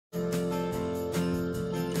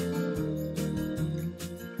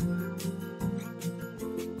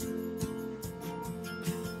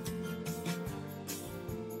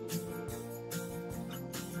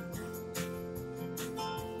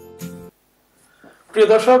প্রিয়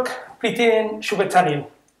দর্শক, প্রীতিদিন শুভেচ্ছা নিন।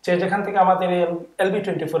 যে যেখান থেকে আমাদের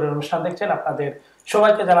LB24 এর অনুষ্ঠান দেখছেন, আপনাদের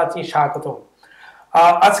সবাইকে জানাচ্ছি স্বাগত।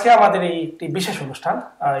 আজকে আমাদের এই একটি বিশেষ অনুষ্ঠান।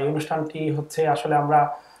 এই অনুষ্ঠানটি হচ্ছে আসলে আমরা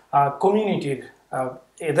কমিউনিটির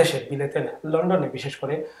এদেশে বিলেতের লন্ডনে বিশেষ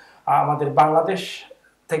করে আমাদের বাংলাদেশ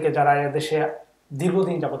থেকে যারা এদেশে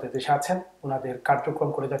দীর্ঘদিন যাবত দেশে আছেন, ওনাদের কার্যক্রম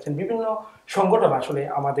করে যাচ্ছেন। বিভিন্ন সংগঠন আসলে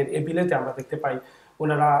আমাদের এই বিলেতে আমরা দেখতে পাই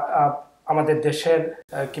ওনারা আমাদের দেশের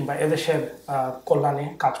কিংবা এদেশের কল্যাণে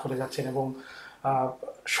কাজ করে যাচ্ছেন এবং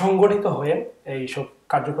সংগঠিত হয়ে এইসব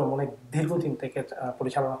কার্যক্রম অনেক দীর্ঘদিন থেকে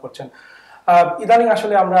পরিচালনা করছেন। ইদানিং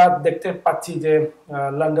আসলে আমরা দেখতে পাচ্ছি যে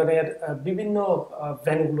লন্ডনের বিভিন্ন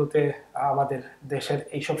ভেন্যুগুলোতে আমাদের দেশের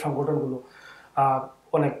এইসব সংগঠনগুলো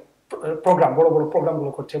অনেক প্রোগ্রাম, বড় বড়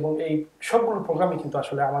প্রোগ্রামগুলো করছে এবং এই সবগুলো প্রোগ্রামই কিন্তু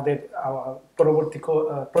আসলে আমাদের পরবর্তী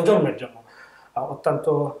প্রজন্মের জন্য অত্যন্ত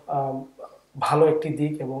ভালো একটি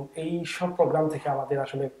দিক এবং এই সব প্রোগ্রাম থেকে আমাদের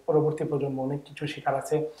আসলে পরবর্তী প্রজন্ম অনেক কিছু শেখার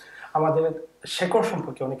আছে, আমাদের শেকড়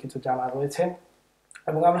সম্পর্কে অনেক কিছু জানা রয়েছে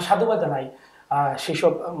এবং আমরা সাধুবাদ জানাই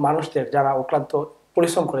সেসব মানুষদের যারা অক্লান্ত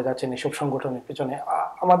পরিশ্রম করে যাচ্ছেন এইসব সংগঠনের পিছনে।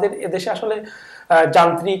 আমাদের এদেশে আসলে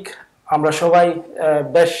যান্ত্রিক আমরা সবাই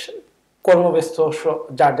বেশ কর্মব্যস্ত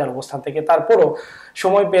যার যার অবস্থান থেকে, তারপরও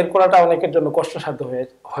সময় বের করাটা অনেকের জন্য কষ্টসাধ্য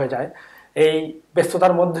হয়ে যায়। এই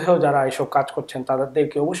ব্যস্ততার মধ্যেও যারা এইসব কাজ করছেন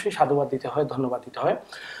তাদেরকে অবশ্যই সাধুবাদ দিতে হয়, ধন্যবাদ দিতে হয়।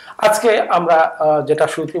 আজকে আমরা যেটা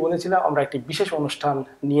শুরুতে বলেছিলাম, আমরা একটি বিশেষ অনুষ্ঠান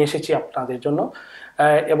নিয়ে এসেছি আপনাদের জন্য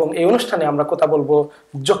এবং এই অনুষ্ঠানে আমরা কথা বলবো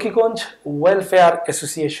জকিগঞ্জ ওয়েলফেয়ার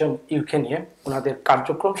অ্যাসোসিয়েশন ইউকে নিয়ে। ওনাদের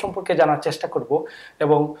কার্যক্রম সম্পর্কে জানার চেষ্টা করব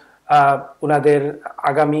এবং ওনাদের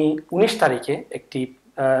আগামী 19 তারিখে একটি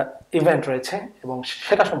ইভেন্ট রয়েছে এবং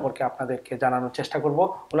সেটা সম্পর্কে আপনাদেরকে জানানোর চেষ্টা করব,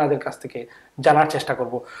 ওনাদের কাছ থেকে জানার চেষ্টা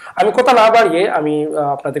করব। আমি কথা না বাড়িয়ে আমি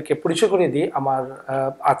আপনাদেরকে পরিচয় করে দিই আমার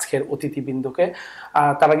আজকের অতিথিবৃন্দকে।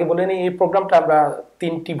 তার আগে বলে নিই, এই প্রোগ্রামটা আমরা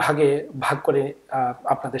 3টি ভাগে ভাগ করে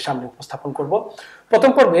আপনাদের সামনে উপস্থাপন করব।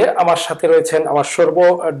 প্রথম পর্বে আমার সাথে রয়েছেন, আমার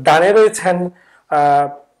ডানে রয়েছেন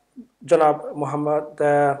জনাব মোহাম্মদ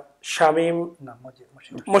শামীম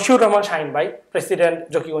মশিউর রহমান শাহিন ভাই, president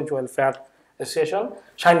Zakiganj welfare association.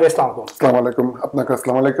 Shahin ভাই, আসসালামু আলাইকুম। আসসালামু আলাইকুম। আপনাকে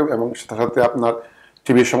আসসালামু আলাইকুম এবং সাথে সাথে আপনার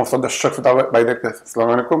টিভির সমস্ত দর্শক শ্রোতা ভাইদেরকে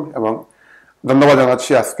আসসালামু আলাইকুম এবং ধন্যবাদ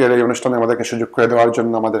জানাচ্ছি আজকের এই অনুষ্ঠানে আমাদেরকে সুযোগ করে দেওয়ার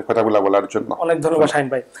জন্য, আমাদের কথাগুলো বলার জন্য। অনেক ধন্যবাদ শাহিন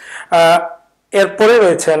ভাই। এরপরে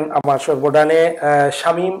রয়েছেন আমার সর্বডানে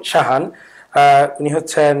শামীম শাহান, উনি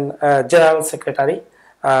হচ্ছেন general secretary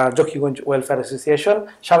Zakiganj welfare association.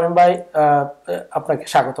 Shamim ভাই, আপনাকে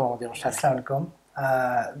স্বাগত আমাদের অনুষ্ঠানে। আসসালামু আলাইকুম।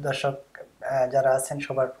 দর্শক যারা আছেন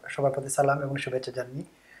সবার প্রতি সালাম এবং শুভেচ্ছা জানিয়ে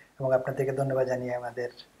এবং আপনাদেরকে ধন্যবাদ জানিয়ে আমাদের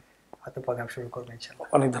হয়তো প্রোগ্রাম শুরু করবেন ইনশাআল্লাহ।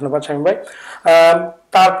 অনেক ধন্যবাদ শামীম ভাই।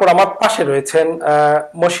 তারপর আমার পাশে রয়েছেন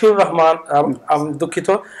মশিউর রহমান, দুঃখিত,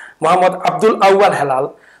 মোহাম্মদ আব্দুল আউয়াল হেলাল,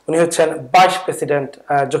 উনি হচ্ছেন vice president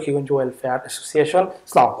Zakiganj welfare association.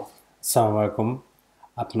 আসসালামু আলাইকুম।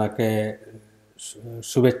 আপনাকে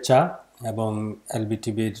শুভেচ্ছা এবং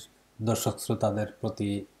LBTVর দর্শক শ্রোতাদের প্রতি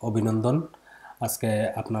অভিনন্দন। আজকে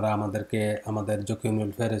আপনারা আমাদেরকে আমাদের জকিগঞ্জ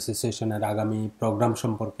ওয়েলফেয়ার অ্যাসোসিয়েশনের আগামী প্রোগ্রাম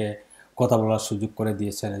সম্পর্কে কথা বলার সুযোগ করে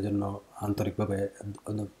দিয়েছেন, এজন্য আন্তরিকভাবে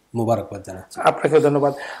মুবারকবাদ জানাচ্ছি। আপনাকে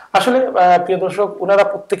ধন্যবাদ। আসলে প্রিয় দর্শক, ওনারা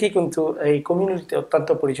প্রত্যেকেই কিন্তু এই কমিউনিটিতে অত্যন্ত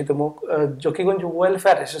পরিচিত মুখ। জকিগঞ্জ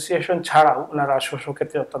ওয়েলফেয়ার অ্যাসোসিয়েশন ছাড়াও ওনারা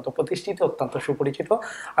ক্ষেত্রে অত্যন্ত প্রতিষ্ঠিত, অত্যন্ত সুপরিচিত।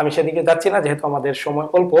 আমি সেদিকে যাচ্ছি না, যেহেতু আমাদের সময়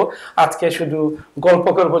অল্প। আজকে শুধু গল্প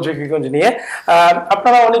করবো জকিগঞ্জ নিয়ে।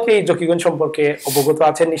 আপনারা অনেকেই জকিগঞ্জ সম্পর্কে অবগত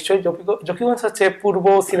আছেন নিশ্চয়ই। জকিগঞ্জ হচ্ছে পূর্ব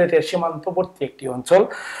সিলেটের সীমান্তবর্তী একটি অঞ্চল।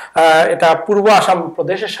 এটা পূর্ব আসাম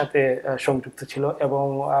প্রদেশের সাথে সংযুক্ত ছিল এবং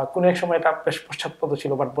কোনো এক সময় এটা বেশ পশ্চাৎপদ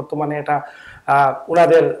ছিল, বাট বর্তমানে এটা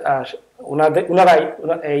ওনারাই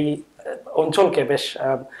এই অঞ্চলকে বেশ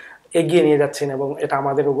এগিয়ে নিয়ে যাচ্ছেন এবং এটা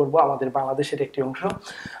আমাদেরও গর্ব, আমাদের বাংলাদেশের একটি অংশ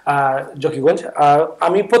জকিগঞ্জ।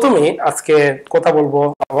 আমি প্রথমেই আজকে কথা বলবো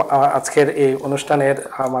আজকের এই অনুষ্ঠানের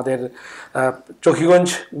আমাদের জকিগঞ্জ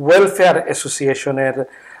ওয়েলফেয়ার অ্যাসোসিয়েশনের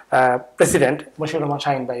প্রেসিডেন্ট মশিউর রহমান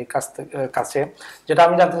শাহিন ভাই কাছে, যেটা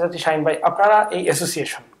আমি জানতে চাচ্ছি, শাহিন ভাই, আপনারা এই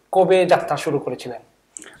অ্যাসোসিয়েশন কবে যাত্রা শুরু করেছিলেন?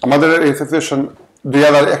 আমাদের এই অ্যাসোসিয়েশন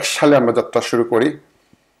 2001 সালে আমরা যাত্রা শুরু করি।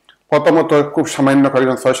 প্রথমত খুব সামান্য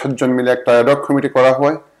কয়েকজন 6-7 জন মিলে একটা অ্যাডহক কমিটি করা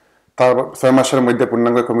হয়, তার 6 মাসের মধ্যে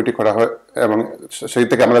পূর্ণাঙ্গ কমিটি করা হয় এবং সেই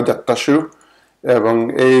থেকে আমাদের যাত্রা শুরু। এবং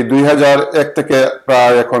এই 2001 থেকে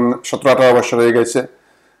প্রায় এখন 17-18 বছর হয়ে গেছে।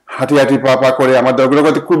 হাঁটি হাঁটি পা করে আমাদের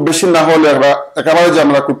অগ্রগতি খুব বেশি না হলে একেবারে যে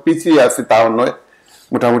আমরা খুব পিছিয়ে আছি তাও নয়,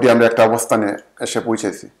 মোটামুটি আমরা একটা অবস্থানে এসে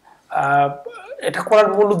পৌঁছেছি। এটা করার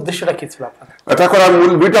মূল উদ্দেশ্যটা কি ছিল আপনাদের? এটা করার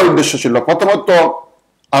মূল 2টা উদ্দেশ্য ছিল। প্রথমত,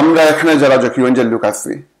 আমরা এখানে যারা জকিগঞ্জের লোক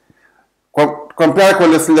আছি, কম্পেয়ার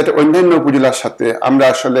করলে সিলেটের অন্যান্য উপজেলার সাথে আমরা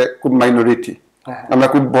আসলে খুব মাইনরিটি। আমরা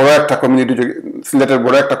খুব বড় একটা কমিউনিটি, সিলেটের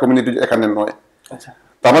বড় একটা কমিউনিটি এখানে নয়। আচ্ছা।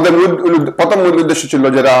 তো আমাদের প্রথম মূল উদ্দেশ্য ছিল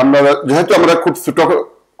যেটা আমরা যেহেতু আমরা খুব ছোট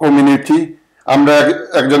কমিউনিটি, আমরা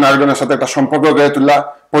একজন আরেকজনের সাথে একটা সম্পর্ক গড়ে তোলা,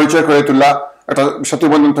 পরিচয় করে তোলা, একটা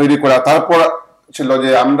সেতুবন্ধন তৈরি করা। তারপর ছিল যে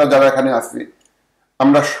আমরা যারা এখানে আছি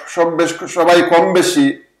আমরা সবাই কম বেশি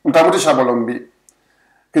মোটামুটি স্বাবলম্বী,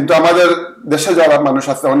 কিন্তু আমাদের দেশে যারা মানুষ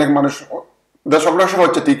আছে, অনেক মানুষ দেশ অগ্রসর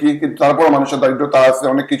হচ্ছে ঠিকই, কিন্তু তারপর মানুষের দারিদ্রতা আছে,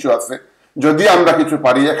 অনেক কিছু আছে। যদি আমরা কিছু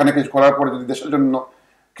পারি এখানে কিছু করার পরে, যদি দেশের জন্য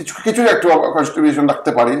কিছু একটু কন্ট্রিবিউশন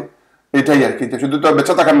রাখতে পারি, এটাই আর কি। শুধু তো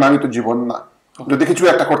বেঁচে থাকার নামই তো জীবন না, যদি কিছু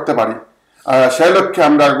একটা করতে পারি। সেই লক্ষ্যে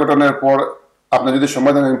আমরা গঠনের পর আপনার যদি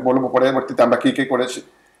সময় দেন আমি বলবো পরবর্তীতে আমরা কি কি করেছি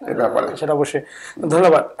এই ব্যাপারে। সেটা অবশ্যই।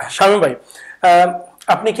 ধন্যবাদ শামীম ভাই।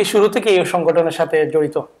 আপনি কি শুরু থেকে এই সংগঠনের সাথে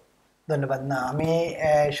জড়িত? ধন্যবাদ। না, আমি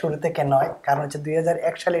শুরু থেকে নয়, কারণ হচ্ছে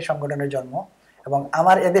 2001 সালে এই সংগঠনের জন্ম এবং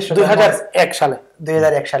আমার এদেশে 2001 সালে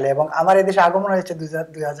 2001 সালে এবং আমার এদেশে আগমন হয়েছে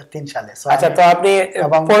 2003 সালে। আচ্ছা, তো আপনি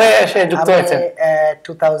পরে এসে যুক্ত হয়েছেন?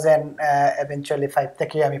 2000 eventually 5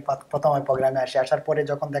 থেকে আমি প্রথম প্রোগ্রামে আসি। আসার পরে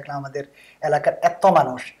যখন দেখলাম আমাদের এলাকার এত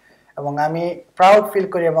মানুষ, এবং আমি প্রাউড ফিল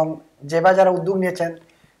করি, এবং যেভাবে যারা উদ্যোগ নিয়েছেন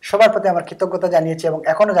সবার প্রতি আমার কৃতজ্ঞতা জানিয়েছি এবং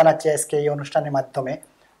এখনো জানাচ্ছি আজকে এই অনুষ্ঠানের মাধ্যমে।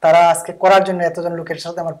 তারা আজকে করার জন্য এতজন লোকের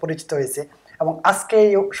সাথে আমার পরিচিত হয়েছে, এবং আজকে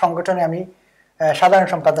এই সংগঠনে আমি সাধারণ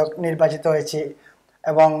সম্পাদক নির্বাচিত হয়েছি,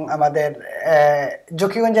 এবং আমাদের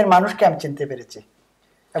জকিগঞ্জের মানুষকে আমি চিনতে পেরেছি।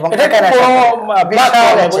 এবং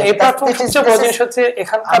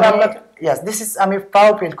আমি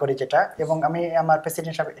প্রাউড ফিল করি যেটা, এবং আমি আমার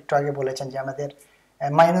প্রেসিডেন্ট সাহেব একটু আগে বলেছেন যে আমাদের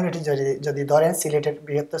মাইনরিটি যদি ধরেন সিলেটের,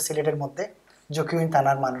 বৃহত্তর সিলেটের মধ্যে জকিগঞ্জ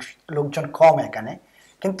থানার মানুষ লোকজন কম এখানে,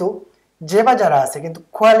 কিন্তু যে বা যারা আছে কিন্তু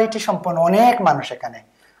কোয়ালিটি সম্পন্ন অনেক মানুষ এখানে।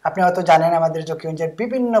 আপনি হয়তো জানেন আমাদের জকিগঞ্জের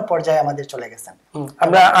বিভিন্ন পর্যায়ে আমাদের চলে গেছেন।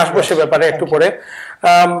 আমরা আসবো সে ব্যাপারে একটু পরে।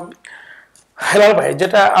 হেলাল ভাই,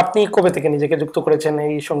 যেটা আপনি কবে থেকে নিজেকে যুক্ত করেছেন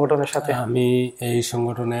এই সংগঠনের সাথে? আমি এই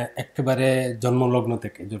সংগঠনে একেবারে জন্মলগ্ন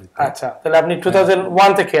থেকে জড়িত। আচ্ছা, তাহলে আপনি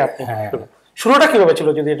 2001 থেকে আপনি শুরুটা কিভাবে ছিল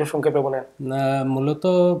যদি একটু সংক্ষেপে বলেন? মূলত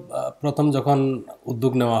প্রথম যখন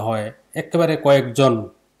উদ্যোগ নেওয়া হয় একেবারে কয়েকজন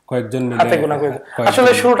মিলে, হাতে গোনা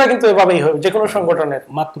আসলে শুরুটা কিন্তু এভাবেই হয় যে কোনো সংগঠনের,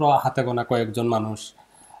 মাত্র হাতে গোনা কয়েকজন মানুষ।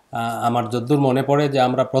 আমার যদ্দূর মনে পড়ে যে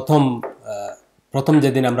আমরা প্রথম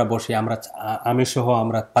যেদিন আমরা বসি, আমি সহ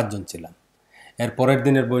আমরা 5 জন ছিলাম। এর পরের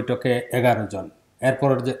দিনের বৈঠকে 11 জন।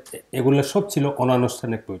 এরপরের যে এগুলো সব ছিল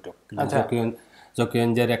অনানুষ্ঠানিক বৈঠক।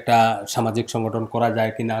 জকিগঞ্জের একটা সামাজিক সংগঠন করা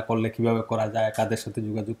যায় কি না, করলে কিভাবে করা যায়, কাদের সাথে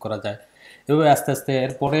যোগাযোগ করা যায়, এভাবে আস্তে আস্তে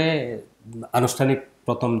এরপরে আনুষ্ঠানিক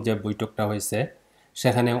প্রথম যে বৈঠকটা হয়েছে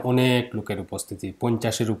সেখানে অনেক লোকের উপস্থিতি,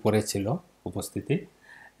 50-এর উপরে ছিল উপস্থিতি।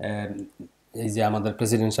 এই যে আমাদের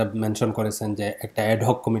প্রেসিডেন্ট সাহেব মেনশন করেছেন যে একটা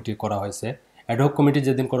অ্যাডহক কমিটি করা হয়েছে। অ্যাডহক কমিটি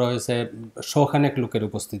যেদিন করা হয়েছে 100 লোকের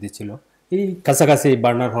উপস্থিতি ছিল। এই কাছাকাছি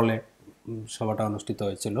বার্নার হলে সভাটা অনুষ্ঠিত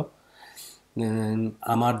হয়েছিল।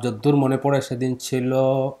 আমার যদ্দূর মনে পড়ে সেদিন ছিল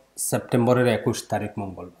সেপ্টেম্বরের 21 তারিখ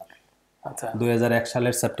মঙ্গলবার। আচ্ছা, 2001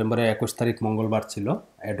 সালের সেপ্টেম্বরের 21 তারিখ মঙ্গলবার ছিল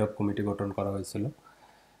অ্যাডহক কমিটি গঠন করা হয়েছিল।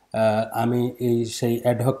 আমি সেই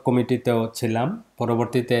অ্যাডহক কমিটিতেও ছিলাম।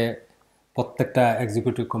 পরবর্তীতে প্রত্যেকটা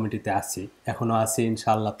এক্সিকিউটিভ কমিটিতে আছি, এখনো আছি,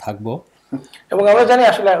 ইনশাআল্লাহ থাকবো। এবং আমরা জানি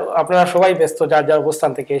আসলে আপনারা সবাই ব্যস্ত যার যার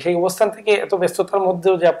অবস্থান থেকে, সেই অবস্থান থেকে এত ব্যস্ততার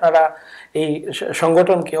মধ্যেও যে আপনারা এই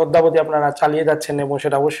সংগঠনকে অদ্যাবধি আপনারা চালিয়ে যাচ্ছেন, এবং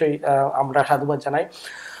সেটা অবশ্যই আমরা সাধুবাদ জানাই।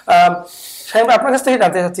 সাহেব, আপনার কাছ থেকে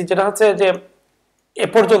জানতে চাচ্ছি যেটা হচ্ছে যে এ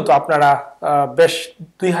পর্যন্ত আপনারা বেশ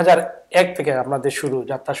 2001 থেকে আপনাদের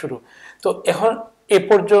যাত্রা শুরু, তো এখন এ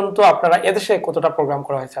পর্যন্ত আপনারা এদেশে কতটা প্রোগ্রাম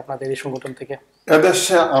করা হয়েছে আপনাদের এই সংগঠন থেকে?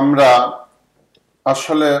 এদেশে আমরা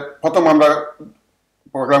আসলে প্রথম আমরা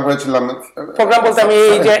প্রোগ্রাম করেছিলাম, প্রোগ্রাম বলতে আমি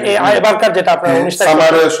এই যে এবারকার যেটা আপনারা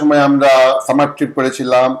সামারের সময় আমরা সামার ট্রিপ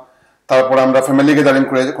করেছিলাম। তারপর আমরা ফ্যামিলি গ্যাদারিং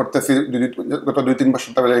করতেছি গত 2-3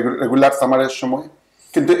 বছর ধরে রেগুলার সামারের সময়।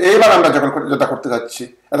 কিন্তু এইবার আমরা যেটা করতে যাচ্ছি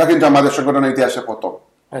এটা কিন্তু আমাদের সংগঠনের ইতিহাসে প্রথম।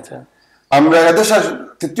 আচ্ছা, আমরা এদেশের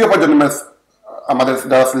 3য় প্রজন্মের আমাদের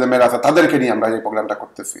যারা ছেলেমেয়েরা আছে তাদেরকে নিয়ে আমরা এই প্রোগ্রামটা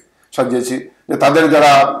করতেছি, সাজিয়েছি। যে তাদের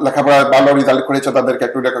যারা লেখাপড়ায় ভালো রেজাল্ট করেছে তাদেরকে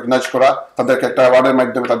একটু রেকগনাইজ করা, তাদেরকে একটা অ্যাওয়ার্ডের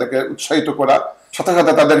মাধ্যমে তাদেরকে উৎসাহিত করা, সাথে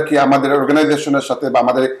সাথে তাদেরকে আমাদের অর্গানাইজেশনের সাথে বা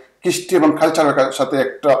আমাদের কৃষ্টি এবং কালচারের সাথে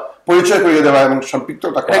একটা পরিচয় করিয়ে দেওয়া এবং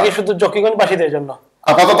সম্পৃক্ততা করা। এটা কি শুধু জকিগঞ্জবাসীদের জন্য?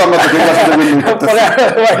 আপাতত আমরা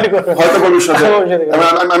হয়তো ভবিষ্যতে।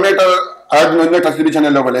 আমি একটা অন্য একটা টিভি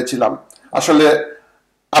চ্যানেলে বলেছিলাম, আসলে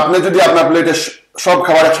আপনি যদি আপনার প্লেটে সব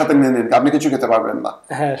খাবার একসাথে নিয়ে নেন আপনি কিছু খেতে পারবেন না।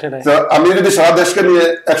 আমি যদি সারা দেশকে নিয়ে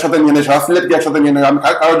একসাথে নিয়ে নেই, সারা সিলেটকে একসাথে নিয়ে নেই, আমি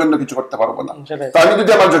কারোর জন্য কিছু করতে পারবো না। তো আমি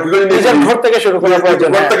যদি আমার জকিগঞ্জ ঘর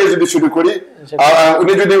থেকে যদি শুরু করি আর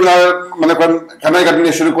উনি যদি উনার মনে করেন কানাই কাটি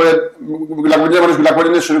নিয়ে শুরু করে গোলাগুঞ্জের মানুষ গোলাগুঞ্জ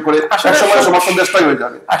নিয়ে শুরু করে এক সময় সমস্ত দেশটাই হয়ে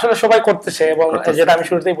যাবে। আসলে সবাই করতেছে, এবং যেটা আমি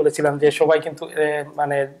শুরুতেই বলেছিলাম যে সবাই কিন্তু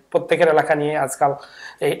মানে প্রত্যেকের এলাকা নিয়ে আজকাল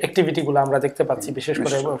এই অ্যাক্টিভিটি গুলো আমরা দেখতে পাচ্ছি, বিশেষ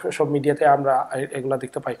করে সব মিডিয়াতে আমরা এগুলা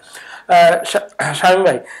দেখতে পাই। শামীম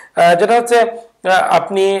ভাই, যেটা হচ্ছে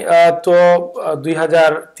আপনি তো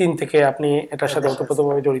 2003 থেকে আপনি এটার সাথে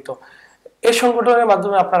ওতপ্রোতভাবে জড়িত। এই সংগঠনের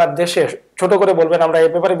মাধ্যমে আপনারা দেশে, ছোট করে বলবেন, আমরা এই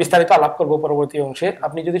ব্যাপারে বিস্তারিত আলাপ করব পরবর্তী অংশে,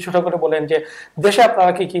 আপনি যদি ছোট করে বলেন যে দেশে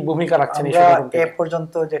আপনারা কি কি ভূমিকা রাখছেন এই সংগঠন থেকে? এ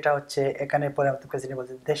পর্যন্ত যেটা হচ্ছে এখানে পরে প্রেসিডেন্ট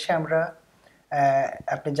বলছেন, দেশে আমরা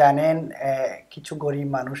আপনি জানেন কিছু গরিব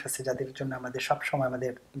মানুষ আছে যাদের জন্য আমাদের সব সময়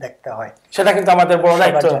আমাদের দেখতে হয়, সেটা কিন্তু আমাদের বড়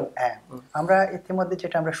দায়িত্ব। আমরা ইতিমধ্যে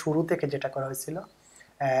যেটা আমরা শুরু থেকে যেটা করা হয়েছিল,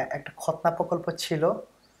 একটা খতনা প্রকল্প ছিল,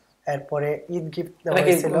 এরপরে ঈদ গিফট দেওয়া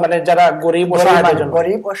হয়েছিল মানে যারা গরিব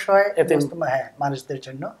অসহায় মানুষদের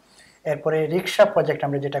জন্য। এরপরে রিক্সা প্রজেক্ট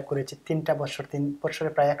আমরা যেটা করেছি 3 বছর, 3 বছরে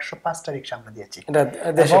প্রায় 105টা রিক্সা আমরা দিয়েছি।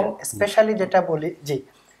 এবং স্পেশালি যেটা বলি জি,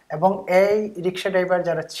 এবং এই রিক্সা ড্রাইভার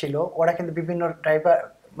যারা ছিল ওরা কিন্তু বিভিন্ন ড্রাইভার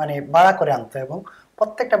মানে ভাড়া করে আনতো, এবং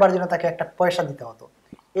প্রত্যেকটা বার জন্য তাকে একটা পয়সা দিতে হতো।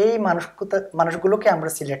 এই মানুষগুলোকে আমরা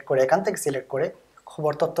সিলেক্ট করে, এখান থেকে সিলেক্ট করে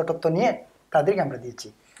খবর তথ্য নিয়ে তাদেরকে আমরা দিয়েছি,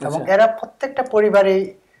 এবং এরা প্রত্যেকটা পরিবারেই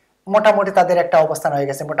মোটামুটি তাদের একটা অবস্থান হয়ে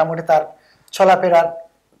গেছে, মোটামুটি তার চলাফেরার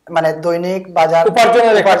মানে দৈনিক বাজার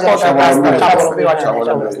উপার্জনের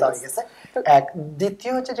হয়ে গেছে। এক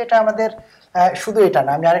দ্বিতীয় হচ্ছে যেটা আমাদের শুধু এটা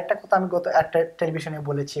না, আমি আরেকটা কথা আমি গত একটা টেলিভিশনে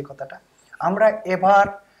বলেছি এই কথাটা, আমরা এবার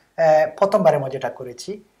প্রথমবারের মধ্যে যেটা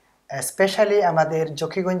করেছি, স্পেশালি আমাদের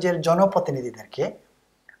জকিগঞ্জের জনপ্রতিনিধিদেরকে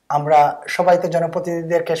আমরা সবাই তো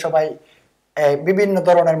জনপ্রতিনিধিদেরকে সবাই বিভিন্ন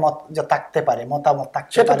ধরনের মতামত থাকতে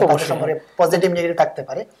পারে, পজিটিভ নেগেটিভ থাকতে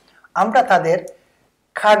পারে, আমরা তাদের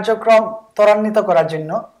কার্যক্রম ত্বরান্বিত করার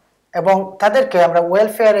জন্য এবং তাদেরকে আমরা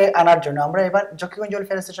ওয়েলফেয়ারে আনার জন্য আমরা এবার জকিগঞ্জ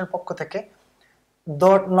ওয়েলফেয়ার অ্যাসোসিয়েশনের পক্ষ থেকে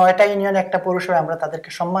 9টা ইউনিয়ন, একটা পৌরসভায় আমরা তাদেরকে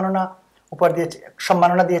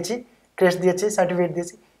সম্মাননা দিয়েছি, ক্রেস্ট দিয়েছি, সার্টিফিকেট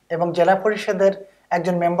দিয়েছি, এবং জেলা পরিষদের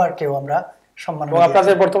একজন মেম্বারকেও আমরা সম্মাননা দিয়েছি।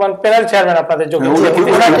 আপনাদের বর্তমান প্যানেল চেয়ারম্যান আপনাদের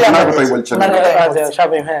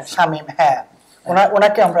শামীম, হ্যাঁ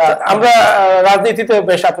ওনাকে আমরা রাজনীতিতে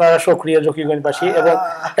বেশ আপনারা সক্রিয় জকিগঞ্জবাসী, এবং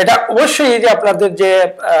এটা অবশ্যই যে আপনাদের যে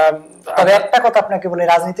একটা কথা আপনাকে বলে,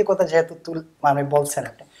 রাজনীতির কথা যেহেতু মানে বলছেন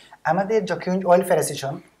আপনি, আমাদের জকিগঞ্জ ওয়েলফেয়ার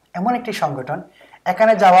অ্যাসোসিয়েশন এমন একটি সংগঠন,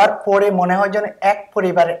 এখানে যাওয়ার পরে মনে হয় যেন এক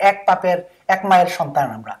পরিবারের, এক পাপের এক মায়ের সন্তান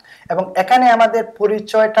আমরা, এবং এখানে আমাদের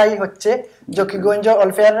পরিচয়টাই হচ্ছে জকিগঞ্জ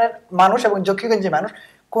ওয়েলফেয়ারের মানুষ এবং জকিগঞ্জের মানুষ।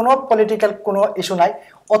 কোনো পলিটিক্যাল কোনো ইস্যু নাই,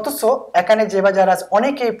 অথচ এখানে যে বা যারা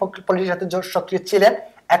অনেকেই পলিটিক্যাল সাথে সক্রিয় ছিলেন,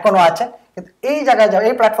 এখনো আছেন, কিন্তু এই জায়গায় যাওয়া,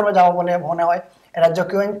 এই প্ল্যাটফর্মে যাওয়া বলে মনে হয় এরা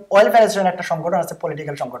জকিগঞ্জ ওয়েলফেয়ার অ্যাসোসিয়েশন একটা সংগঠন আছে,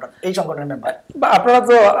 পলিটিক্যাল সংগঠন, এই সংগঠনের মেম্বার। আপনারা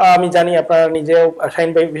তো আমি জানি আপনারা নিজেও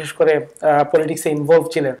শাহিন ভাই বিশেষ করে পলিটিক্সে ইনভলভ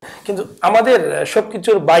ছিলেন, কিন্তু আমাদের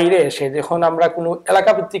সবকিছুর বাইরে এসে যখন আমরা কোনো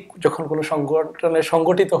এলাকাভিত্তিক যখন কোনো সংগঠনে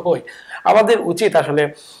সংগঠিত হই, আমাদের উচিত আসলে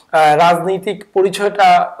রাজনৈতিক পরিচয়টা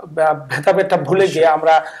ভেদাভেদটা ভুলে গিয়ে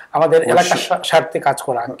আমরা আমাদের এলাকার স্বার্থে কাজ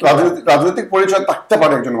করা। রাজনৈতিক পরিচয় থাকতে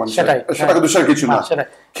পারে একজন মানুষ, সেটা দোষের কিছু না,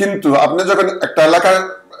 কিন্তু আপনি যখন একটা এলাকার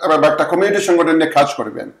একটা কমিউনিটি সংগঠন নিয়ে কাজ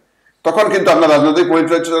করবেন, তখন কিন্তু আপনার রাজনৈতিক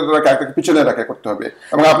পরিচয়টাকে পিছনে রাখা করতে হবে,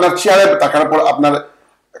 এবং আপনার চেয়ারে থাকার পর আপনার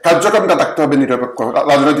কার্যক্রমটা থাকতে হবে নিরপেক্ষ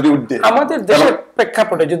রাজনৈতিক উদ্দেশ্যে। আমাদের দেশের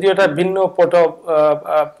প্রেক্ষাপটে যদি এটা ভিন্ন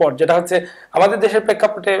পট, যেটা হচ্ছে আমাদের দেশের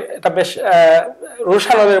প্রেক্ষাপটে এটা বেশ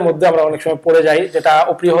রোষানলের মধ্যে আমরা অনেক সময় পড়ে যাই, যেটা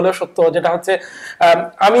অপ্রিয় হলেও সত্য, যেটা হচ্ছে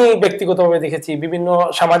আমি ব্যক্তিগতভাবে দেখেছি বিভিন্ন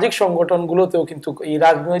সামাজিক সংগঠনগুলোতেও কিন্তু এই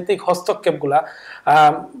রাজনৈতিক হস্তক্ষেপগুলা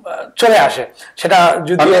চলে আসে। সেটা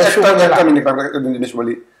যদি জিনিস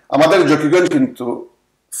বলি, আমাদের জকিগঞ্জ কিন্তু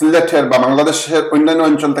সিলেটের বা বাংলাদেশের অন্যান্য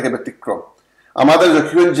অঞ্চল থেকে ব্যতিক্রম। আমাদের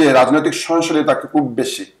জকিগঞ্জে রাজনৈতিক সহনশীলতা খুব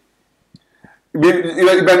বেশি,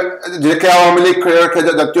 যে কেউ আওয়ামী লীগ করে রেখে,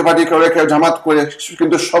 জাতীয় পার্টি করে রেখে, জামাত করে,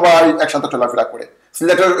 কিন্তু সবাই একসাথে চলাফেরা করে।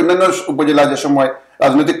 সিলেটের অন্যান্য উপজেলা যে সময়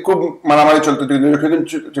রাজনৈতিক খুব মারামারি চলতো,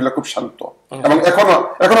 ছিল খুব শান্ত, এবং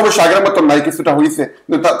এখন অবশ্য আগের মতো নাই, কিছুটা হয়েছে,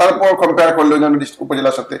 কিন্তু তারপর কম্পেয়ার করলে অন্যান্য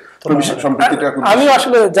উপজেলার সাথে সম্পৃক্তিটা। আমি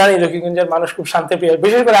আসলে জানি জকিগঞ্জের মানুষ খুব শান্তিপ্রিয়,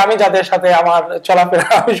 বিশেষ করে আমি যাদের সাথে আমার চলাফেরা,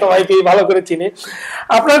 আমি সবাইকেই ভালো করে চিনি।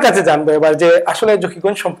 আপনার কাছে জানবো এবার যে আসলে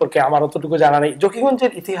জকিগঞ্জ সম্পর্কে আমার অতটুকু জানা নেই,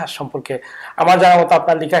 জকিগঞ্জের ইতিহাস সম্পর্কে আমার জানা মতো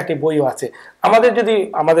আপনার লেখা একটি বইও আছে।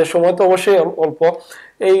 আমাদের সময় তো অবশ্যই অল্প,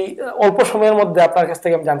 এই অল্প সময়ের মধ্যে আপনার কাছ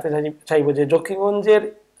থেকে আমি জানতে চাইবো যে জকিগঞ্জের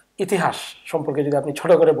ইতিহাস সম্পর্কে যদি আপনি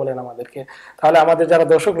ছোট করে বলেন আমাদেরকে, তাহলে আমাদের যারা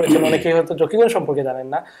দর্শক রয়েছেন অনেকেই হয়তো জকিগঞ্জ সম্পর্কে জানেন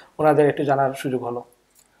না, ওনাদের একটু জানার সুযোগ হলো।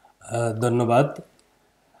 ধন্যবাদ।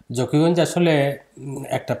 জকিগঞ্জ আসলে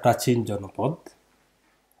একটা প্রাচীন জনপদ।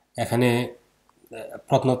 এখানে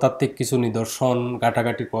প্রত্নতাত্ত্বিক কিছু নিদর্শন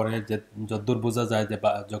ঘাটাঘাটি করে যে যদ্দূর বোঝা যায় যে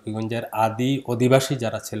জকিগঞ্জের আদি অধিবাসী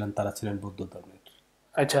যারা ছিলেন তারা ছিলেন বৌদ্ধ ধর্মের।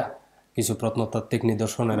 আচ্ছা, কিছু প্রত্নতাত্ত্বিক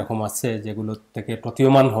নিদর্শন এরকম আছে যেগুলো থেকে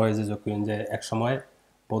প্রতীয়মান হয় যে জকিগঞ্জে এক সময়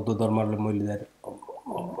বৌদ্ধ ধর্মাবলম্বীদের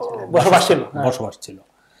বসবাস ছিল।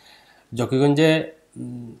 জকিগঞ্জে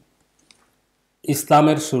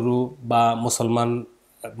ইসলামের শুরু বা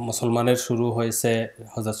মুসলমানের শুরু হয়েছে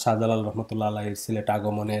হযরত শাহজালাল রহমতুল্লাহ আলাইহির সিলেট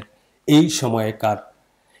আগমনের এই সময়কার।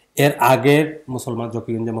 এর আগের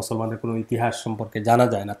জকিগঞ্জে মুসলমানের কোনো ইতিহাস সম্পর্কে জানা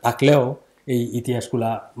যায় না, থাকলেও এই ইতিহাসগুলা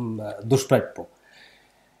দুষ্প্রাপ্য।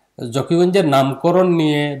 জকিগঞ্জের নামকরণ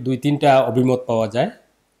নিয়ে 2-3টা অভিমত পাওয়া যায়।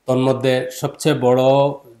 তন্মধ্যে সবচেয়ে বড়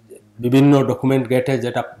বিভিন্ন ডকুমেন্ট গেটে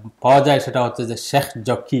যেটা পাওয়া যায় সেটা হচ্ছে যে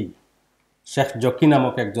শেখ জকি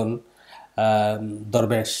নামক একজন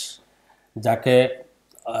দরবেশ, যাকে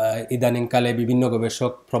ইদানিংকালে বিভিন্ন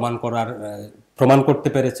গবেষক প্রমাণ করতে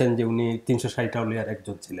পেরেছেন যে উনি 360 আউলিয়ার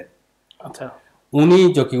একজন ছিলেন। আচ্ছা, উনি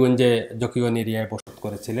জকিগঞ্জ এরিয়ায় বসত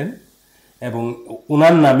করেছিলেন এবং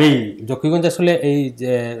উনার নামেই জকিগঞ্জ আসলে এই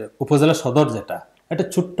যে উপজেলা সদর যেটা, এটা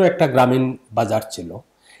ছোট্ট একটা গ্রামীণ বাজার ছিল।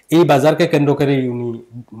 এই বাজারকে কেন্দ্র করেই উনি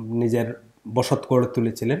নিজের বসত করে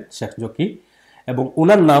তুলেছিলেন শেখ জকি, এবং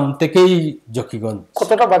উনার নাম থেকেই জকিগঞ্জ।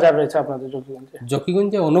 কতটা বাজার রয়েছে আপনাদের জকিগঞ্জে?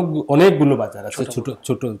 জকিগঞ্জে অনেকগুলো বাজার আছে,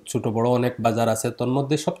 ছোট বড় অনেক বাজার আছে। তোর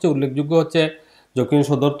মধ্যে সবচেয়ে উল্লেখযোগ্য হচ্ছে জকিগঞ্জ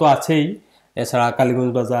সদর তো আছেই, এছাড়া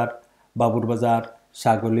কালীগঞ্জ বাজার, বাবুর বাজার,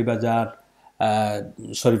 শাহগলি বাজার,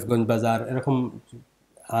 শরীফগঞ্জ বাজার, এরকম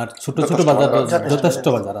আর ছোট বাজার যথেষ্ট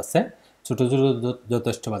বাজার আছে,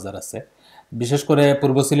 যথেষ্ট বাজার আছে। বিশেষ করে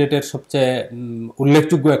পূর্ব সিলেটের সবচেয়ে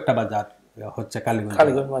উল্লেখযোগ্য একটা বাজার হচ্ছে কালীগঞ্জ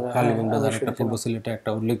বাজার। একটা পূর্ব সিলেটের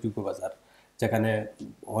একটা উল্লেখযোগ্য বাজার, যেখানে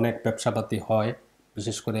অনেক ব্যবসাপাতি হয়,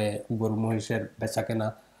 বিশেষ করে গরু মহিষের বেচা কেনা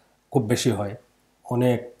খুব বেশি হয়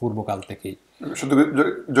অনেক পূর্বকাল থেকেই। শুধু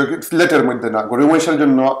সিলেটের মধ্যে না, গরু মহিষের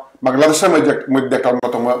জন্য বাংলাদেশের মধ্যে একটা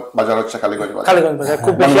অন্যতম বাজার হচ্ছে কালীগঞ্জ বাজার,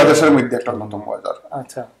 বাংলাদেশের মধ্যে একটা অন্যতম বাজার।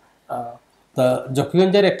 আচ্ছা, তা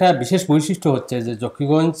জকিগঞ্জের একটা বিশেষ বৈশিষ্ট্য হচ্ছে যে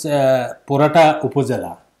জকিগঞ্জ পুরাটা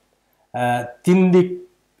উপজেলা 3 দিক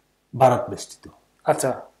ভারত বেষ্টিত।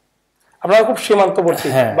 আচ্ছা, আপনারা খুব সীমান্তবর্তী।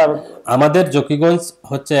 হ্যাঁ, আমাদের জকিগঞ্জ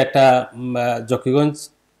হচ্ছে একটা জকিগঞ্জ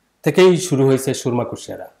থেকেই শুরু হয়েছে সুরমা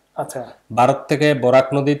কুশিয়ারা। আচ্ছা, ভারত থেকে বরাক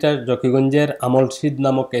নদীটা জকিগঞ্জের আমলশিদ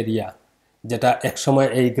নামক এরিয়া, যেটা একসময়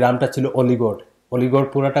এই গ্রামটা ছিল অলিগড়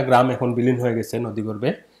পুরাটা গ্রাম এখন বিলীন হয়ে গেছে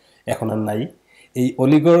নদীগর্ভে, এখন আর নাই। এই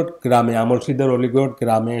অলিগড় গ্রামে, আমলশিদের অলিগড়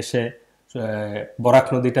গ্রামে এসে বরাক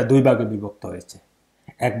নদীটা 2 ভাগে বিভক্ত হয়েছে।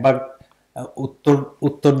 এক ভাগ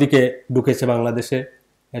উত্তর দিকে ঢুকেছে বাংলাদেশে,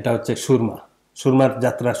 এটা হচ্ছে সুরমার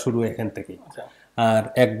যাত্রা শুরু এখান থেকে। আর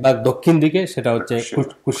এক ভাগ দক্ষিণ দিকে, সেটা হচ্ছে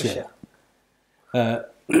কুশিয়ারা।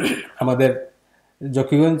 আমাদের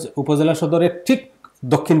জকিগঞ্জ উপজেলা সদরের ঠিক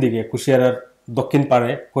দক্ষিণ দিকে, কুশিয়ারার দক্ষিণ পাড়ে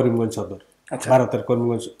করিমগঞ্জ সদর, ভারতের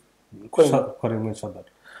করিমগঞ্জ সদর।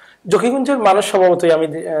 জকিগঞ্জের মানুষ স্বভাবতই আমি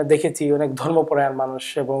দেখেছি অনেক ধর্মপরায়ণ মানুষ,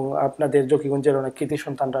 এবং আপনাদের জকিগঞ্জের অনেক কৃতি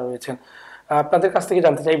সন্তানরা রয়েছেন। আপনাদের কাছ থেকে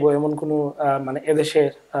জানতে চাইবো, এমন কোনো মানে এদেশের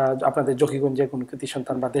আপনাদের জকিগঞ্জের কোনো কৃতি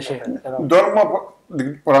সন্তান বা দেশে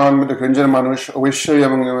ধর্মপরায়ণ জকিগঞ্জের মানুষ অবশ্যই,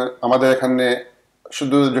 এবং আমাদের এখানে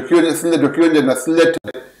শুধু জকিগঞ্জের না, সিলেট,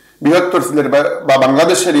 বৃহত্তর সিলেট বা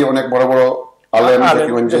বাংলাদেশেরই অনেক বড় বড় আলেম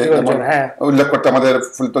জকিগঞ্জে উল্লেখ করতে আমাদের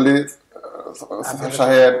ফুলতলি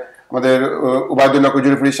সাহেব, আমাদের উবায়দুল্লাহ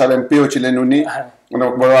কুজুরপুরি সাহেব এমপিও ছিলেন, উনি অনেক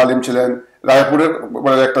বড় আলিম ছিলেন। রায়পুরের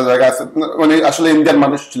বড় একটা জায়গা আছে, উনি আসলে ইন্ডিয়ান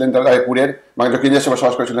মানুষ ছিলেন, রায়পুরের জকিগঞ্জে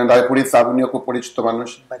বসবাস করেছিলেন। রায়পুরি সাহেব, উনিও খুব পরিচিত মানুষ।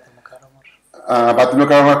 বাতিল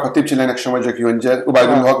কারমার খতিব ছিলেন এক সময় জকিগঞ্জের,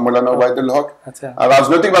 উবায়দুল হক, মৌলানা উবায়দুল হক। আর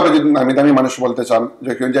রাজনৈতিক ভাবে যদি নামি দামি মানুষ বলতে চান,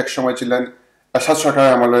 জকিগঞ্জে এক সময় ছিলেন এরশাদ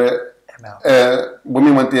সরকারের আমলে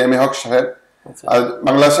ভূমিমন্ত্রী এম এ হক সাহেব। আর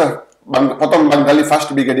বাংলাদেশের প্রথম বাঙালি ফার্স্ট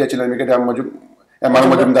ব্রিগেডিয়ার ছিলেন ব্রিগেডিয়ার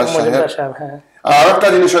মজুমদার সাহেব। আর একটা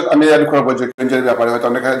জিনিস আমি অ্যাড করবো জকিগঞ্জের ব্যাপারে, হয়তো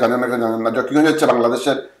অনেকে জানেন না, জকিগঞ্জ হচ্ছে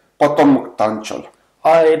বাংলাদেশের প্রথম মুক্তাঞ্চল।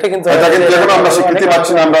 এটা কিন্তু এখন আমরা স্বীকৃতি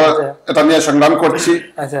পাচ্ছি না, আমরা এটা নিয়ে সংগ্রাম করছি।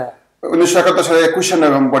 1971 সালে 21শে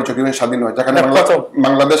নভেম্বর জকিগঞ্জ স্বাধীন হয়, যেখানে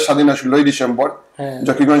বাংলাদেশ স্বাধীন হয় 16ই ডিসেম্বর,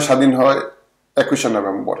 জকিগঞ্জ স্বাধীন হয় 21শে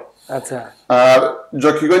নভেম্বর। আর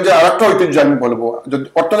জকিগঞ্জে আর একটা ঐতিহ্য আমি বলবো,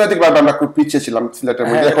 অর্থনৈতিক ভাবে আমরা খুব পিছিয়ে ছিলাম সিলেটের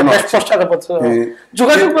মধ্যে, এখন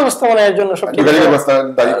যোগাযোগ ব্যবস্থা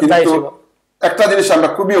দায়ী, কিন্তু একটা জিনিস আমরা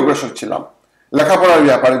খুবই অগ্রসর ছিলাম লেখাপড়ার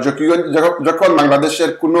ব্যাপারে। জকিগঞ্জ যখন বাংলাদেশের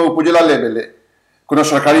কোনো উপজেলা লেভেলে কোনো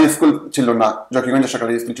সরকারি স্কুল ছিল না, জকিগঞ্জে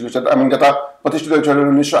সরকারি স্কুল ছিল, এবং যেটা প্রতিষ্ঠিত হয়েছিল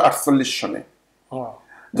 1948 সনে।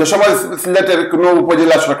 যে সময় সিলেটের কোনো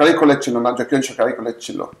উপজেলা সরকারি কলেজ ছিল না, জকিগঞ্জ সরকারি কলেজ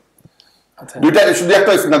ছিল। দুইটা, শুধু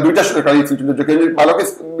একটা স্কুল না, 2টা সরকারি স্কুল ছিল, জকিগঞ্জ বালক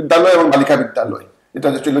বিদ্যালয় এবং বালিকা বিদ্যালয়। এটা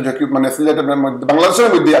যে ছিল যে মানে সিলেটের মধ্যে বাংলাদেশের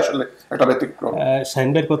মধ্যে আসলে একটা ব্যতিক্রম। শাহিন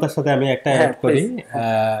ভাইয়ের কথার সাথে আমি একটা অ্যাড করি।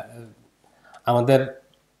 আমাদের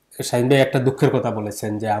শাহিন ভাই একটা দুঃখের কথা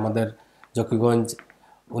বলেছেন যে আমাদের জকিগঞ্জ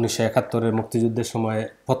 1971-এর মুক্তিযুদ্ধের সময়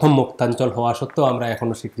প্রথম মুক্তাঞ্চল হওয়া সত্ত্বেও আমরা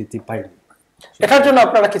এখনো স্বীকৃতি পাইনি। এটার জন্য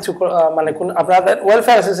আপনারা কিছু মানে কোন আপনাদের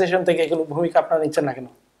ওয়েলফেয়ার অ্যাসোসিয়েশন থেকে কোনো ভূমিকা আপনারা নিচ্ছেন না কেন?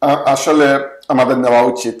 আসলে আমাদের নেওয়া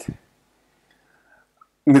উচিত,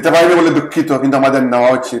 নিতে পারিনি বলে দুঃখিত, কিন্তু আমাদের নেওয়া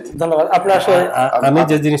উচিত। ধন্যবাদ। আপনার আমি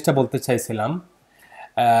যে জিনিসটা বলতে চাইছিলাম,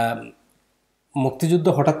 মুক্তিযুদ্ধ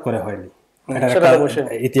হঠাৎ করে হয়নি,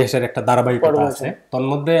 ইতিহাসের একটা ধারাবাহিকতা আছে।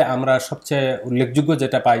 তন্মধ্যে আমরা সবচেয়ে উল্লেখযোগ্য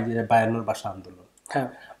যেটা পাই যে 52 ভাষা আন্দোলন।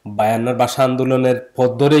 52 ভাষা আন্দোলনের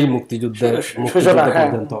পথ ধরেই মুক্তিযুদ্ধ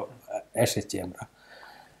পর্যন্ত এসেছি আমরা।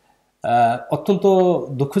 অত্যন্ত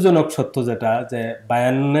দুঃখজনক সত্য যেটা যে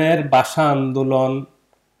 52 ভাষা আন্দোলন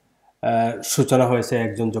সূচনা হয়েছে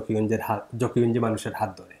একজন জকিগঞ্জি মানুষের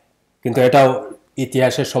হাত ধরে, কিন্তু এটাও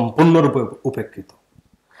ইতিহাসে সম্পূর্ণরূপে উপেক্ষিত।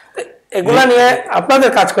 এগুলা নিয়ে আপনাদের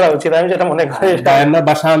কাজ করা উচিত, আমি যেটা মনে করি। 52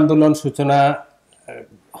 ভাষা আন্দোলন সূচনা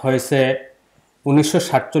হয়েছে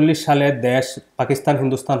 1947 সালে দেশ পাকিস্তান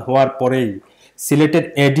হিন্দুস্তান হওয়ার পরেই সিলেটের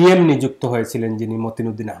এডিএম নিযুক্ত হয়েছিলেন যিনি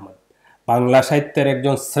মতিনুদ্দিন আহমদ, বাংলা সাহিত্যের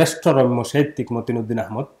একজন শ্রেষ্ঠ রম্য সাহিত্যিক মতিনুদ্দিন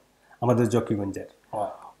আহমদ আমাদের জকিগঞ্জের।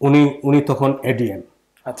 উনি তখন এডিএম।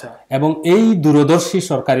 আচ্ছা। এবং এই দূরদর্শী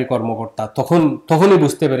সরকারি কর্মকর্তা তখনই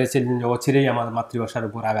বুঝতে পেরেছিলেন যে অচিরেই আমাদের মাতৃভাষার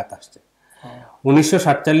উপর আঘাত আসছে।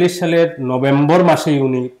 1947 সালের নভেম্বর মাসেই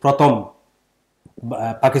উনি প্রথম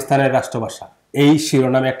পাকিস্তানের রাষ্ট্রভাষা এই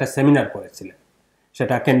শিরোনামে একটা সেমিনার করেছিলেন,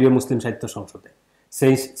 সেটা কেন্দ্রীয় মুসলিম সাহিত্য সংসদে।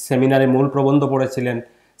 সেই সেমিনারে মূল প্রবন্ধ পড়েছিলেন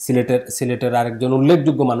সিলেটের আরেকজন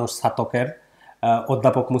উল্লেখযোগ্য মানুষ ছাতকের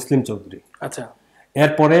অধ্যাপক মুসলিম চৌধুরী। আচ্ছা।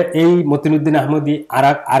 এরপরে এই মতিনুদ্দিন আহমদী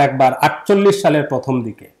আরেকবার 48 সালের প্রথম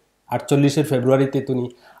দিকে 48 ফেব্রুয়ারিতে তিনি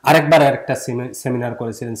আরেকবার একটা সেমিনার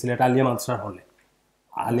করেছিলেন সিলেট আলিয়া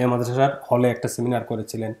মাদ্রাসার হলে একটা সেমিনার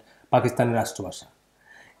করেছিলেন পাকিস্তানের রাষ্ট্রভাষা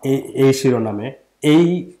এই শিরোনামে। এই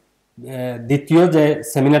দ্বিতীয় যে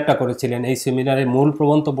সেমিনারটা করেছিলেন এই সেমিনারে মূল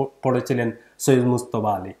প্রবন্ধ পড়েছিলেন সৈয়দ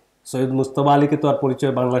মুস্তফা আলী। সৈয়দ মুস্তফা আলীকে তো আর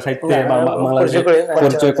পরিচয় বাংলা সাহিত্যে বাংলাদেশে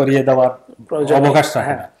পরিচয় করিয়ে দেওয়ার অবকাশ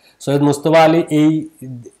রাখে না। সৈয়দ মুস্তফা আলী এই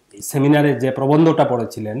সেমিনারে যে প্রবন্ধটা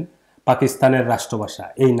পড়েছিলেন পাকিস্তানের রাষ্ট্রভাষা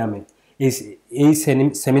এই নামে, এই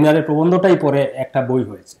সেমিনারের প্রবন্ধটাই পরে একটা বই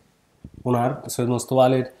হয়েছে ওনার। সৈয়দ মুস্তফা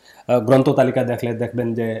আলীর গ্রন্থ তালিকা দেখবেন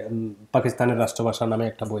যে পাকিস্তানের রাষ্ট্রভাষা নামে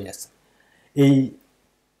একটা বই আছে।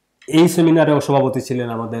 এই সেমিনারে সভাপতি ছিলেন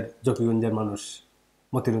আমাদের জকিগঞ্জের মানুষ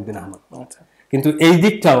মতিনুদ্দিন আহমদ। কিন্তু এই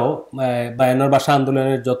দিকটাও 52 ভাষা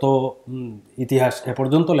আন্দোলনের যত ইতিহাস এ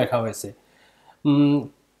পর্যন্ত লেখা হয়েছে,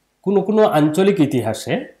 কোনো আঞ্চলিক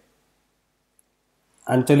ইতিহাসে,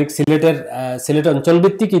 সিলেট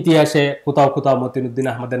অঞ্চলভিত্তিক ইতিহাসে কোথাও কোথাও মতিনুদ্দিন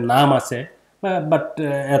আহমদের নাম আছে, বাট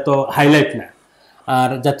এত হাইলাইট না। আর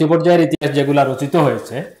জাতীয় পর্যায়ের ইতিহাস যেগুলা রচিত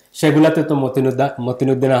হয়েছে সেগুলাতে তো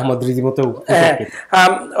মতিনুদ্দিন আহমদ রীতিমতো।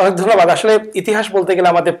 অনেক ধন্যবাদ। আসলে ইতিহাস বলতে গেলে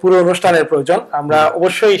আমাদের পুরো অনুষ্ঠানের প্রয়োজন। আমরা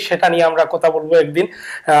অবশ্যই সেটা নিয়ে আমরা কথা বলবো একদিন,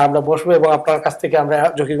 আমরা বসবো এবং আপনার কাছ থেকে আমরা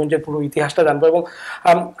জকিগঞ্জের পুরো ইতিহাসটা জানবো। এবং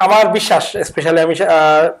আমার বিশ্বাস, স্পেশালি আমি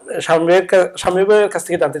স্বামীর কাছ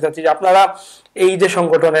থেকে জানতে চাচ্ছি যে আপনারা এই যে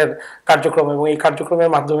সংগঠনের কার্যক্রম এবং এই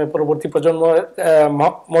কার্যক্রমের মাধ্যমে পরবর্তী প্রজন্মের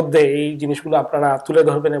মধ্যে এই জিনিসগুলো আপনারা তুলে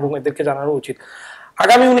ধরবেন এবং এদেরকে জানানো উচিত।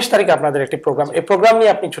 আগামী 19 তারিখে আপনাদের একটি প্রোগ্রাম, এই প্রোগ্রাম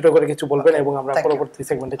নিয়ে আপনি ছোট করে কিছু বলবেন এবং আমরা পরবর্তী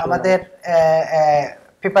সেগমেন্টে আমাদের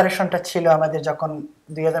প্রিপারেশনটা ছিল, আমাদের যখন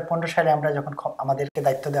 2015 সালে আমরা যখন আমাদেরকে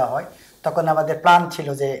দায়িত্ব দেওয়া হয় তখন আমাদের প্ল্যান ছিল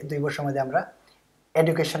যে 2 বছরের মধ্যে আমরা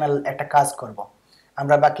এডুকেশনাল একটা কাজ করব।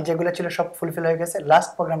 আমরা বাকি যেগুলো ছিল সব ফুলফিল হয়ে গেছে।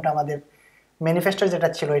 লাস্ট প্রোগ্রামটা আমাদের ম্যানিফেস্টো যেটা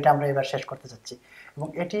ছিল এটা আমরা এবার শেষ করতে যাচ্ছি এবং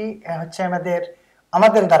এটি হচ্ছে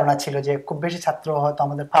আমাদের ধারণা ছিল যে খুব বেশি ছাত্র হয়তো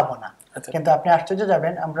আমাদের পাবো না, কিন্তু আপনি আশ্চর্য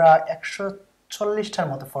যাবেন আমরা 140টার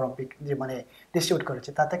মতো ফর্ম মানে ডিস্ট্রিবিউট করেছি,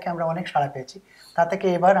 তা থেকে আমরা অনেক সাড়া পেয়েছি। তা থেকে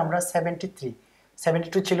এবার আমরা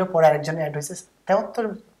 72 ছিল, পরে আরেকজন অ্যাড হয়েছে, 73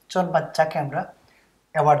 জন বাচ্চাকে আমরা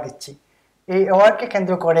অ্যাওয়ার্ড দিচ্ছি। এই অ্যাওয়ার্ডকে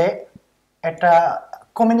কেন্দ্র করে একটা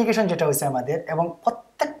কমিউনিকেশন যেটা হয়েছে আমাদের, এবং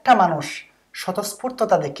প্রত্যেকটা মানুষ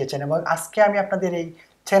স্বতঃস্ফূর্ততা দেখিয়েছেন। এবং আজকে আমি আপনাদের এই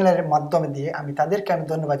চ্যানেলের মাধ্যমে দিয়ে আমি তাদেরকে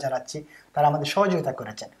ধন্যবাদ জানাচ্ছি, তারা আমাদের সহযোগিতা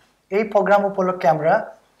করেছেন। এই প্রোগ্রাম উপলক্ষে আমরা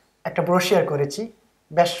একটা ব্রোশিয়ার করেছি,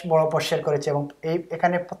 বেশ বড় ব্রোশিয়ার করেছি, এবং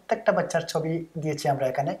এখানে প্রত্যেকটা বাচ্চার ছবি দিয়েছি আমরা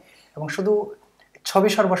এখানে। এবং শুধু ছবি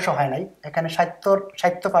সর্বস্ব হয় নাই, এখানে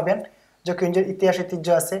সাহিত্য পাবেন, জকিগঞ্জের ইতিহাস ঐতিহ্য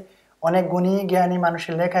আছে, অনেক গুণী জ্ঞানী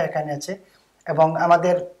মানুষের লেখা এখানে আছে। এবং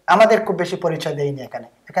আমাদের খুব বেশি পরিচয় দেয়নি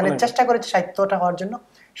এখানে চেষ্টা করেছি সাহিত্যটা হওয়ার জন্য,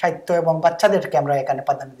 সাহিত্য এবং বাচ্চাদেরকে আমরা এখানে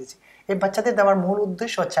প্রাধান্য দিয়েছি। এই বাচ্চাদের দেওয়ার মূল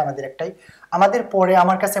উদ্দেশ্য হচ্ছে আমাদের একটাই, আমাদের পরে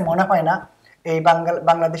আমার কাছে মনে হয় না এই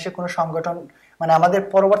বাংলাদেশে কোনো সংগঠন মানে আমাদের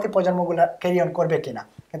পরবর্তী প্রজন্মগুলো ক্যারি অন করবে কিনা।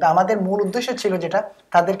 কিন্তু আমাদের মূল উদ্দেশ্য ছিল যেটা,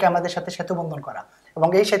 তাদেরকে আমাদের সাথে সেতুবন্ধন করা, এবং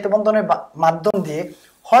এই সেতুবন্ধনের মাধ্যম দিয়ে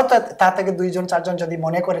হয়তো তা থেকে 2 জন 4 জন যদি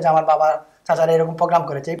মনে করে যে আমার বাবা চাচারা এরকম প্রোগ্রাম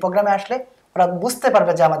করেছে, এই প্রোগ্রামে আসলে ওরা বুঝতে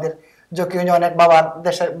পারবে যে আমাদের জকিগঞ্জে অনেক বাবার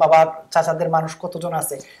দেশের বাবার চাচাদের মানুষ কতজন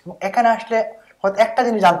আছে, এবং এখানে আসলে হয়তো একটা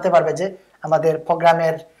জিনিস জানতে পারবে যে আমাদের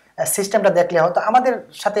প্রোগ্রামের সিস্টেমটা দেখলে হয়তো আমাদের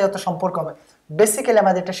সাথে হয়তো সম্পর্ক হবে। বেসিক্যালি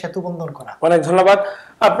আমাদের একটা সেতু বন্ধন করা। অনেক ধন্যবাদ।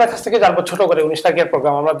 আপনার কাছ থেকে জানবো ছোট করে 19 তারিখের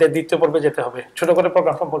প্রোগ্রাম, আমাদের দ্বিতীয় পর্বে যেতে হবে, ছোট করে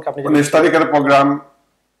প্রোগ্রাম সম্পর্কে আপনি 19 তারিখের প্রোগ্রাম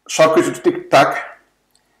সবকিছু ঠিকঠাক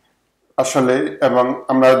আসলে, এবং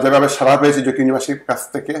আমরা যেভাবে সাড়া পেয়েছি জকিগঞ্জবাসীর কাছ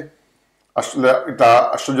থেকে, আসলে এটা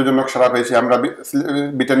আশ্চর্যজনক সাড়া পেয়েছি। আমরা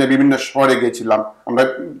ব্রিটেনের বিভিন্ন শহরে গিয়েছিলাম, আমরা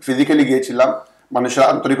ফিজিক্যালি গিয়েছিলাম, মানুষের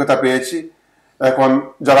আন্তরিকতা পেয়েছি। এখন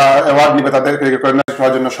যারা অ্যাওয়ার্ড নিবে তাদেরকে রেকগনাইজ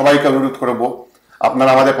করার জন্য সবাইকে অনুরোধ করবো, আপনারা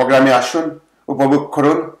আমাদের প্রোগ্রামে আসুন, উপভোগ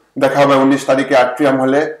করুন। দেখা হবে 19 তারিখে আট্রিয়াম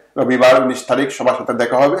হলে, রবিবার 19 তারিখ সবার সাথে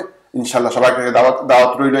দেখা হবে ইনশাল্লাহ। সবাইকে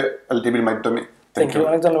দাওয়াত রইল এলটিভির মাধ্যমে। থ্যাংক ইউ,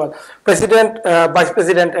 অনেক ধন্যবাদ। প্রেসিডেন্ট, ভাইস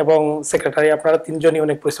প্রেসিডেন্ট এবং সেক্রেটারি, আপনারা তিনজনই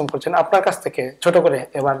অনেক পরিশ্রম করছেন। আপনার কাছ থেকে ছোট করে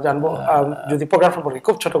এবার জানবো, যদি প্রোগ্রাম সম্পর্কে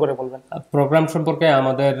খুব ছোট করে বলবেন। প্রোগ্রাম সম্পর্কে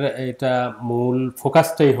আমাদের এটা মূল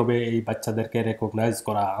ফোকাসটাই হবে এই বাচ্চাদেরকে রেকগনাইজ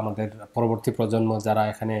করা। আমাদের পরবর্তী প্রজন্ম যারা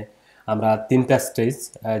এখানে, আমরা 3টা স্টেজ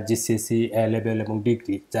জিসিএসি, এ লেভেল এবং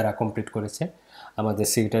ডিগ্রি যারা কমপ্লিট করেছে, আমাদের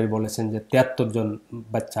সেক্রেটারি বলেছেন যে 73 জন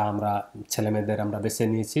বাচ্চা আমরা ছেলেমেয়েদের আমরা বেছে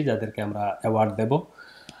নিয়েছি যাদেরকে আমরা অ্যাওয়ার্ড দেব।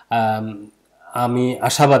 আমি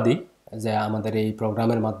আশাবাদী যে আমাদের এই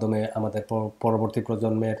প্রোগ্রামের মাধ্যমে আমাদের পরবর্তী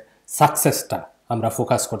প্রজন্মের সাকসেসটা আমরা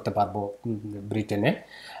ফোকাস করতে পারবো ব্রিটেনে।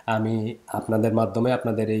 আমি আপনাদের মাধ্যমে,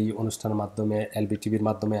 আপনাদের এই অনুষ্ঠানের মাধ্যমে, এলবিটিভির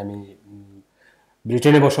মাধ্যমে আমি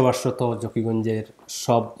ব্রিটেনে বসবাসরত জকিগঞ্জের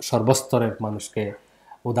সর্বস্তরের মানুষকে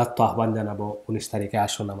উদাত্ত আহ্বান জানাবো, 19 তারিখে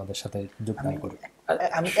আসুন আমাদের সাথে যোগদান করি।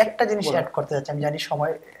 আমি একটা জিনিস অ্যাড করতে যাচ্ছি, আমি জানি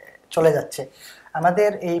সময় চলে যাচ্ছে। আমাদের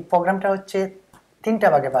এই প্রোগ্রামটা হচ্ছে 3টা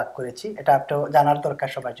ভাগে ভাগ করেছি, এটা একটু জানার দরকার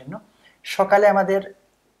সবার জন্য। সকালে আমাদের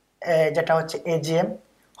যেটা হচ্ছে এজিএম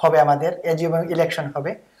হবে, আমাদের এজিএম ইলেকশন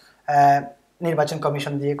হবে, নির্বাচন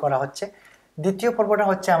কমিশন দিয়ে করা হচ্ছে। দ্বিতীয় পর্বটা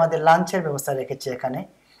হচ্ছে আমাদের লাঞ্চের ব্যবস্থা রেখেছি এখানে,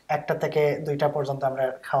 1টা থেকে 2টা পর্যন্ত আমরা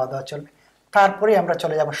খাওয়া দাওয়া চলবে। তারপরে আমরা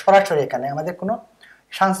চলে যাব সরাসরি এখানে। আমাদের কোনো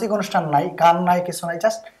সাংস্কৃতিক অনুষ্ঠান নাই, গান নাই, কিছু নাই,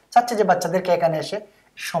 জাস্ট চাচ্ছে যে বাচ্চাদেরকে এখানে এসে,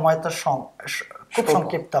 সময় তো খুব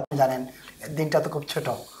সংক্ষিপ্ত, আপনি জানেন দিনটা তো খুব ছোট।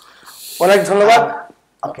 অনেক ধন্যবাদ,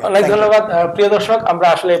 অনেক ধন্যবাদ। প্রিয় দর্শক, আমরা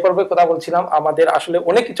আসলে এই পর্বে কথা বলছিলাম, আমাদের আসলে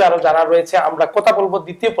অনেক কিছু আরো জানা রয়েছে। আমরা কথা বলবো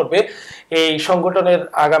দ্বিতীয় পর্বে এই সংগঠনের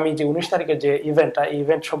আগামী যে 19 তারিখের যে ইভেন্টটা, এই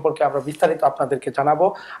ইভেন্ট সম্পর্কে আমরা বিস্তারিত আপনাদেরকে জানাবো।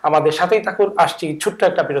 আমাদের সাথেই থাকুন, আসছি ছোট্ট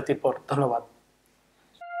একটা বিরতির পর। ধন্যবাদ।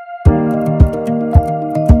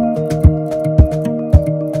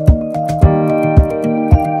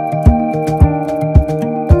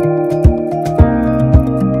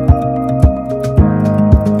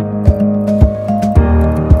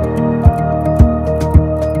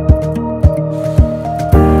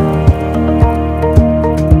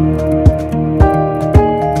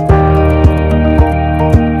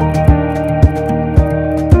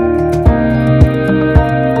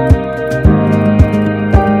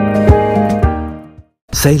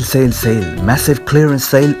 Sale, sale, sale. Massive clearance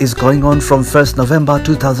sale is going on from 1st November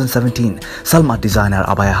 2017. Salma Designer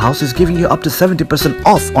Abaya House is giving you up to 70%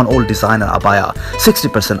 off on all designer abaya,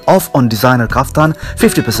 60% off on designer kaftan,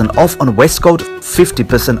 50% off on waistcoat,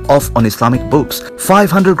 50% off on Islamic books,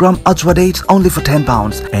 500 gram ajwa dates only for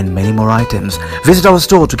 £10, and many more items. Visit our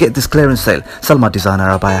store to get this clearance sale. Salma Designer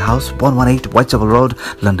Abaya House, 118 Whitechapel Road,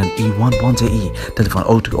 London E11JE. Telephone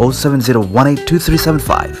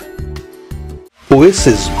 02070182375.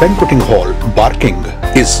 Oasis Banqueting Hall, Barking,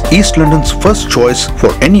 is East London's first choice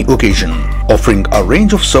for any occasion, offering a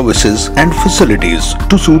range of services and facilities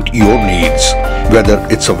to suit your needs. Whether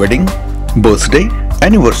it's a wedding, birthday,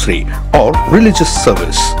 anniversary, or religious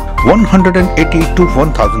service, 180 to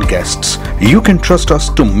 1000 guests. You can trust us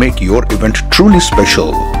to make your event truly special.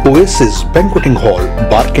 Oasis Banqueting Hall,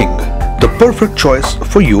 Barking, the perfect choice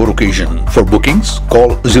for your occasion. For bookings,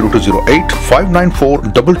 call 0208 594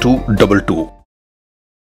 2222.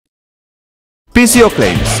 PCO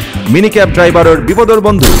claims mini cab ড্রাইভারের বিপদর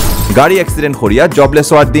বন্ধু গাড়ি accident করিয়া jobless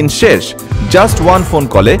হওয়ার দিন শেষ just one phone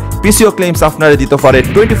কলে PCO claims আপনারা দিতে পারে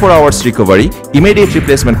 24 hours recovery immediate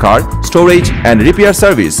replacement car storage and repair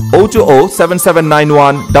service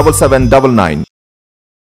 02077917799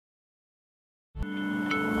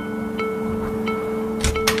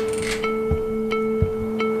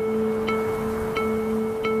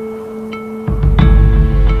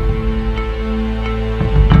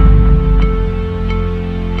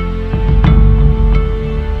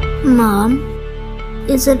 Mom,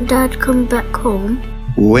 isn't Dad come back home?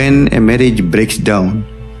 When a marriage breaks down,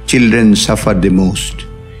 children suffer the most.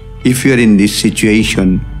 If you are in this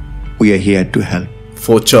situation, we are here to help.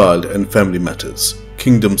 For Child and Family Matters,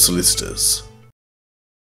 Kingdom Solicitors.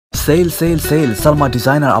 Sell sell sell Salma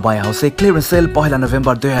designer abaya হাউসে clearance sale 1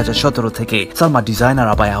 November 2017 থেকে Salma designer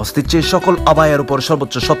abaya house দিচ্ছে সকল আবায়ার উপর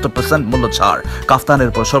সর্বোচ্চ 70% মূল্য ছাড়, কাফতানের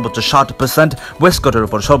উপর সর্বোচ্চ 60%, ওয়েস্টকোটের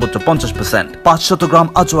উপর সর্বোচ্চ 50%, 500 গ্রাম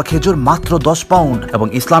আজওয়া খেজুর মাত্র 10 পাউন্ড এবং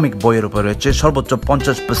ইসলামিক বইয়ের উপর রয়েছে সর্বোচ্চ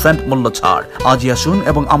 50% মূল্য ছাড়। আজই আসুন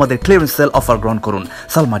এবং আমাদের ক্লিয়ারেন্স সেল অফার গ্রহণ করুন।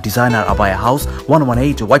 Salma designer abaya house,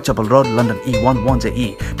 118 Whitechapel road, London E11JE,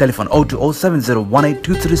 telephone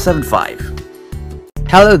 02070182375।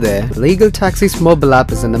 Hello there. Legal Taxi's mobile app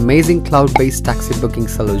is an amazing cloud-based taxi booking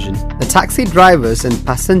solution. The taxi drivers and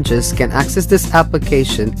passengers can access this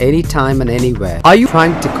application anytime and anywhere. Are you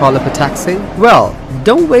trying to call up a taxi? Well,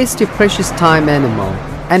 don't waste your precious time anymore.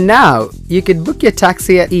 And now, you can book your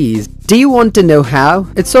taxi at ease. Do you want to know how?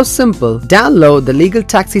 It's so simple. Download the Legal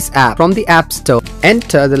Taxis app from the App Store.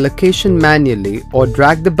 Enter the location manually or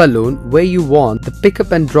drag the balloon where you want the pickup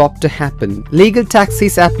and drop to happen. Legal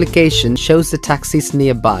Taxis application shows the taxis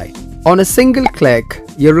nearby. On a single click,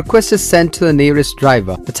 your request is sent to the nearest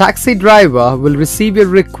driver. The taxi driver will receive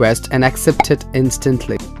your request and accept it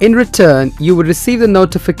instantly. In return, you will receive the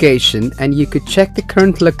notification and you could check the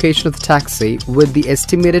current location of the taxi with the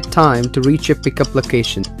estimated time to reach your pickup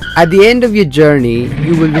location. At the end of your journey,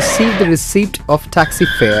 you will receive the receipt of taxi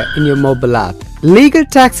fare in your mobile app. Legal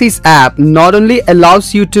Taxis app not only allows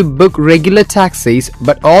you to book regular taxis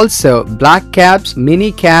but also black cabs,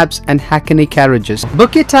 mini cabs and hackney carriages.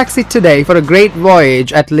 Book your taxi today for a great voyage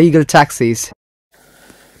at Legal Taxis.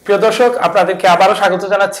 প্রিয় দর্শক, আপনাদেরকে আবারও স্বাগত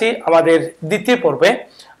জানাচ্ছি আমাদের দ্বিতীয় পর্বে।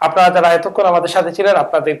 আপনারা যারা এতক্ষণ আমাদের সাথে ছিলেন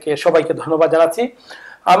আপনাদেরকে সবাইকে ধন্যবাদ জানাচ্ছি।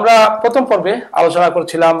 আমরা প্রথম পর্বে আলোচনা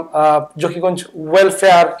করছিলাম জকিগঞ্জ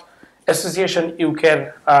ওয়েলফেয়ার অ্যাসোসিয়েশন ইউকের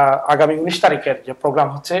আগামী 19 তারিখের যে প্রোগ্রাম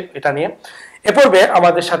হচ্ছে এটা নিয়ে। এ পর্বে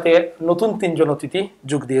আমাদের সাথে নতুন 3 জন অতিথি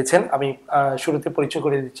যোগ দিয়েছেন। আমি শুরুতে পরিচয়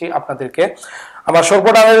করে দিচ্ছি আপনাদেরকে। আমার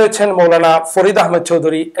সর্বডানে রয়েছেন মৌলানা Farid Ahmed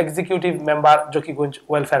Chowdhury, executive member Zakiganj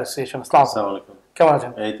welfare association. আসসালামু আলাইকুম, কেমন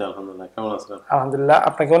আছেন? এই তো আলহামদুলিল্লাহ, কেমন আছেন? আলহামদুলিল্লাহ,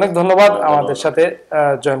 আপনাকে অনেক ধন্যবাদ আমাদের সাথে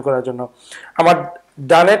জয়েন করার জন্য। আমার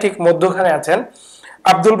ডানে ঠিক মধ্যখানে আছেন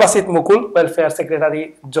আব্দুল বাসিত মুকুল, welfare secretary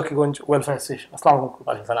Zakiganj welfare association. আসসালামু আলাইকুম।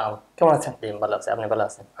 ওয়া আলাইকুম আসসালাম, কেমন আছেন? ভালো আছি, আপনি ভালো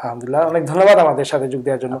আছেন? আলহামদুলিল্লাহ, অনেক ধন্যবাদ আমাদের সাথে যোগ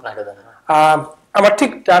দেওয়ার জন্য। আমার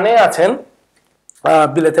ঠিক ডানে আছেন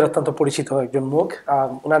বিলেতের অত্যন্ত পরিচিত একজন মুখ,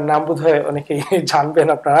 ওনার নাম বোধহয় অনেকেই জানবেন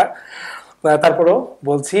আপনারা, তারপরেও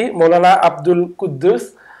বলছি, মৌলানা আব্দুল কুদ্দুস।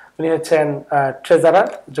 উনি হচ্ছেন ট্রেজারার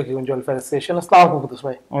জকিগঞ্জ ওয়েলফেয়ার অ্যাসোসিয়েশন। আসসালামু আলাইকুম কুদ্দুস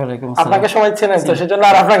ভাই। ওয়ালাইকুম আসসালাম। আপনাকে সবাই চেনেন তো, সেজন্য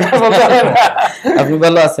আর আপনাকে বলতে হবে না। আপনি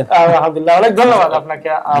ভালো আছেন? আলহামদুলিল্লাহ, অনেক ধন্যবাদ আপনাকে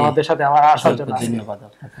আমাদের সাথে আমার আসার জন্য। ধন্যবাদ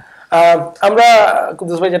আপনাকে। আমরা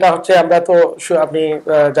কুদ্দুস ভাই, যেটা হচ্ছে, আমরা তো আপনি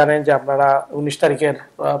জানেন যে আপনারা 19 তারিখের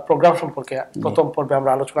প্রোগ্রাম সম্পর্কে প্রথম পর্বে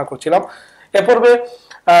আমরা আলোচনা করছিলাম। এ পর্বে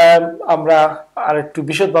আমরা আর একটু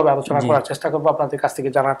বিশদভাবে আলোচনা করার চেষ্টা করব, আপনাদের কাছ থেকে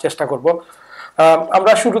জানার চেষ্টা করব।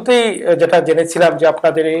 আমরা শুরুতেই যেটা জেনেছিলাম যে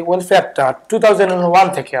আপনাদের এই ওয়েলফেয়ারটা 2001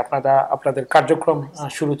 থেকে আপনাদের কার্যক্রম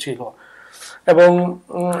শুরু ছিল এবং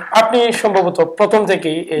আপনি সম্ভবত প্রথম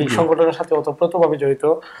থেকেই এই সংগঠনের সাথে ওতপ্রোতভাবে জড়িত।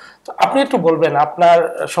 তো আপনি একটু বলবেন আপনার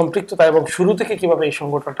সম্পৃক্ততা এবং শুরু থেকে কিভাবে এই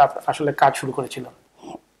সংগঠনটা আসলে কাজ শুরু করেছিল?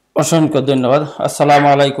 অসংখ্য ধন্যবাদ। আসসালামু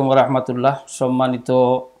আলাইকুম ওয়া রাহমাতুল্লাহ। সম্মানিত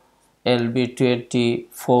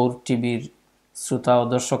LB24 টিভির শ্রোতা ও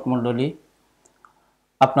দর্শক মণ্ডলী,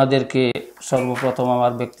 আপনাদেরকে সর্বপ্রথম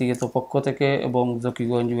আমার ব্যক্তিগত পক্ষ থেকে এবং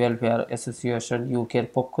জকিগঞ্জ ওয়েলফেয়ার অ্যাসোসিয়েশন ইউকের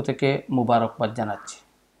পক্ষ থেকে মুবারকবাদ জানাচ্ছি।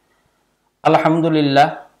 আলহামদুলিল্লাহ,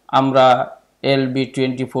 আমরা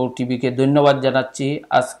LB24 টিভিকে ধন্যবাদ জানাচ্ছি।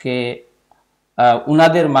 আজকে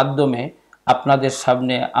উনাদের মাধ্যমে আপনাদের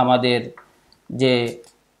সামনে আমাদের যে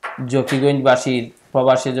জকিগঞ্জবাসীর,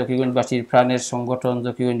 প্রবাসী জকিগঞ্জবাসীর প্রাণের সংগঠন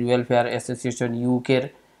জকিগঞ্জ ওয়েলফেয়ার অ্যাসোসিয়েশন ইউকের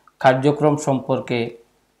কার্যক্রম সম্পর্কে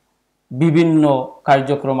বিভিন্ন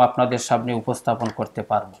কার্যক্রম আপনাদের সামনে উপস্থাপন করতে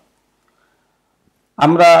পারব।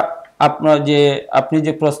 আমরা আপনি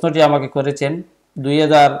যে প্রশ্নটি আমাকে করেছেন,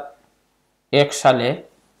 2001 সালে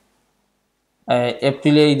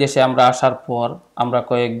এপ্রিলে এই দেশে আমরা আসার পর আমরা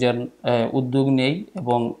কয়েকজন উদ্যোগ নেই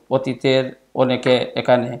এবং অতীতের অনেকে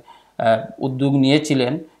এখানে উদ্যোগ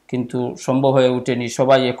নিয়েছিলেন কিন্তু সম্ভব হয়ে ওঠেনি।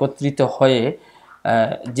 সবাই একত্রিত হয়ে,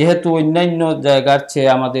 যেহেতু অন্যান্য জায়গার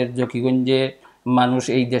চেয়ে আমাদের জকিগঞ্জে মানুষ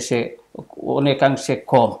এই দেশে অনেকাংশে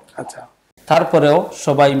কম, আচ্ছা, তারপরেও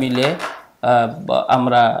সবাই মিলে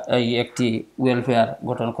আমরা এই একটি ওয়েলফেয়ার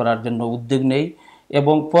গঠন করার জন্য উদ্যোগ নেই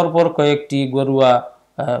এবং পরপর কয়েকটি ঘরোয়া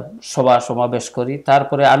সভা সমাবেশ করি।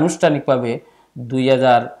 তারপরে আনুষ্ঠানিকভাবে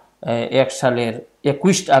 2001 সালের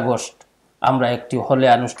 21 আগস্ট আমরা একটি হলে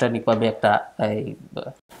আনুষ্ঠানিকভাবে একটা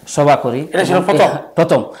সভা করি, এটা ছিল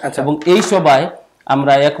প্রথম। এবং এই সভায়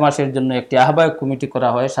আমরা 1 মাসের জন্য একটি আহ্বায়ক কমিটি করা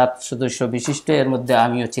হয় 7 সদস্য বিশিষ্ট, এর মধ্যে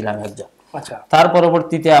আমিও ছিলাম একজন। তার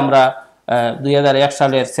পরবর্তীতে আমরা 2001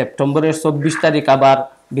 সালের সেপ্টেম্বরের 24 তারিখ আবার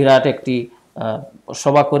বিরাট একটি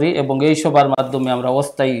সভা করি এবং এই সভার মাধ্যমে আমরা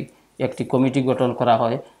অস্থায়ী একটি কমিটি গঠন করা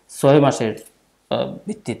হয় 6 মাসের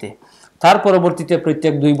ভিত্তিতে। তার পরবর্তীতে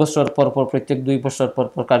প্রত্যেক 2 বছর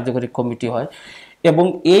পর কার্যকরী কমিটি হয় এবং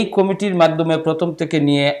এই কমিটির মাধ্যমে প্রথম থেকে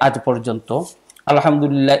নিয়ে আজ পর্যন্ত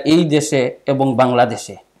আলহামদুলিল্লাহ এই দেশে এবং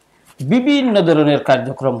বাংলাদেশে বিভিন্ন ধরনের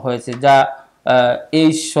কার্যক্রম হয়েছে, যা এই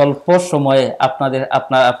স্বল্প সময়ে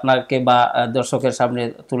আপনাকে বা দর্শকের সামনে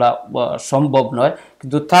তোলা সম্ভব নয়।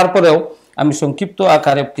 কিন্তু তারপরেও আমি সংক্ষিপ্ত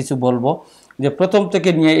আকারে কিছু বলবো যে প্রথম থেকে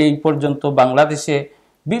নিয়ে এই পর্যন্ত বাংলাদেশে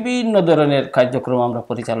বিভিন্ন ধরনের কার্যক্রম আমরা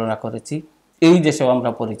পরিচালনা করেছি, এই দেশেও আমরা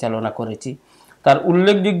পরিচালনা করেছি। তার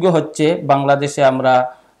উল্লেখযোগ্য হচ্ছে বাংলাদেশে আমরা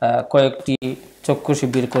কয়েকটি চক্ষু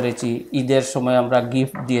শিবির করেছি, ঈদের সময় আমরা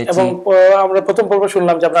গিফট দিয়েছি এবং আমরা প্রথম পর্ব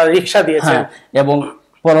শুনলাম যে আপনারা রিকশা দিয়েছেন, এবং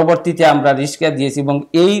পরবর্তীতে আমরা রিক্সা দিয়েছি এবং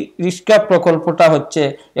এই রিক্সা প্রকল্পটা হচ্ছে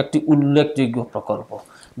একটি উল্লেখযোগ্য প্রকল্প,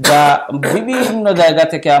 যা বিভিন্ন জায়গা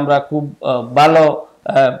থেকে আমরা খুব ভালো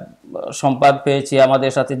সম্পাদ পেয়েছি,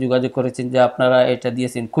 আমাদের সাথে যোগাযোগ করেছেন যে আপনারা এটা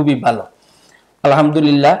দিয়েছেন, খুবই ভালো,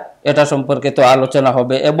 আলহামদুলিল্লাহ। এটা সম্পর্কে তো আলোচনা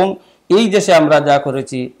হবে এবং এই দেশে আমরা যা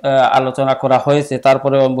করেছি আলোচনা করা হয়েছে।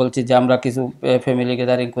 তারপরেও আমি বলছি যে আমরা কিছু ফ্যামিলি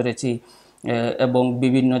গ্যাদারিং করেছি এবং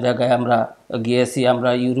বিভিন্ন জায়গায় আমরা গিয়েছি, আমরা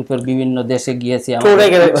ইউরোপের বিভিন্ন দেশে গিয়েছি,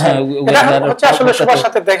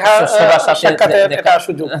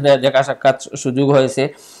 দেখা সাক্ষাৎ সুযোগ হয়েছে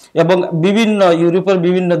এবং বিভিন্ন ইউরোপের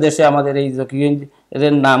বিভিন্ন দেশে আমাদের এই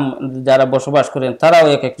জকিগঞ্জের নাম যারা বসবাস করেন তারাও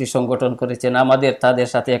একটি সংগঠন করেছেন, আমাদের তাদের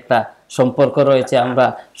সাথে একটা সম্পর্ক রয়েছে, আমরা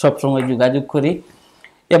সবসময় যোগাযোগ করি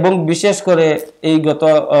এবং বিশেষ করে এই গত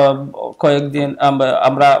কয়েকদিন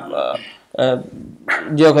আমরা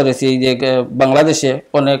করেছি যে বাংলাদেশে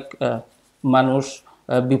অনেক মানুষ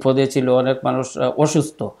বিপদে ছিল, অনেক মানুষ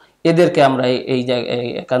অসুস্থ, এদেরকে আমরা এই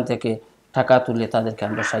এখান থেকে টাকা তুলে তাদেরকে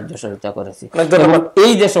আমরা সাহায্য সহযোগিতা করেছি।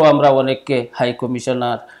 এই দেশেও আমরা অনেককে হাই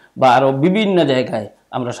কমিশনার বা আরো বিভিন্ন জায়গায়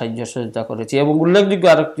আমরা সাহায্য সহযোগিতা করেছি এবং উল্লেখযোগ্য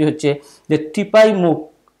আরেকটি হচ্ছে যে টিপাই মুখ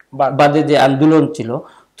বাদে যে আন্দোলন ছিল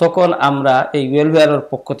তখন আমরা এই ওয়েলফেয়ারের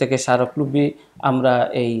পক্ষ থেকে স্মারকলিপি আমরা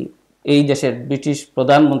এই দেশের ব্রিটিশ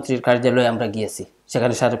প্রধানমন্ত্রীর কার্যালয়ে আমরা গিয়েছি,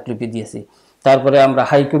 সেখানে স্মারকলিপি দিয়েছি। তারপরে আমরা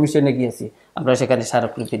হাই কমিশনে গিয়েছি, আমরা সেখানে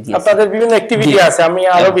স্মারকলিপি দিয়েছি। আপনাদের বিভিন্ন অ্যাক্টিভিটি আছে, আমি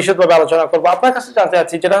আরো বিশদভাবে আলোচনা করব। আপনার কাছে জানতে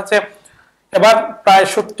চাচ্ছি যেটা হচ্ছে এবার প্রায়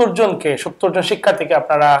 70 জন শিক্ষার্থীকে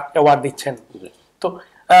আপনারা অ্যাওয়ার্ড দিচ্ছেন, তো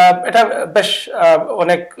এটা বেশ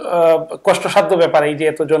অনেক কষ্টসাধ্য ব্যাপার এই যে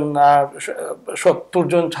এতজন 70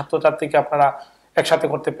 জন ছাত্রছাত্রীকে আপনারা একসাথে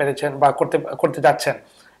করতে পেরেছেন বা করতে যাচ্ছেন,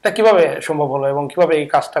 এটা কিভাবে সম্ভব হলো এবং কিভাবে এই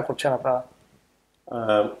কাজটা করছেন আপনারা?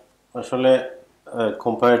 আসলে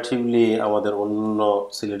কম্পারেটিভলি আমাদের অন্য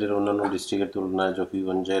সিলেটের অন্যান্য ডিস্ট্রিক্টের তুলনায়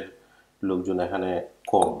জকিগঞ্জের লোকজন এখানে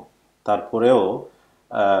কম, তারপরেও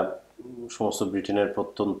সমস্ত ব্রিটেনের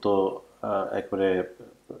প্রত্যন্ত একবারে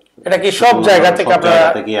এটা কি সব জায়গা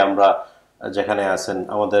থেকে আমরা যেখানে আছেন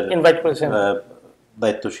আমাদের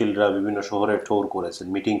দায়িত্বশীলরা বিভিন্ন শহরে ট্যুর করেছেন,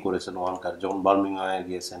 মিটিং করেছেন, ওখানকার যখন বার্মিংহামে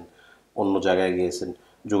গিয়েছেন, অন্য জায়গায় গিয়েছেন,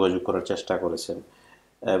 যোগাযোগ করার চেষ্টা করেছেন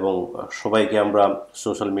এবং সবাইকে আমরা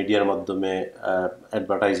সোশ্যাল মিডিয়ার মাধ্যমে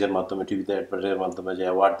অ্যাডভার্টাইজের মাধ্যমে টিভিতে অ্যাডভার্টাইজের মাধ্যমে যে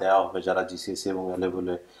অ্যাওয়ার্ড দেওয়া হবে যারা জিসিএসসি এবং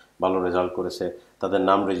এ-লেভেলে ভালো রেজাল্ট করেছে তাদের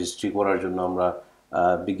নাম রেজিস্ট্রি করার জন্য আমরা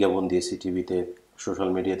বিজ্ঞাপন দিয়েছি, টিভিতে সোশ্যাল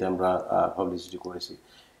মিডিয়াতে আমরা পাবলিসিটি করেছি।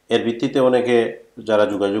 এর ভিত্তিতে অনেকে যারা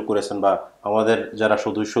যোগাযোগ করেছেন বা আমাদের যারা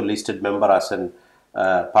সদস্য লিস্টেড মেম্বার আছেন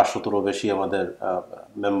 500-এরও বেশি আমাদের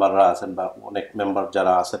মেম্বাররা আছেন বা অনেক মেম্বার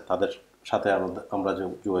যারা আছেন তাদের সাথে আমরা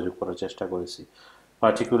যোগাযোগ করার চেষ্টা করেছি।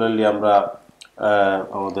 পার্টিকুলারলি আমরা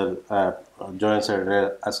আমাদের জয়েন্ট সেক্রেটারি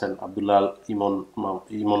আছেন আব্দুল্লাহ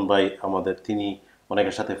ইমন ভাই আমাদের, তিনি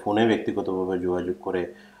অনেকের সাথে ফোনে ব্যক্তিগতভাবে যোগাযোগ করে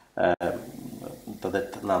তাদের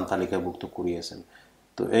নাম তালিকাভুক্ত করিয়েছেন।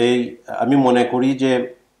 তো আমি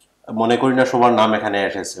মনে করি না সবার নাম এখানে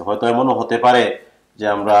এসেছে, হয়তো এমনও হতে পারে যে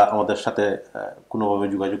আমাদের সাথে কোনোভাবে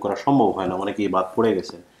যোগাযোগ করা সম্ভব হয় না, অনেকেই বাদ পড়ে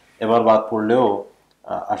গেছেন। এবার বাদ পড়লেও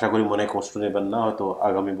আশা করি মনে কষ্ট নেবেন না, হয়তো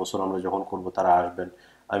আগামী বছর আমরা যখন করব তারা আসবেন।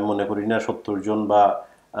 আমি মনে করি না 70 জন বা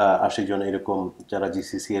 80 জন এরকম যারা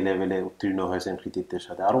জিসিসি লেভেলে উত্তীর্ণ হয়েছেন কৃতিত্বের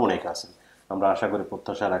সাথে, আরও অনেক আছেন। আমরা আশা করি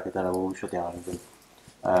প্রত্যাশা রাখি তারা ভবিষ্যতে আসবেন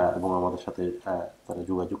এবং আমাদের সাথে তারা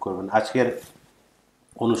যোগাযোগ করবেন। আজকের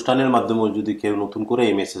অনুষ্ঠানের মাধ্যমে যদি কেউ নতুন করে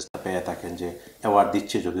এই মেসেজটা পেয়ে থাকেন যে অ্যাওয়ার্ড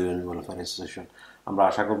দিচ্ছে জকিগঞ্জ ওয়েলফেয়ার অ্যাসোসিয়েশন, আমরা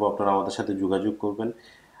আশা করবো আপনারা আমাদের সাথে যোগাযোগ করবেন।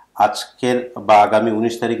 আজকের বা আগামী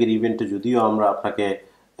 19 তারিখের ইভেন্টে যদিও আমরা আপনাকে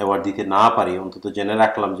অ্যাওয়ার্ড দিতে না পারি, অন্তত জেনে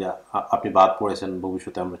রাখলাম যে আপনি বাদ পড়েছেন,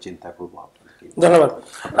 ভবিষ্যতে আমরা চিন্তা করবো আপনাদেরকে। ধন্যবাদ।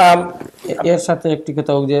 এর সাথে একটি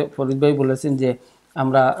কথা যে ফরিদ ভাই বলেছেন যে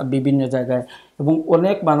আমরা বিভিন্ন জায়গায় এবং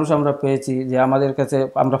অনেক মানুষ আমরা পেয়েছি যে আমাদের কাছে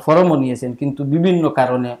আমরা ফরমও নিয়েছেন, কিন্তু বিভিন্ন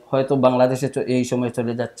কারণে হয়তো বাংলাদেশে এই সময়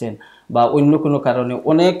চলে যাচ্ছেন বা অন্য কোনো কারণে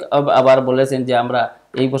অনেক আবার বলেছেন যে আমরা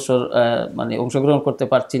এই বছর মানে অংশগ্রহণ করতে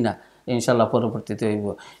পারছি না, ইনশাল্লাহ পরবর্তীতে হইব।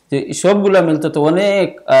 যে সবগুলা মিলতে তো অনেক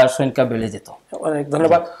সংখ্যা বেড়ে যেত। অনেক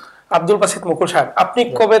ধন্যবাদ। আব্দুল বাসিত মুকুল সাহেব, আপনি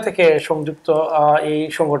কবে থেকে সংযুক্ত এই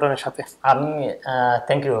সংগঠনের সাথে? আমি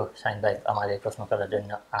থ্যাংক ইউ শাহিন ভাই আমার এই প্রশ্ন করার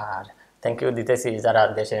জন্য, আর থ্যাংক ইউ দিতেছি যারা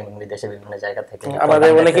দেশে এবং বিদেশে বিভিন্ন জায়গা থেকে আমাদের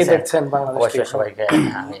অনেকেই দেখছেন বাংলাদেশ, অবশ্যই সবাইকে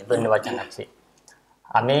আমি ধন্যবাদ জানাচ্ছি।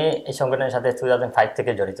 আমি এই সংগঠনের সাথে 2005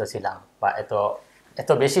 থেকে জড়িত ছিলাম, বা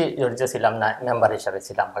এত বেশি জড়িত ছিলাম না, মেম্বার হিসাবে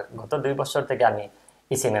ছিলাম। গত 2 বছর থেকে আমি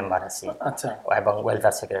ইসি মেম্বার আছি, আচ্ছা, এবং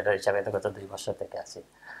ওয়েলফেয়ার সেক্রেটারি হিসাবে গত 2 বছর থেকে আছি।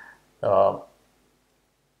 তো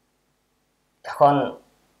এখন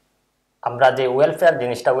আমরা যে ওয়েলফেয়ার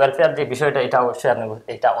জিনিসটা, ওয়েলফেয়ার যে বিষয়টা, এটা অবশ্যই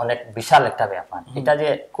এটা অনেক বিশাল একটা ব্যাপার। এটা যে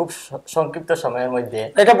খুব সংক্ষিপ্ত সময়ের মধ্যে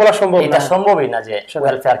এটা বলা সম্ভব না, এটা সম্ভবই না যে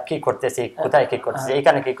ওয়েলফেয়ার কি করতেছি, কোথায় কি করতেছি,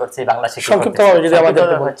 এখানে কি করছি, বাংলাদেশে কি সংক্ষিপ্তভাবে যদি আমাদের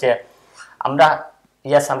হচ্ছে আমরা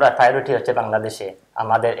আমরা প্রায়োরিটি হচ্ছে বাংলাদেশে,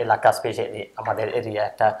 আমাদের এলাকা স্পেশালি আমাদের এরিয়া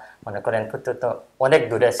একটা মনে করেন প্রত্যন্ত অনেক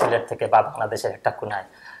দূরে সিলেট থেকে বা বাংলাদেশের একটা কোনায়,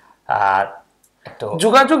 আর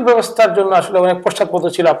যোগাযোগ ব্যবস্থার জন্য আসলে অনেক পশ্চাৎপদ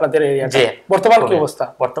ছিল আপনাদের এরিয়াতে। বর্তমানে কি অবস্থা?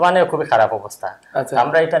 বর্তমানে খুবই খারাপ অবস্থা।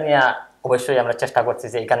 আমরা এটা নিয়ে অবশ্যই আমরা চেষ্টা করছি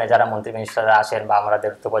যে এখানে যারা মন্ত্রী মিনিস্টাররা আসেন বা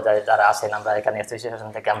আমাদের উপজেলায় যারা আসেন, আমরা এখানে অ্যাসোসিয়েশন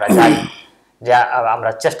থেকে আমরা যাই, যে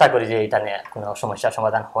আমরা চেষ্টা করি যে এটা নিয়ে কোনো সমস্যার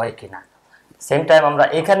সমাধান হয় কিনা। সেম টাইম আমরা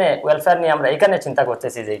এখানে ওয়েলফেয়ার নিয়ে আমরা এখানে চিন্তা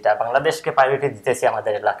করতেছি যে এটা বাংলাদেশকে প্রায়োরিটি দিতেছি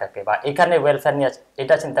আমাদের এলাকাকে, বা এখানে ওয়েলফেয়ার নিয়ে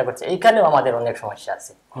এটা চিন্তা করছি। এইখানেও আমাদের অনেক সমস্যা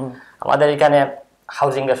আছে, আমাদের এখানে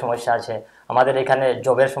হাউজিং এর সমস্যা আছে, আমাদের এখানে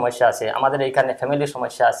জবের সমস্যা আছে, আমাদের এখানে ফ্যামিলির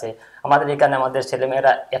সমস্যা আছে, আমাদের এখানে আমাদের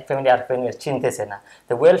ছেলেমেয়েরা এক ফ্যামিলি আর ফ্যামিলি চিনতেছে না।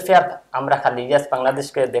 তো ওয়েলফেয়ার আমরা খালি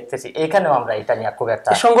বাংলাদেশকে দেখতেছি, এইখানেও আমরা এটা নিয়ে খুব একটা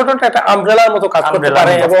সংগঠনটা একটা আমব্রেলার মতো কাজ করতে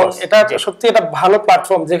পারে, এবং এটা সত্যি একটা ভালো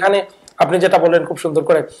প্ল্যাটফর্ম, যেখানে আপনি যেটা বলেন খুব সুন্দর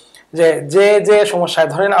করে, যে যে সমস্যায়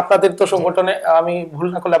ধরেন আপনাদের তো সংগঠনে, আমি ভুল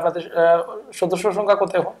না করলে আপনাদের সদস্য সংখ্যা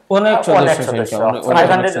কত? অনেক সদস্য,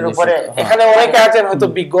 500 এর উপরে। এখানে অনেকে আছেন হয়তো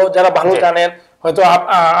বিজ্ঞ, যারা ভালো জানেন, হয়তো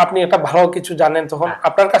আপনি একটা ভালো কিছু জানেন, তখন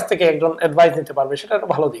আপনার কাছ থেকে একজন অ্যাডভাইস নিতে পারবে, সেটা একটা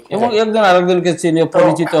ভালো দিক। এবং একজন আরেকজনকে চিনে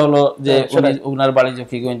পরিচিত হলো যে ওনার বাড়ি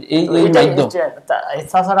জাকিগঞ্জ, এই মাধ্যম।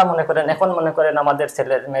 তাছাড়া মনে করেন এখন মনে করেন আমাদের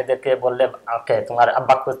ছেলে মেয়েদেরকে বললে ওকে তোমার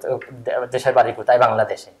আব্বা দেশের বাড়ি কোথায়,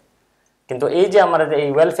 বাংলাদেশে, কিন্তু এই যে আমাদের এই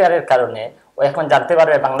ওয়েলফেয়ারের কারণে ও এখন জানতে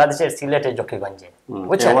পারবে বাংলাদেশের সিলেটের জাকিগঞ্জে,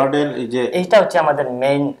 বুঝছেন? এইটা হচ্ছে আমাদের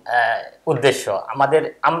মেইন উদ্দেশ্য।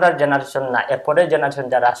 আমরা জেনারেশন না, এরপরের জেনারেশন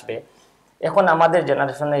যারা আসবে, এখন আমাদের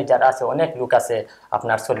জেনারেশনে যারা আছে অনেক লোক আছে,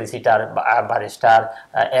 আপনার সলিসিটার, ব্যারিস্টার,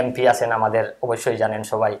 এমপি আছেন আমাদের, অবশ্যই জানেন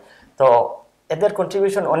সবাই। তো এদের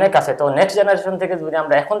কন্ট্রিবিউশন অনেক আছে। তো নেক্সট জেনারেশন থেকে যদি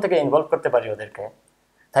আমরা এখন থেকে ইনভলভ করতে পারি ওদেরকে,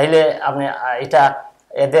 তাইলে আপনি এটা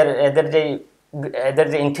এদের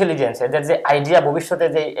যে ইন্টেলিজেন্স, এদের যে আইডিয়া, ভবিষ্যতে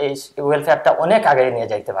যে এই ওয়েলফেয়ারটা অনেক আগে নিয়ে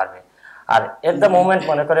যাইতে পারবে। আর এট দ্য মোমেন্ট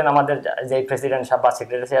মনে করেন আমাদের যে প্রেসিডেন্ট সাহেব বা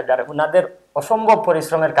সেক্রেটারি সাহেব যারা, ওনাদের অসম্ভব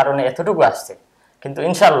পরিশ্রমের কারণে এতটুকু আসছে, কিন্তু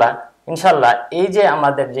ইনশাল্লাহ এই যে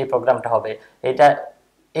আমাদের যে প্রোগ্রামটা হবে, এটা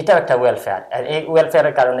একটা ওয়েলফেয়ার, আর এই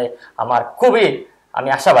ওয়েলফেয়ারের কারণে আমি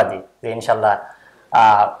আশাবাদী যে ইনশাল্লাহ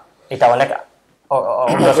এটা অনেক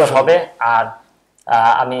অগ্রসর হবে। আর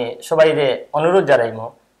আমি সবাইকে অনুরোধ জানাইবো,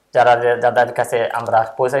 যাদের কাছে আমরা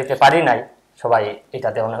পৌঁছাইতে পারি নাই, সবাই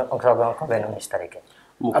এটাতে অংশগ্রহণ করবেন 19 তারিখে।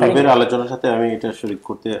 মুখের আলোচনার সাথে আমি এটা শরীক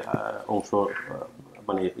করতে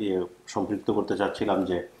সম্পৃক্ত করতে চাচ্ছিলাম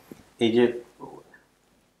যে এই যে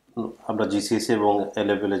আমরা জিসিএসি এবং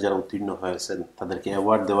এ-লেভেলে যারা উত্তীর্ণ হয়েছেন তাদেরকে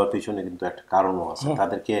অ্যাওয়ার্ড দেওয়ার পিছনে কিন্তু একটা কারণও আছে।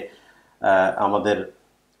 তাদেরকে আমাদের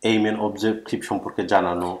এইম এন্ড অবজেক্টিভ সম্পর্কে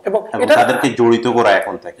জানানো এবং তাদেরকে জড়িত করা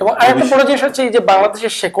এখন থেকে। এবং আরেকটা বড় জিনিস হচ্ছে এই যে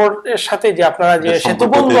বাংলাদেশের শেকড়ের সাথে যে আপনারা যে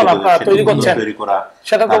সেতুবন্ধন আপনারা তৈরি করছেন,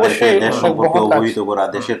 সেটা তো অবশ্যই দেশ সম্পর্কে অবহিত করা,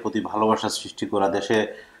 দেশের প্রতি ভালোবাসা সৃষ্টি করা, দেশে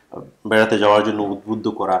বেড়াতে যাওয়ার জন্য উদ্বুদ্ধ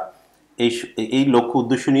করা, এই লক্ষ্য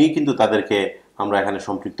উদ্দেশ্য নিয়েই কিন্তু তাদেরকে আমরা এখানে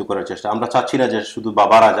সম্পৃক্ত করার চেষ্টা। আমরা চাচ্ছি না যে শুধু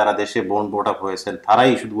বাবারা যারা দেশে বোর্ন বোর্ড হয়েছেন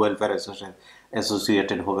তারাই শুধু ওয়েলফেয়ার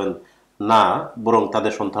অ্যাসোসিয়েটেড হবেন না, বরং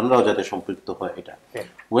তাদের সন্তানরাও যাতে সম্পৃক্ত হয়। এটা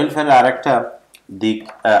ওয়েলফেয়ারের আরেকটা দিক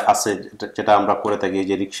আছে যেটা আমরা করে থাকি,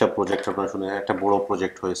 যে রিক্সা প্রজেক্ট, আপনারা শুনে একটা বড়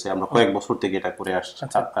প্রজেক্ট হয়েছে, আমরা কয়েক বছর থেকে এটা করে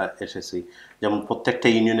এসেছি। যেমন প্রত্যেকটা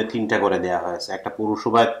ইউনিয়নে 3টা করে দেওয়া হয়েছে, একটা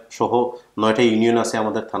পৌরসভা সহ 9টা ইউনিয়ন আছে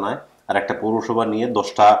আমাদের থানায়, আর একটা পৌরসভা নিয়ে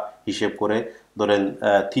 10টা হিসেব করে ধরেন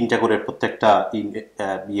 3টা করে প্রত্যেকটা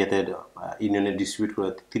ইউনিয়নে ডিস্ট্রিবিউট করে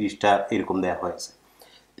 30টা এরকম দেওয়া হয়েছে।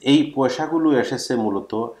 এই পয়সাগুলো এসেছে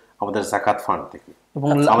মূলত আমাদের জাকাত ফান্ড থেকে। এবং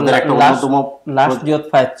আমাদের একটা অন্যতম লাস্ট জিওত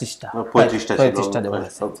 35টা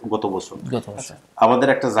গত বছর। আমাদের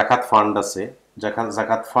একটা জাকাত ফান্ড আছে,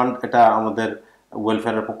 জাকাত ফান্ড এটা আমাদের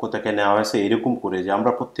ওয়েলফেয়ারের পক্ষ থেকে নেওয়া হয়েছে এরকম করে যে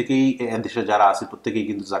আমরা প্রত্যেকেই দেশে যারা আছি প্রত্যেকেই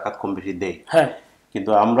কিন্তু জাকাত কম বেশি দেই,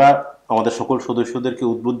 কিন্তু আমরা আমাদের সকল সদস্যদেরকে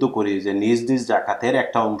উদ্বুদ্ধ করি যে নিজ নিজ জাকাতের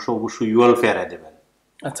একটা অংশ অবশ্যই ওয়েলফেয়ারে দেবেন।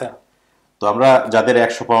 আচ্ছা, তো আমরা যাদের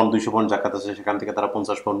 100 পাউন্ড 200 পাউন্ড জাকাত আছে সেখান থেকে তারা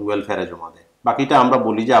 50 পাউন্ড ওয়েলফেয়ারে জমা দেয়। বাকিটা আমরা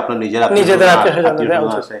বলি যে আপনার নিজেরা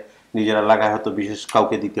নিজেরা লাগায় হয়তো বিশেষ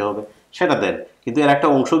কাউকে দিতে হবে সেটা দেন, কিন্তু এর একটা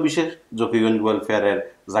অংশ বিশেষ জকিগঞ্জ ওয়েলফেয়ারের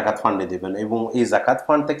জাকাত ফান্ডে দেবেন এবং এই জাকাত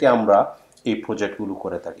ফান্ড থেকে আমরা এই প্রজেক্টগুলো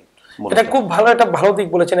করে থাকি। এটা খুব ভালো একটা ভালো দিক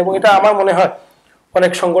বলেছেন এবং এটা আমার মনে হয়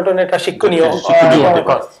অনেক সংগঠনের একটা শিক্ষণীয়।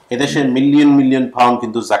 এদেশে মিলিয়ন মিলিয়ন পাউন্ড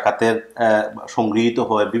কিন্তু জাকাতের সংগৃহীত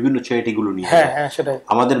হয় বিভিন্ন চ্যারিটিগুলো নিয়ে।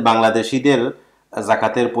 আমাদের বাংলাদেশিদের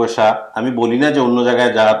জাকাতের পয়সা, আমি বলি না যে অন্য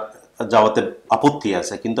জায়গায় যাওয়াতে আপত্তি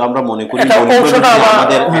আছে, কিন্তু আমরা মনে করি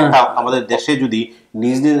আমাদের দেশে যদি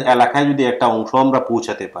নিজ নিজ এলাকায় যদি একটা অংশ আমরা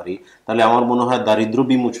পৌঁছাতে পারি তাহলে আমার মনে হয় দারিদ্র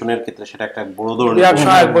বিমোচনের ক্ষেত্রে সেটা একটা বড় ধরনের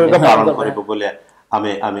পালন করবে বলে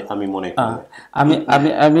আমি মনে করি।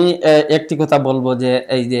 আমি একটি কথা বলবো যে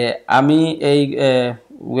এই যে আমি এই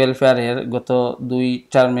ওয়েলফেয়ারের গত 2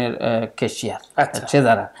 টার্মের ক্যাশিয়ার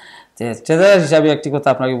ট্রেজারার হিসাবে একটি কথা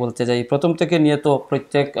আপনাকে বলতে চাই। প্রথম থেকে নিয়ে তো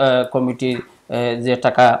প্রত্যেক কমিটির যে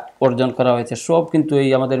টাকা অর্জন করা হয়েছে সব কিন্তু এই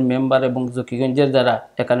আমাদের মেম্বার এবং জকিগঞ্জের যারা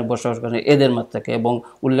এখানে বসবাস করেন এদের মধ্যে থেকে, এবং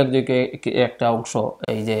উল্লেখযোগ্য একটা অংশ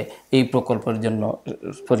এই যে এই প্রকল্পের জন্য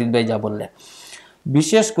ফরিদ ভাই যা বললেন,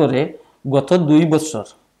 বিশেষ করে গত 2 বছর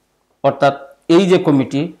অর্থাৎ এই যে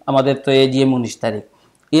কমিটি আমাদের তো এজিএম 19 তারিখ,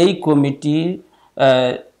 এই কমিটি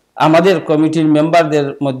আমাদের কমিটির মেম্বারদের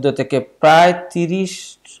মধ্য থেকে প্রায়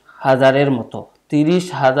 30,000-এর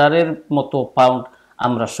মতো পাউন্ড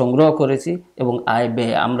আমরা সংগ্রহ করেছি এবং আয়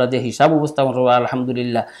ব্যয় আমরা যে হিসাব উপস্থাপন করবো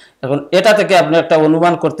আলহামদুলিল্লাহ, এখন এটা থেকে আপনি একটা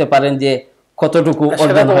অনুমান করতে পারেন যে কতটুকু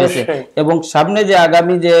অর্জন হয়েছে। এবং সামনে যে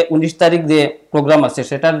আগামী যে 19 তারিখ যে প্রোগ্রাম আছে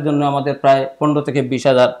সেটার জন্য আমাদের প্রায় 15 থেকে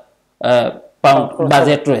 20,000 পাউন্ড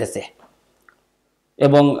বাজেট রয়েছে।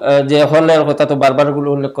 এবং যে হলের কথা তো বারবার গুলো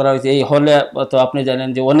উল্লেখ করা হয়েছে, এই হলে তো আপনি জানেন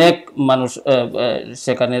যে অনেক মানুষ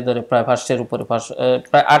সেখানে ধরে প্রায় 500-এর উপরে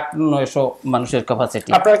প্রায় 800-900 মানুষের ক্যাপাসিটি।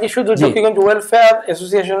 আপনারা কি শুধু জকিগঞ্জ ওয়েলফেয়ার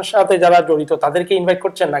অ্যাসোসিয়েশনের সাথে যারা জড়িত তাদেরকে ইনভাইট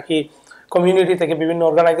করছেন নাকি কমিউনিটি থেকে বিভিন্ন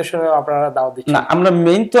অর্গানাইজেশনে আপনারা দাওয়াত দিচ্ছেন? না, আমরা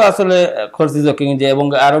মেইন তো আসলে করছি জকিগঞ্জে এবং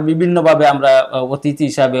আরো বিভিন্ন ভাবে আমরা অতিথি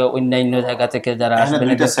হিসাবে অন্যান্য জায়গা থেকে যারা আসবেন।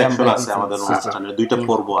 দুইটা সেকশন আছে আমাদের অনুষ্ঠানের, দুইটা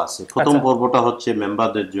পর্ব আছে। প্রথম পর্বটা হচ্ছে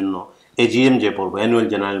মেম্বারদের জন্য এজিএম যে পর্ব অ্যানুয়াল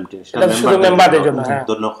জেনারেল মিটিং, সেটা মেম্বারদের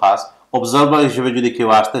জন্য খাস। অবজারভার হিসেবে যদি কেউ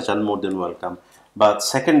আসতে চান মোর দেন ওয়েলকাম। বা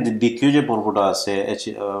দ্বিতীয় যে পর্বটা আছে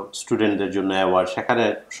স্টুডেন্টদের জন্য অ্যাওয়ার্ড, সেখানে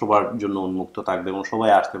সবার জন্য উন্মুক্ত থাকবে এবং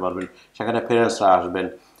সবাই আসতে পারবেন। সেখানে প্যারেন্টসরা আসবেন,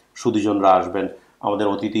 সুধীজনরা আসবেন। আমাদের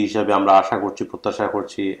অতিথি হিসাবে আমরা প্রত্যাশা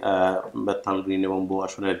করছি বেথাল গ্রিন এবং বউ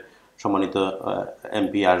আসনের সম্মানিত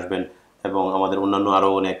এমপি আসবেন এবং আমাদের অন্যান্য আরো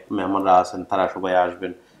অনেক মেহমানরা আছেন, তারা সবাই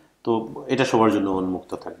আসবেন। তো এটা সবার জন্য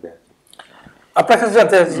উন্মুক্ত থাকবে। আপনার কাছে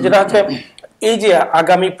জানতে চাচ্ছি যেটা হচ্ছে এই যে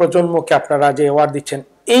আগামী প্রজন্মকে আপনারা যে অ্যাওয়ার্ড দিচ্ছেন,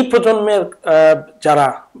 এই প্রজন্মের যারা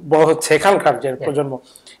বড় হচ্ছে এখানকার যে প্রজন্ম,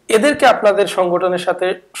 এদেরকে আপনাদের সংগঠনের সাথে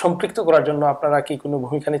সম্পৃক্ত করার জন্য আপনারা কি কোনো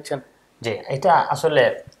ভূমিকা নিচ্ছেন? যে এটা আসলে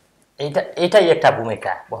এটাই একটা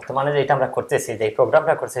ভূমিকা বর্তমানে যে এটা আমরা করতেছি, যে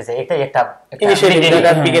প্রোগ্রামটা করতেছি, এটাই একটা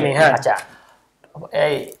আচ্ছা।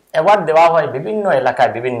 এই অ্যাওয়ার্ড দেওয়া হয় বিভিন্ন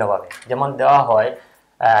এলাকায় বিভিন্ন ভাবে, যেমন দেওয়া হয়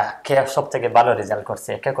কে সব থেকে ভালো রেজাল্ট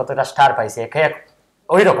করছে, কে কতটা স্টার পাইছে, কে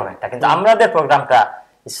ওই রকম একটা। কিন্তু আমাদের প্রোগ্রামটা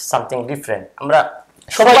ইজ সামথিং ডিফারেন্ট। আমরা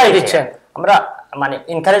সবাই দিচ্ছেন, আমরা মানে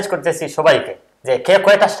এনকারেজ করতেছি সবাইকে যে কে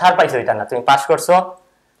কয়টা স্টার পাইছো এটা না, তুমি পাস করছো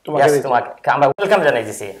তোমাকে আমরা ওয়েলকাম জানাই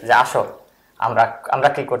দিছি যে আসো আমরা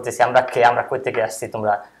কি করতেছি, আমরা কই থেকে আসছি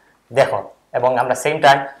তোমরা দেখো। এবং আমরা সেম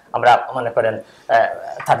টাইম আমরা মনে করেন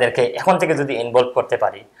তাদেরকে এখন থেকে যদি ইনভলভ করতে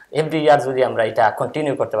পারি, এভরি ইয়ার যদি আমরা এটা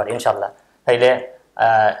কন্টিনিউ করতে পারি ইনশাল্লাহ, তাইলে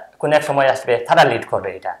কোন এক সময় আসবে তারা লিড করবে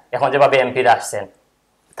এটা। এখন যেভাবে এমপিরা আসছেন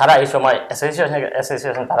তারা এই সময়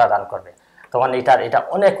অ্যাসোসিয়েশন তারা রান করবে, তখন এটা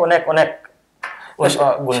অনেক অনেক অনেক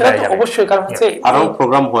অবশ্যই। কারণ হচ্ছে আরো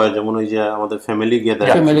প্রোগ্রাম হয়, যেমন ওই যে আমাদের ফ্যামিলি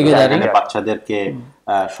গ্যাদারিং, বাচ্চাদেরকে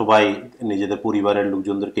সবাই নিজেদের পরিবারের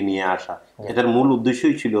লোকজনদেরকে নিয়ে আসা, এটার মূল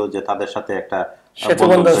উদ্দেশ্যই ছিল যে তাদের সাথে একটা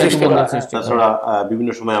তাছাড়া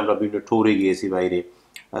বিভিন্ন সময় আমরা বিভিন্ন ট্যুরে গিয়েছি, বাইরে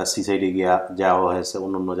সিসাইডে যাওয়া হয়েছে,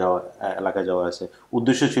 অন্যান্য এলাকায় যাওয়া হয়েছে।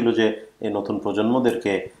 উদ্দেশ্য ছিল যে এই নতুন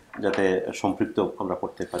প্রজন্মদেরকে যাতে সম্পৃক্ত আমরা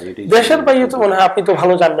করতে পারি। দেশের বাইরে তো মনে হয় আপনি তো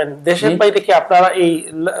ভালো জানবেন, দেশের বাইরে কি আপনারা এই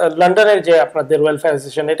লন্ডনের যে আপনাদের ওয়েলফেয়ার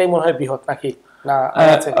অ্যাসোসিয়েশন এটাই মনে হয় বৃহৎ নাকি না?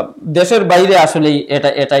 দেশের বাইরে আসলে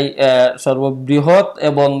এটাই সর্ববৃহৎ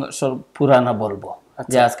এবং পুরানা বলবো।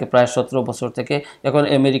 যে আজকে প্রায় 17 বছর থেকে। এখন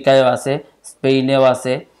আমেরিকায়ও আছে, স্পেনেও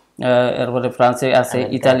আছে, এরপরে ফ্রান্সে আছে,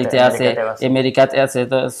 ইতালিতে আছে, আমেরিকাতে আছে,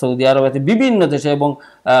 তো সৌদি আরব আছে, বিভিন্ন দেশে, এবং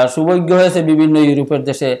সৌভাগ্য হয়েছে বিভিন্ন ইউরোপের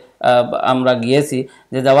দেশে আমরা গিয়েছি,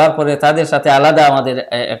 যে যাওয়ার পরে তাদের সাথে আলাদা আমাদের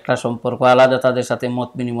একটা সম্পর্ক, আলাদা তাদের সাথে মত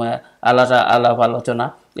বিনিময়, আলাদা আলাপ আলোচনা,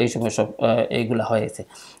 এই সময় সব এইগুলা হয়েছে।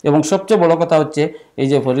 এবং সবচেয়ে বড় কথা হচ্ছে এই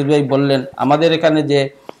যে ফরিদ ভাই বললেন, আমাদের এখানে যে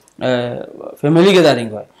ফ্যামিলি গ্যাদারিং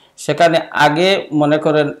হয়, সেখানে আগে মনে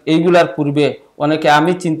করেন এইগুলার পূর্বে অনেকে,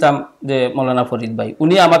 আমি চিনতাম যে মৌলানা ফরিদ ভাই,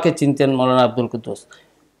 উনি আমাকে চিনতেন মৌলানা আব্দুল কুদ্দুস,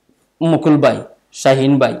 মুকুল ভাই,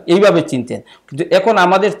 শাহিন ভাই, এইভাবে চিনতেন। কিন্তু এখন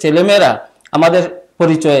আমাদের ছেলেমেয়েরা আমাদের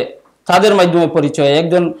পরিচয়, তাদের মাধ্যমে পরিচয়,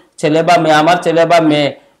 একজন ছেলে বা মেয়ে, আমার ছেলে বা মেয়ে,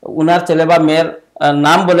 উনার ছেলে বা মেয়ের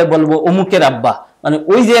নাম বলে বলবো অমুকের আব্বা, মানে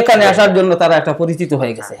ওই যে এখানে আসার জন্য তারা একটা পরিচিত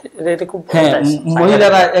হয়ে গেছে। হ্যাঁ,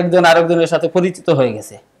 মহিলারা একজন আরেকজনের সাথে পরিচিত হয়ে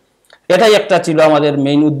গেছে। এটাই একটা ছিল আমাদের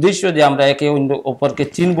মেইন উদ্দেশ্য, যে আমরা একে অপরকে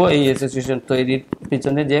চিনবো। এই অ্যাসোসিয়েশন তৈরির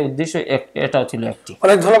পিছনে যে উদ্দেশ্য, এটাও ছিল একটি।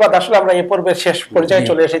 অনেক ধন্যবাদ। আসলে আমরা এই পর্বের শেষ পর্যায়ে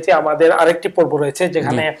চলে এসেছি। আমাদের আরেকটি পর্ব রয়েছে,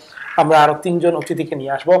 যেখানে আমরা আরো 3 জন অতিথিকে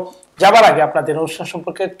নিয়ে আসবো। যাবার আগে আপনাদের অনুষ্ঠান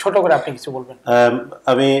সম্পর্কে ছোট করে আপনি কিছু বলবেন।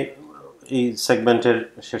 আমি এই সেগমেন্টের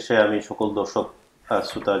শেষে আমি সকল দর্শক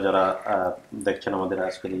শ্রোতা যারা দেখছেন আমাদের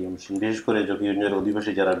আজকের এই অনুষ্ঠান, বিশেষ করে জকিগঞ্জের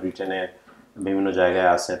অধিবাসী যারা ব্রিটেনে বিভিন্ন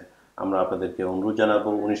জায়গায় আছেন, আমরা আপনাদেরকে অনুরোধ জানাবো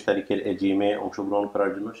 19 তারিখের এজিএমে অংশগ্রহণ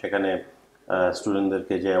করার জন্য। সেখানে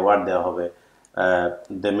স্টুডেন্টদেরকে যে অ্যাওয়ার্ড দেওয়া হবে,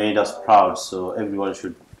 they made us proud, so everyone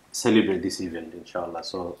should celebrate this event, inshallah.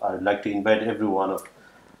 So I'd like to invite every one of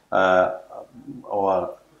our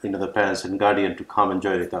the parents and guardian to come and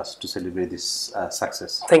join with us to celebrate this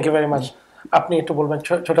success. Thank you very much. আপনি একটু বলবেন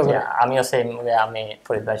ছোট করে। আমিও same, আমি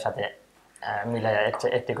ফরিদ ভাইয়ের সাথে মিলে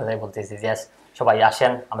একটি কথাই বলতেছি, যে সবাই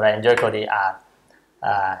আসেন, আমরা এনজয় করি, আর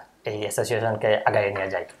এই অ্যাসোসিয়েশনকে আগায় নিয়ে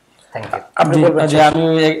যাই। Thank you. আমি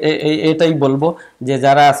এটাই বলবো যে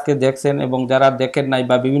যারা আজকে দেখছেন এবং যারা দেখেন নাই,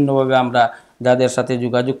 বা বিভিন্নভাবে আমরা যাদের সাথে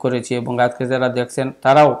যোগাযোগ করেছি এবং আজকে যারা দেখছেন,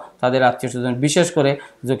 তারাও তাদের আত্মীয় স্বজন, বিশেষ করে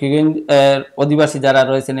জকিগঞ্জ অধিবাসী যারা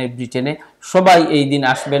রয়েছেন এই ব্রিটেনে, সবাই এই দিন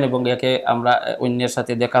আসবেন এবং একে আমরা অন্যের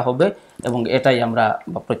সাথে দেখা হবে, এবং এটাই আমরা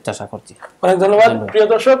প্রত্যাশা করছি। অনেক ধন্যবাদ। প্রিয়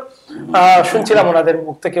দর্শক, শুনছিলাম ওনাদের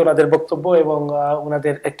মুখ থেকে ওনাদের বক্তব্য এবং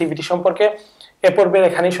ওনাদের অ্যাক্টিভিটি সম্পর্কে। এ পর্বের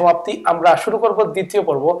এখানেই সমাপ্তি। আমরা শুরু করব দ্বিতীয়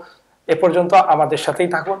পর্ব। এ পর্যন্ত আমাদের সাথেই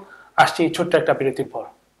থাকুন। আসছি ছোট্ট একটা বিরতির পর।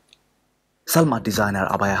 Salma Designer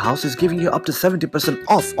Abaya House is giving you up to 70%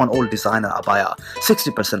 off on all designer abaya,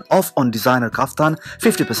 60% off on designer kaftan,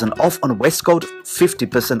 50% off on waistcoat,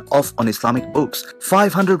 50% off on Islamic books,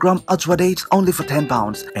 500 gram ajwa dates only for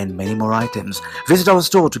 £10, and many more items. Visit our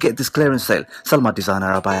store to get this clearance sale. Salma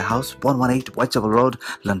Designer Abaya House, 118 Whitechapel Road,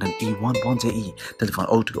 London E11JE. Telephone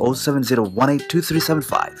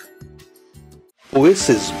 02070182375.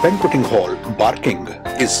 Oasis Banqueting Hall, Barking,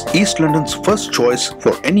 is East London's first choice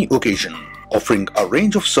for any occasion, offering a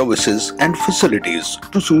range of services and facilities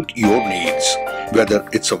to suit your needs. Whether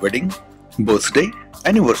it's a wedding, birthday,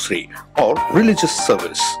 anniversary, or religious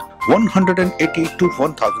service, 180 to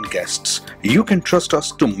 1,000 guests, you can trust us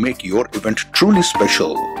to make your event truly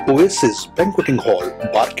special. Oasis Banqueting Hall,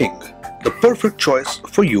 Barking, the perfect choice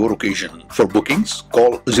for your occasion. For bookings,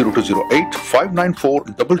 call 0208 594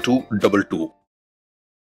 2222.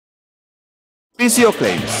 PCO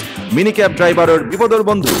claims mini cab ড্রাইভারের বিপদর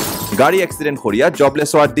বন্ধু গাড়ি accident করিয়া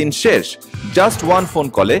jobless হওয়ার দিন শেষ just one phone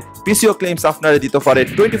কলে PCO claims আপনারে দিতে পারে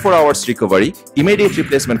 24 hours recovery immediate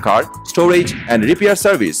replacement car storage and repair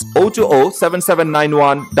service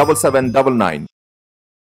 02077917799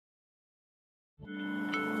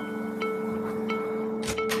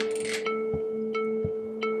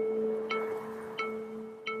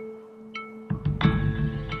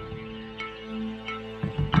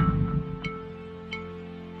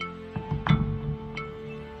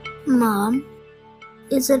 Mom,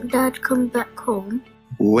 isn't Dad come back home?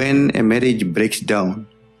 When a marriage breaks down,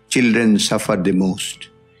 children suffer the most.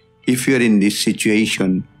 If you are in this situation,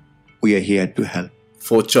 we are here to help.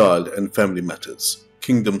 For child and family matters,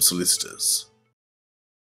 Kingdom Solicitors.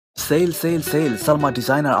 Sale Salma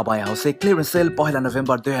Designer Abaya House clearance sale 1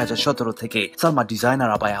 November 2017 থেকে। Salma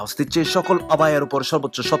designer abaya house দিচ্ছে সকল আবায়ার উপর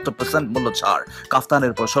সর্বোচ্চ 70% মূল্য ছাড়,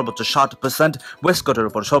 কাফতানের উপর সর্বোচ্চ 60%, ওয়েস্টকোটের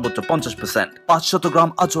উপর সর্বোচ্চ 50%, 500 গ্রাম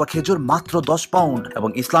আজওয়া খেজুর মাত্র 10 পাউন্ড, এবং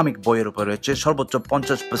ইসলামিক বইয়ের উপর রয়েছে সর্বোচ্চ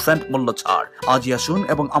 50% মূল্য ছাড়। আজই আসুন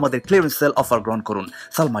এবং আমাদের ক্লিয়ারেন্স সেল অফার গ্রহণ করুন।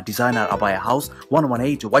 Salma designer abaya house,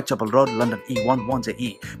 118 Whitechapel Road, London E11JE.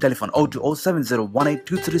 Telephone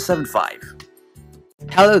 02070182375.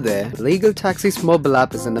 Hello there. Legal Taxi's mobile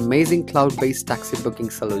app is an amazing cloud-based taxi booking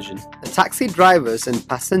solution. The taxi drivers and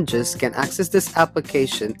passengers can access this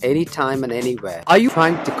application anytime and anywhere. Are you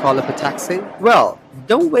trying to call up a taxi? Well,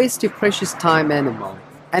 don't waste your precious time anymore.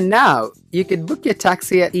 And now, you can book your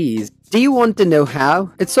taxi at ease. Do you want to know how?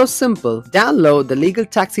 It's so simple. Download the Legal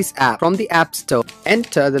Taxis app from the App Store.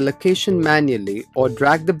 Enter the location manually or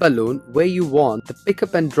drag the balloon where you want the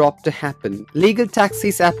pickup and drop to happen. Legal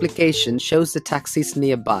Taxis application shows the taxis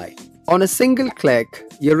nearby. On a single click,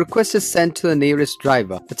 your request is sent to the nearest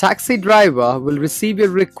driver. The taxi driver will receive your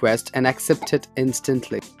request and accept it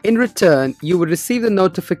instantly. In return, you will receive the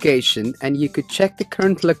notification and you could check the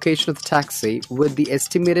current location of the taxi with the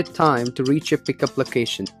estimated time to reach your pickup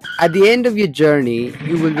location. At the end of your journey,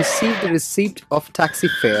 you will receive the receipt of taxi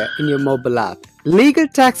fare in your mobile app. Legal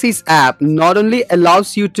Taxis app not only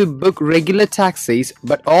allows you to book regular taxis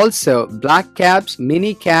but also black cabs,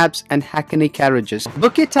 mini cabs and hackney carriages.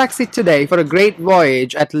 Book your taxi today for a great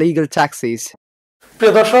voyage at Legal Taxis.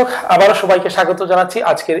 প্রিয় দর্শক, আবারও সবাইকে স্বাগত জানাচ্ছি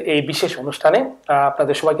আজকের এই বিশেষ অনুষ্ঠানে।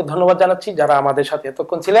 আপনাদের সবাইকে ধন্যবাদ জানাচ্ছি যারা আমাদের সাথে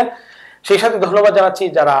এতক্ষণ ছিলেন, সেই সাথে ধন্যবাদ জানাচ্ছি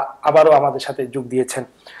যারা আবারও আমাদের সাথে যোগ দিয়েছেন।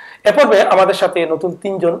 এ পর্বে আমাদের সাথে নতুন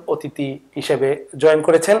 3 জন অতিথি হিসেবে জয়েন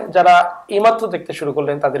করেছেন, যারা এইমাত্র দেখতে শুরু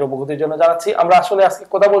করলেন, তাদের অবগতির জন্য জানাচ্ছি। আমরা আসলে আজকে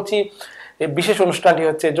কথা বলছি এই বিশেষ অনুষ্ঠানটি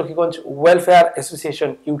হচ্ছে জকিগঞ্জ ওয়েলফেয়ার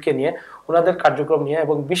অ্যাসোসিয়েশন ইউকে নিয়ে, ওনাদের কার্যক্রম নিয়ে,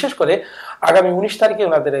 এবং বিশেষ করে আগামী 19 তারিখে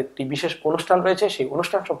ওনাদের একটি বিশেষ অনুষ্ঠান রয়েছে। সেই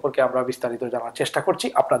অনুষ্ঠান সম্পর্কে আমরা বিস্তারিত জানার চেষ্টা করছি,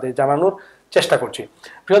 আপনাদের জানানোর চেষ্টা করছি।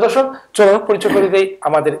 প্রিয় দর্শক, চলুন পরিচয় করে দেই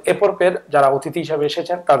আমাদের এ পর্বের যারা অতিথি হিসেবে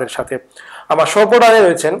এসেছেন তাদের সাথে। আমার সহপ্রধানে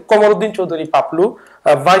রয়েছেন Qamaruddin Chowdhury Paplu,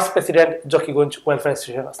 vice president Zakiganj welfare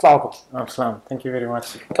association. আসসালামু আলাইকুম। আসসালাম, থ্যাংক ইউ ভেরি মাচ।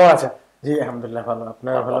 কেমন আছেন? জি আলহামদুলিল্লাহ ভালো,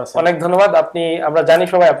 আপনারা ভালো আছেন? অনেক ধন্যবাদ। আপনি, আমরা জানি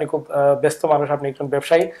সবাই আপনি খুব ব্যস্ত মানুষ, আপনি একজন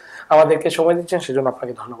ব্যবসায়ী, আমাদেরকে সময় দিচ্ছেন সেজন্য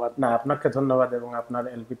আপনাকে ধন্যবাদ। না, আপনাকে ধন্যবাদ এবং আপনার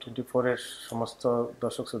LB24 এর সমস্ত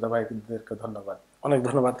দর্শক শ্রোতা ভাইদেরকে ধন্যবাদ। অনেক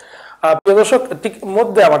ধন্যবাদ। প্রিয় দর্শক, ঠিক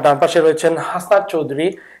মধ্যে আমার ডান পাশে রয়েছেন Hasnat Chowdhury,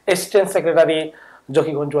 assistant secretary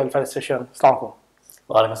Zakiganj welfare association. আসসালামু আলাইকুম।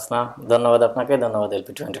 ওয়ালাইকুম আসসালাম, ধন্যবাদ আপনাকে, ধন্যবাদ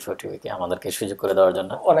LB24 টিভিকে আমাদেরকে সুযোগ করে দেওয়ার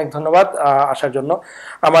জন্য। অনেক ধন্যবাদ আসার জন্য।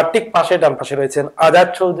 আমার ঠিক পাশে ডান পাশে রয়েছেন Azad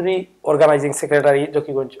Chowdhury, organising secretary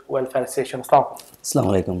Zakiganj welfare association. আসসালামু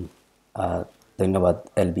আলাইকুম, ধন্যবাদ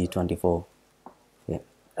LB24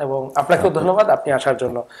 এবং আপনাকেও ধন্যবাদ আপনি আসার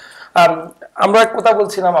জন্য। আমরা কথা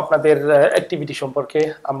বলছিলাম আপনাদের অ্যাক্টিভিটি সম্পর্কে,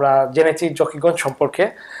 আমরা জেনেছি জকিগঞ্জ সম্পর্কে,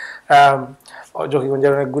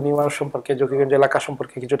 জকিগঞ্জের অনেক গুণী মানুষ সম্পর্কে, জকিগঞ্জ এলাকা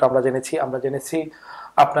সম্পর্কে কিছুটা আমরা জেনেছি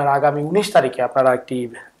আপনারা আগামী 19 তারিখে আপনারা একটি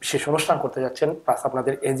বিশেষ অনুষ্ঠান করতে যাচ্ছেন, প্লাস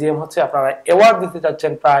আপনাদের এজিএম হচ্ছে, আপনারা অ্যাওয়ার্ড দিতে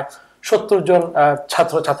যাচ্ছেন প্রায় 70 জন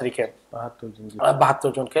ছাত্রছাত্রীকে,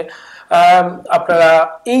 72 জনকে। আপনারা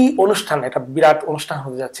এই অনুষ্ঠান, একটা বিরাট অনুষ্ঠান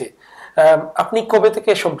হতে যাচ্ছে। আপনি কবে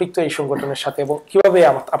থেকে সম্পৃক্ত এই সংগঠনের সাথে এবং কিভাবে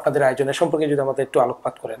আপনাদের আয়োজনের সম্পর্কে যদি আমাদের একটু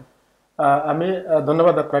আলোকপাত করেন। আমি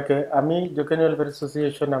ধন্যবাদ আপনাকে। আমি জকিগঞ্জ ওয়েলফেয়ার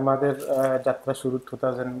অ্যাসোসিয়েশন আমাদের যাত্রা শুরু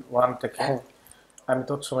 2001 থেকে, আমি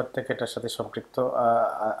তো সময় থেকে এটার সাথে সম্পৃক্ত,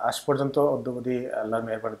 আজ পর্যন্ত অদ্যাবধি আল্লাহর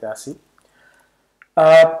মেহেরবানিতে আছি।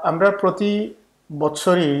 আমরা প্রতি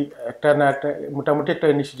বছরই একটা না একটা মোটামুটি একটা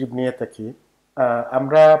ইনিশিয়েটিভ নিয়ে থাকি।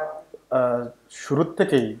 আমরা শুরু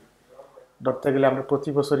থেকেই ধরতে গেলে আমরা প্রতি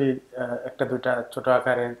বছরই একটা দুইটা ছোট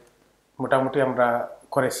আকারে মোটামুটি আমরা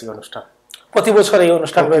করেছি অনুষ্ঠান। প্রতি বছর এই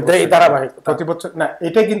অনুষ্ঠান এই ধারাবাহিক প্রতি বছর না,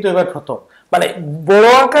 এটাই কিন্তু এবার প্রথম, মানে বড়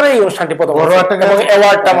আকারে এই অনুষ্ঠানটি প্রথম, বড় আকারে এবং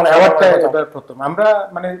অ্যাওয়ার্ডটা মানে অ্যাওয়ার্ডটা এবার প্রথম। আমরা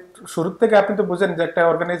মানে শুরু থেকে, আপনি তো বুঝেন যে একটা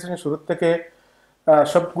অর্গানাইজেশন শুরু থেকে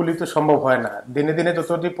সবগুলি তো সম্ভব হয় না, দিনে দিনে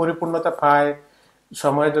যতটুকু পরিপূর্ণতা পায়,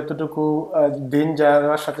 সময়ে যতটুকু দিন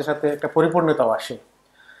যাওয়ার সাথে সাথে একটা পরিপূর্ণতাও আসে।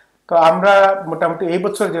 তো আমরা মোটামুটি এই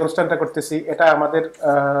বছর যে অনুষ্ঠানটা করতেছি এটা আমাদের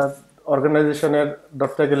অর্গানাইজেশনের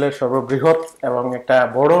ধরতে গেলে সর্ববৃহৎ এবং একটা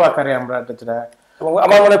বড় আকারে আমরা যেটা, এবং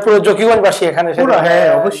আমার মনে পুরো জকিগঞ্জবাসী এখানে, হ্যাঁ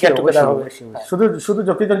অবশ্যই শুধু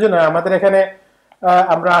জকিগঞ্জ নয়, আমাদের এখানে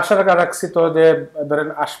আমরা আশা রাখছি তো যে ধরেন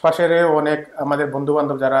আশপাশের অনেক আমাদের বন্ধু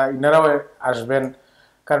বান্ধব যারা ইনারাও আসবেন,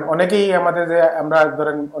 কারণ অনেকেই আমাদের যে আমরা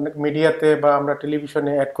ধরেন অনেক মিডিয়াতে বা আমরা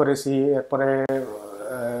টেলিভিশনে অ্যাড করেছি, এরপরে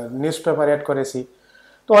নিউজ পেপারে অ্যাড করেছি,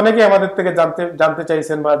 তো অনেকেই আমাদের থেকে জানতে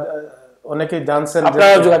চাইছেন বা অনেকেই জানছেন,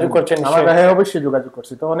 যোগাযোগ করছেন। আমরা হ্যাঁ অবশ্যই যোগাযোগ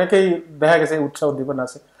করছি, তো অনেকেই দেখা গেছে উৎসাহ উদ্দীপন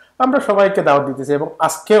আছে, আমরা সবাইকে দাওয়াত দিতেছি। এবং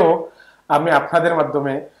আজকেও আমি আপনাদের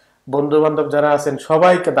মাধ্যমে বন্ধু বান্ধব যারা আছেন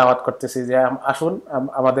সবাইকে দাওয়াত করতেছি যে আসুন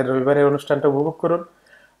আমাদের রবিবারের অনুষ্ঠানটা উপভোগ করুন।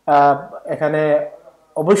 এখানে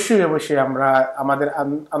অবশ্যই আমরা, আমাদের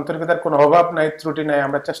আন্তরিকতার কোনো অভাব নাই, ত্রুটি নাই,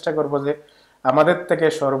 আমরা চেষ্টা করব যে আমাদের থেকে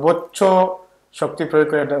সর্বোচ্চ শক্তি প্রয়োগ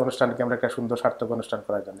করে অনুষ্ঠানকে আমরা একটা সুন্দর সার্থক অনুষ্ঠান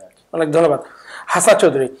করার জন্য। অনেক ধন্যবাদ। হাসান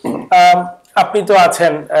চৌধুরী, আপনি তো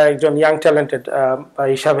আছেন একজন ইয়াং ট্যালেন্টেড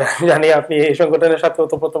হিসাবে, আমি জানি আপনি এই সংগঠনের সাথে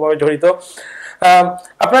ওতপ্রোতভাবে জড়িত।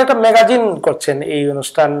 আপনারা একটা ম্যাগাজিন করছেন এই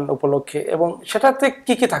অনুষ্ঠান উপলক্ষে, এবং সেটাতে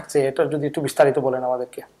কি কি থাকছে এটা যদি একটু বিস্তারিত বলেন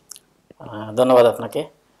আমাদেরকে। ধন্যবাদ আপনাকে।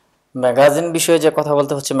 ম্যাগাজিন বিষয়ে যে কথা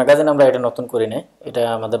বলতে হচ্ছে, ম্যাগাজিন আমরা এটা নতুন করি নাই, এটা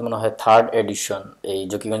আমাদের মনে হয় 3rd এডিশন। এই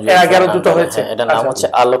জকিগঞ্জ এটা নাম হচ্ছে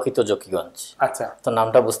আলোকিত জকিগঞ্জ। আচ্ছা, তো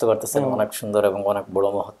নামটা বুঝতে পারতেছেন, অনেক সুন্দর এবং অনেক বড়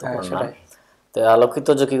মহত্বপূর্ণ নাম। তো আলোকিত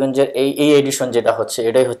জকিগঞ্জের এই এডিশন যেটা হচ্ছে,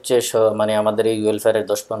 এটাই হচ্ছে মানে আমাদের এই ওয়েলফেয়ারের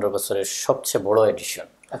 10-15 বছরের সবচেয়ে বড় এডিশন।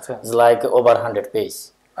 আচ্ছা, লাইক ওভার 100 পেজ।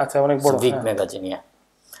 আচ্ছা, অনেক বড় বিগ ম্যাগাজিন।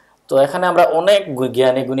 তো এখানে আমরা অনেক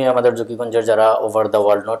জ্ঞানী গুণী আমাদের জকিগঞ্জের যারা over the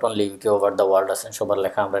world, not only UK, over the world আছেন, সবার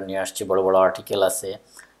লেখা আমরা নিয়ে আসছি। বড় বড় আর্টিকেল আছে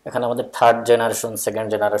এখানে, আমাদের 3rd জেনারেশন, 2nd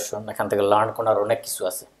জেনারেশন, এখান থেকে লার্ন করার অনেক কিছু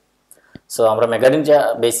আছে। সো আমরা ম্যাগাজিনটা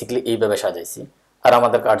বেসিক্যালি এইভাবে সাজাইছি। আর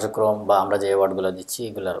আমাদের কার্যক্রম বা আমরা যে অ্যাওয়ার্ডগুলো দিচ্ছি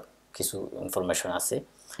এগুলোর কিছু ইনফরমেশন আছে।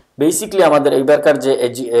 বেসিক্যালি আমাদের এইবারকার যে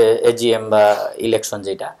এজিএম বা ইলেকশন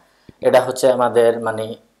যেটা, এটা হচ্ছে আমাদের মানে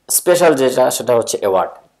স্পেশাল যেটা, সেটা হচ্ছে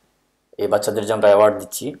অ্যাওয়ার্ড। এই বাচ্চাদের যে আমরা অ্যাওয়ার্ড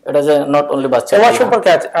দিচ্ছি, এটা যে নট অনলি বাচ্চা অ্যাওয়ার্ড সম্পর্কে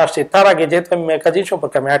আসছি, তার আগে যেহেতু আমি ম্যাগাজিন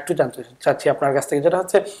সম্পর্কে আমি একটু জানতে চাচ্ছি আপনার কাছ থেকে, যেটা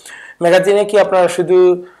হচ্ছে ম্যাগাজিনে কি আপনারা শুধু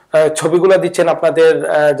ছবিগুলো দিচ্ছেন আপনাদের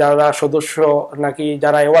যারা সদস্য, নাকি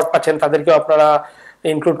যারা অ্যাওয়ার্ড পাচ্ছেন তাদেরকেও আপনারা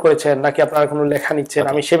ইনক্লুড করেছেন, নাকি আপনারা কোনো লেখা নিচ্ছেন?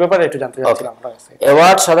 আমি সে ব্যাপারে একটু জানতে চাচ্ছিলাম আপনার কাছে।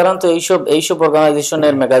 অ্যাওয়ার্ড সাধারণত এইসব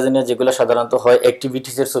অর্গানাইজেশনের ম্যাগাজিনে যেগুলো সাধারণত হয়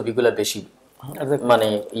অ্যাক্টিভিটিসের ছবিগুলো বেশি মানে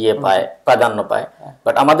পায়, প্রাধান্য পায়।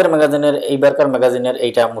 বাট আমাদের ম্যাগাজিনের, এইবারকার ম্যাগাজিনের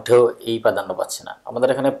এইটা মুঠেও এই প্রাধান্য পাচ্ছে না। আমাদের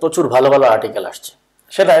এখানে প্রচুর ভালো ভালো আর্টিকেল আসছে।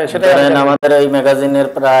 সেটা আমাদের এই ম্যাগাজিনের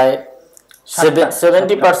প্রায়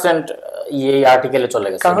 70% এই আর্টিকেলে চলে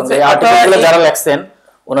গেছে। এই আর্টিকেলে যারা লেখছেন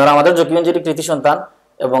ওনারা আমাদের জকিগঞ্জের কৃতি সন্তান,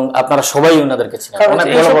 এবং আপনারা সবাই ওনাদেরকে চিনেন। অনেক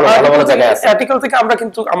বড় বড় ভালো ভালো জায়গায় আছে। আর্টিকেল থেকে আমরা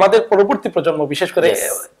কিন্তু আমাদের পরবর্তী প্রজন্ম, বিশেষ করে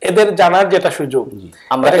এদের জানার যেটা সুযোগ,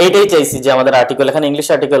 আমরা এইটাই চাইছি যে আমাদের আর্টিকেল, এখানে ইংলিশ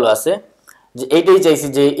আর্টিকেলও আছে, যে এইটাই চাইছি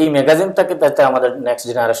যে এই ম্যাগাজিনটাকে যাতে আমাদের নেক্সট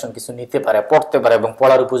জেনারেশন কিছু নিতে পারে, পড়তে পারে এবং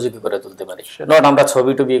পড়ার উপযোগী করে তুলতে পারে। নট আমরা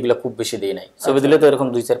ছবি টবি এগুলো খুব বেশি দিই নাই। ছবি দিলে তো এরকম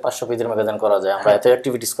 200-500 পেজের ম্যাগাজিন করা যায়। আমরা এত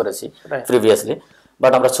অ্যাক্টিভিটিস করেছি প্রিভিয়াসলি,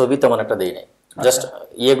 বাট আমরা ছবি তেমন একটা দিই নাই। জাস্ট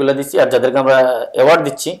ইয়েগুলো দিচ্ছি। আর যাদেরকে আমরা অ্যাওয়ার্ড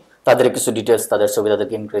দিচ্ছি তাদের কিছু ডিটেলস, তাদের ছবি,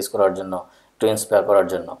 তাদেরকে এনকারেজ করার জন্য, একটু ইন্সপায়ার করার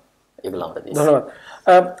জন্য এগুলো আমরা দিচ্ছি। ধন্যবাদ।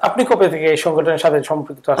 আপনি কবে থেকে এই সংগঠনের সাথে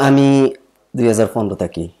সম্পৃক্ত আছেন? আমি 2015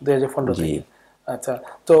 থেকে। 2015 থেকে। আচ্ছা,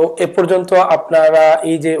 তো এ পর্যন্ত আপনারা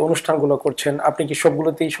এই যে অনুষ্ঠানগুলো করছেন, আপনি কি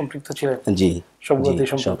সবগুলোতেই সম্পৃক্ত ছিলেন? জি, সবগুলোতেই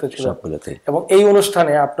সম্পৃক্ত ছিলেন। সবগুলোতেই। এবং এই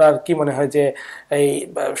অনুষ্ঠানে আপনার কি মনে হয় যে এই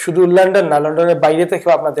শুধু লন্ডন না, লন্ডনের বাইরে থেকে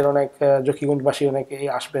আপনাদের অনেক জকিগঞ্জবাসী অনেকে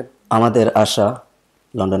আসবেন? আমাদের আশা,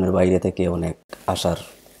 লন্ডনের বাইরে থেকে অনেক আসার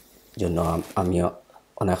জন্য আমিও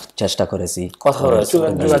অনেক চেষ্টা করেছি,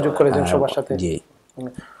 যোগাযোগ করেছেন সবার সাথে। জি,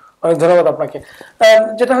 অনেক ধন্যবাদ আপনাকে।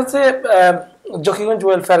 যেটা হচ্ছে জকিগঞ্জ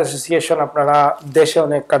ওয়েলফেয়ার অ্যাসোসিয়েশন, আপনারা দেশে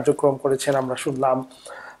অনেক কার্যক্রম করেছেন আমরা শুনলাম,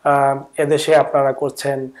 এদেশে আপনারা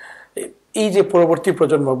করছেন। এই যে পরবর্তী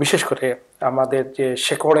প্রজন্ম, বিশেষ করে আমাদের যে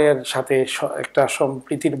শেকড়ের সাথে একটা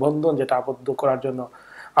সম্প্রীতির বন্ধন যেটা আবদ্ধ করার জন্য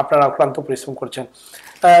আপনারা অক্লান্ত পরিশ্রম করছেন।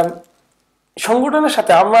 সংগঠনের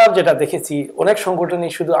সাথে আমরা যেটা দেখেছি, অনেক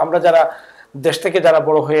সংগঠনই শুধু আমরা যারা দেশ থেকে যারা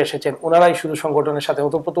বড় হয়ে এসেছেন ওনারাই শুধু সংগঠনের সাথে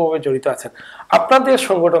ওতপ্রোতভাবে জড়িত আছেন। আপনাদের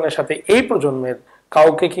সংগঠনের সাথে এই প্রজন্মের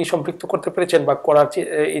কাউকে কি সম্পৃক্ত করতে পেরেছেন বা করার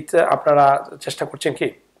আপনারা চেষ্টা করছেন কি?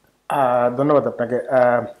 ধন্যবাদ আপনাকে।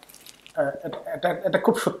 এটা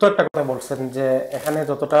খুব সত্য একটা কথা বলছেন যে এখানে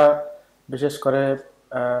যতটা বিশেষ করে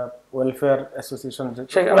ওয়েলফেয়ার অ্যাসোসিয়েশন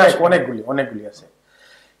অনেকগুলি আছে,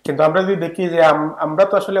 কিন্তু আমরা যদি দেখি যে আমরা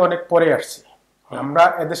তো আসলে অনেক পরে আসছি। আমরা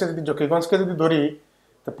এদেশে যদি জকিগঞ্জকে যদি ধরি,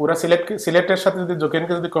 তো পুরো সিলেটের সাথে যদি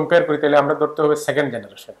জকিগঞ্জকে যদি কম্পেয়ার করি, তাহলে আমরা ধরতে হবে 2nd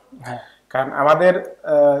জেনারেশন। কারণ আমাদের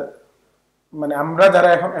মানে আমরা যারা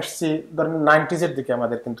এখন আসছি ধরেন 90s এর দিকে,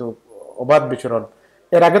 আমাদের কিন্তু অবাধ বিচরণ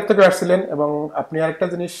এর আগের থেকে আসছিলেন। এবং আপনি আরেকটা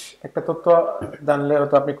জিনিস, একটা তথ্য জানলে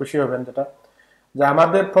হয়তো আপনি খুশি হবেন, যেটা যে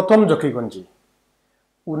আমাদের প্রথম জকিগঞ্জি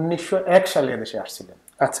 1901 সালে এদেশে আসছিলেন।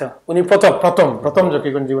 আচ্ছা, উনি প্রথম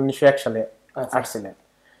জকিগঞ্জি 1901 সালে আসছিলেন।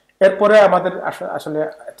 এরপরে আমাদের আসলে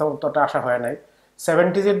এতটা আশা হয় নাই।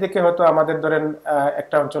 70s এর দিকে হয়তো আমাদের ধরেন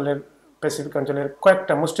একটা অঞ্চলের, প্যাসিফিক অঞ্চলের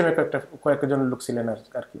কয়েকটা মুসলিমের কয়েকজন লোক ছিলেন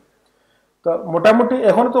আর কি। তো মোটামুটি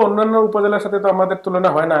এখন তো অন্যান্য উপজেলার সাথে তো আমাদের তুলনা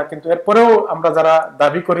হয় না, কিন্তু এরপরেও আমরা যারা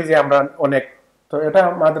দাবি করি যে আমরা অনেক, তো এটা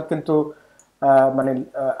আমাদের কিন্তু মানে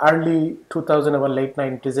আর্লি 2000 বা লেট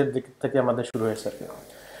 90s এর দিক থেকে আমাদের শুরু হয়েছে আর কি।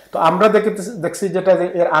 তো আমরা দেখছি যেটা যে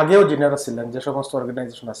এর আগেও যিনারা ছিলেন, যে সমস্ত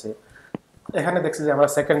অর্গানাইজেশন আছে, এখানে দেখছি যে আমরা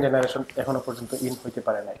 2nd জেনারেশন এখনো পর্যন্ত ইন হইতে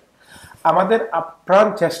পারে নাই। আমাদের আপ্রাণ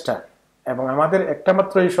চেষ্টা এবং আমাদের একটা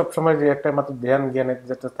মাত্র এই সবসময় যে একটা মাত্র জ্ঞানের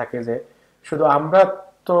যেটা থাকে যে শুধু আমরা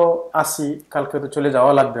তো আসি, কালকে তো চলে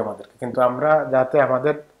যাওয়া লাগবে আমাদেরকে, কিন্তু আমরা যাতে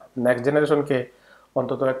আমাদের নেক্সট জেনারেশনকে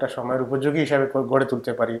অন্তত একটা সময়ের উপযোগী হিসাবে গড়ে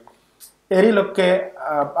তুলতে পারি। এরই লক্ষ্যে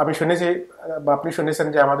আমি শুনেছি বা আপনি শুনেছেন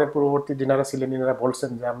যে আমাদের পূর্ববর্তী যিনারা ছিলেন ইনারা বলছেন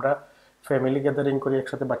যে আমরা ফ্যামিলি গ্যাদারিং করি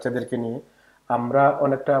একসাথে বাচ্চাদেরকে নিয়ে, আমরা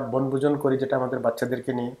অনেকটা বনভোজন করি যেটা আমাদের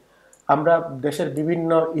বাচ্চাদেরকে নিয়ে, আমরা দেশের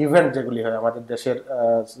বিভিন্ন ইভেন্ট যেগুলি হয় আমাদের দেশের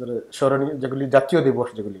স্মরণীয় যেগুলি জাতীয় দিবস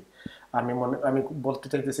যেগুলি আমি বলতে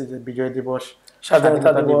চাইতেছি যে বিজয় দিবস,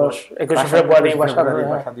 স্বাধীনতা দিবস, 21শে ফেব্রুয়ারি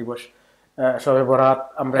ভাষা দিবস, শবে বরাত,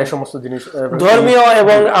 আমরা এই সমস্ত জিনিস ধর্মীয়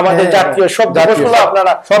এবং আমাদের জাতীয় সব দিবসগুলো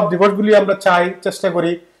আপনারা সব দিবসগুলি আমরা চাই চেষ্টা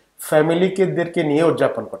করি ফ্যামিলিদেরকে নিয়ে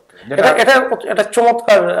উদযাপন করতে। এটা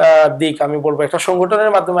চমৎকার দিক আমি বলবো। একটা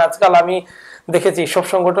সংগঠনের মাধ্যমে আজকাল আমি দেখেছি সব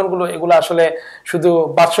সংগঠনগুলো এগুলো আসলে শুধু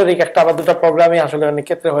বাৎসরিক একটা বা দুটা প্রোগ্রামই আসলে অনেক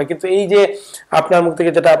ক্ষেত্রে হয়, কিন্তু এই যে আপনার মুখ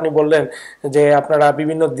থেকে যেটা আপনি বললেন যে আপনারা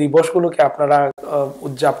বিভিন্ন দিবসগুলোকে আপনারা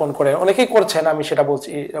উদযাপন করে অনেকেই করছেন, আমি সেটা বলছি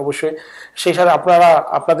অবশ্যই, সেই সাথে আপনারা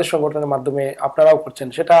আপনাদের সংগঠনের মাধ্যমে আপনারাও করছেন,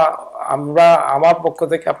 সেটা আমার পক্ষ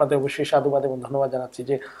থেকে আপনাদের অবশ্যই সাধুবাদ এবং ধন্যবাদ জানাচ্ছি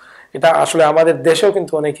যে এটা আসলে আমাদের দেশেও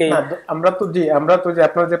কিন্তু অনেকেই আমরা তো যে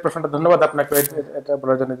আপনার যে প্রশ্নটা, ধন্যবাদ আপনাকে এটা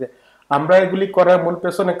বলার জন্য যে আমরা এগুলি করার মূল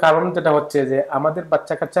পেছনে কারণ যেটা হচ্ছে যে আমাদের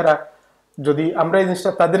বাচ্চা কাচ্চারা যদি আমরা এই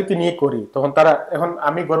জিনিসটা তাদেরকে নিয়ে করি তখন তারা, এখন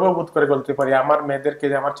আমি গর্ববোধ করে বলতে পারি আমার মেয়েদেরকে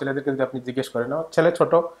আমার ছেলেদেরকে যদি আপনি জিজ্ঞেস করেন, ছেলে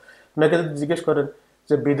ছোট, মেয়েকে যদি জিজ্ঞেস করেন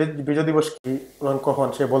যে বিজয় দিবস কি কখন,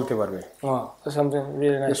 সে বলতে পারবে।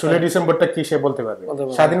 16 ডিসেম্বরটা কি সে বলতে পারবে,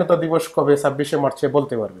 স্বাধীনতা দিবস কবে 26শে মার্চ সে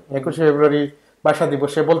বলতে পারবে, 21শে ফেব্রুয়ারি ভাষা দিবস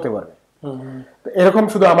সে বলতে পারবে। এরকম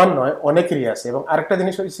শুধু আমার নয়, অনেকেরই আছে। এবং আরেকটা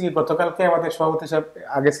জিনিস হচ্ছে কি, গতকালকে আমাদের সভাপতি সাহেব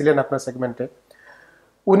আগে ছিলেন আপনার সেগমেন্টে,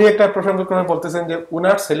 উনি একটা প্রসঙ্গক্রমে বলতেছেন যে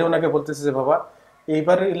উনার ছেলে ওনাকে বলতেছে যে বাবা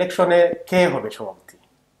এইবারের ইলেকশনে কে হবে সভাপতি।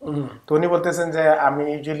 তো উনি বলতেছেন যে আমি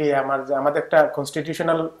ইউজুয়ালি আমাদের একটা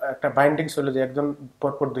কনস্টিটিউশনাল একটা বাইন্ডিং ছিল যে একজন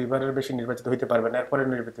পরপর 2বারের বেশি নির্বাচিত হইতে পারবেন, এরপরে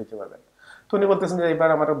নির্বাচিত হইতে পারবেন। তো উনি বলতেছেন যে এবার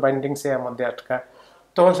আমার বাইন্ডিং সে আমাদের আটকা।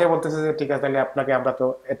 তখন সে বলতেছে যে ঠিক আছে, তাহলে আপনাকে আমরা তো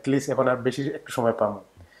অ্যাটলিস্ট এখন আর বেশি একটু সময় পাবো।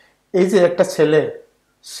 এই যে একটা ছেলে,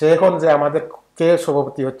 সে এখন যে আমাদের কে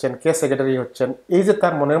সভাপতি হচ্ছেন, কে সেক্রেটারি হচ্ছেন, এই যে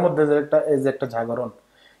তার মনের মধ্যে যে একটা জাগরণ,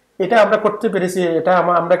 এটা আমরা করতে পেরেছি, এটা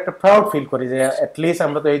আমরা একটা প্রাউড ফিল করি যে অ্যাটলিস্ট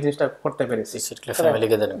আমরা তো এই জিনিসটা করতে পেরেছি।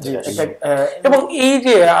 এবং এই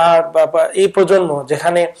যে এই প্রজন্ম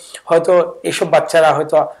যেখানে হয়তো এইসব বাচ্চারা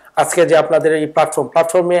হয়তো আজকে যে আপনাদের এই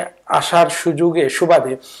প্ল্যাটফর্মে আসার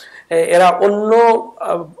সুবাদে এরা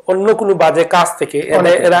অন্য কোনো বাজে কাজ থেকে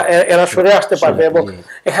এরা সরে আসতে পারবে, এবং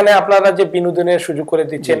এখানে আপনারা যে বিনোদনের সুযোগ করে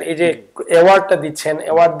দিচ্ছেন, এই যে অ্যাওয়ার্ডটা দিচ্ছেন,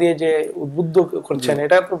 অ্যাওয়ার্ড দিয়ে যে উদ্বুদ্ধ করছেন,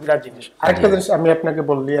 এটা তো বিরাট জিনিস। আরেকটা জিনিস আমি আপনাকে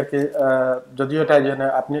বললি আর কি, যদিও এটা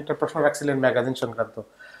আপনি একটা প্রশ্ন রাখছিলেন ম্যাগাজিন সংক্রান্ত,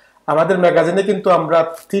 আমাদের ম্যাগাজিনে কিন্তু আমরা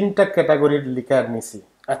 3টা ক্যাটাগরির লিখা নিছি।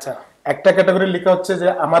 আচ্ছা, একটা ক্যাটাগরি লিখা হচ্ছে যে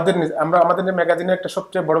আমাদের ম্যাগাজিনের একটা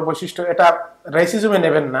সবচেয়ে বড় বৈশিষ্ট্য, এটা রাইসিজমে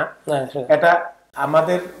নেবেন না, এটা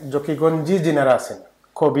আমাদের জকিগঞ্জি যিনারা আছেন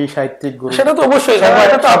কবি সাহিত্যিক গুরু, সেটা তো অবশ্যই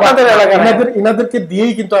ইনাদেরকে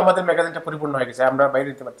দিয়েই কিন্তু আমাদের ম্যাগাজিনটা পরিপূর্ণ হয়ে গেছে, আমরা বাইরে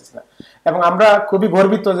দিতে পারতেছি না। এবং আমরা খুবই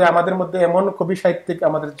গর্বিত যে আমাদের মধ্যে এমন কবি সাহিত্যিক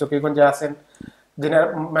আমাদের জকিগঞ্জে আছেন, যিনার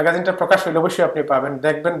ম্যাগাজিনটা প্রকাশ হইলে অবশ্যই আপনি পাবেন,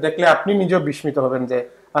 দেখবেন, দেখলে আপনি নিজেও বিস্মিত হবেন যে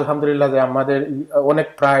আলহামদুলিল্লাহ যে আমাদের অনেক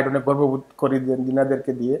প্রাইড, অনেক গর্ববোধ করি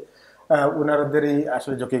যিনাদেরকে দিয়ে, উনাদেরই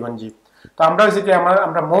আসলে জকিগঞ্জি। তো আমরা হচ্ছে কি,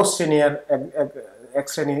 আমরা মোস্ট সিনিয়র এক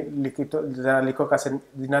শ্রেণী লিখিত যারা লেখক আছেন,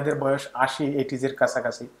 যিনাদের বয়স 80-80 এর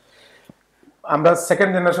কাছাকাছি, আমরা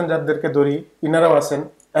সেকেন্ড জেনারেশন যাদেরকে ধরি, ইনারাও আছেন।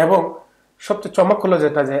 এবং সবচেয়ে চমক হলো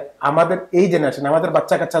যেটা, যে আমাদের এই জেনারেশন, আমাদের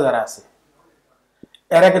বাচ্চা কাচ্চা যারা আছে,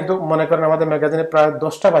 এরা কিন্তু মনে করেন আমাদের ম্যাগাজিনে প্রায়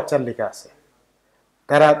 10টা বাচ্চার লেখা আছে।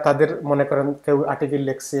 তাদের মনে করেন কেউ আর্টিকেল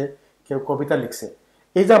লিখছে, কেউ কবিতা লিখছে।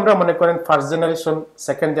 এই যে আমরা মনে করেন ফার্স্ট জেনারেশন,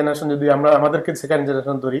 সেকেন্ড জেনারেশন, যদি আমরা আমাদেরকে সেকেন্ড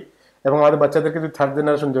জেনারেশন ধরি এবং আমাদের বাচ্চাদেরকে যদি থার্ড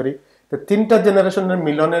জেনারেশন ধরি, তো 3টা জেনারেশনের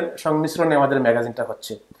মিলনের সংমিশ্রণে আমাদের ম্যাগাজিনটা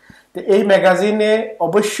হচ্ছে। তো এই ম্যাগাজিনে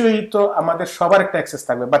অবশ্যই তো আমাদের সবার একটা অ্যাক্সেস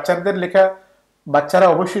থাকবে, বাচ্চাদের লেখা, বাচ্চারা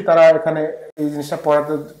অবশ্যই তারা এখানে এই জিনিসটা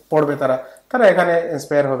পড়বে, তারা এখানে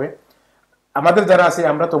ইন্সপায়ার হবে। আমাদের যারা আছে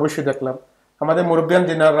আমরা তো অবশ্যই দেখলাম, আমাদের মুরব্বিয়ান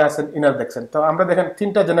যিনারা আছেন ইনার দেখছেন। তো আমরা দেখেন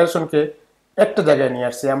 3টা জেনারেশনকে একটা জায়গায় নিয়ে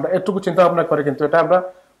আসছি, আমরা এটুকু চিন্তা ভাবনা করে, কিন্তু এটা আমরা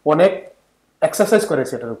অনেক এক্সারসাইজ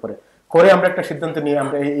করেছি, এটার উপরে করে আমরা একটা সিদ্ধান্ত নিয়ে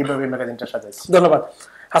আমরা এইভাবে ম্যাগাজিনটা সাজাইছি। ধন্যবাদ।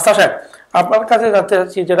 হাসান সাহেব, আপনার কাছে জানতে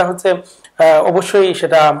চাচ্ছি, যেটা হচ্ছে অবশ্যই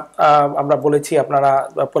সেটা আমরা বলেছি, আপনারা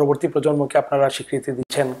পরবর্তী প্রজন্মকে আপনারা স্বীকৃতি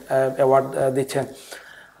দিচ্ছেন, অ্যাওয়ার্ড দিচ্ছেন।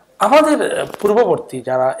 আমাদের পূর্ববর্তী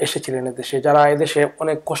যারা এসেছিলেন এদেশে, যারা এদেশে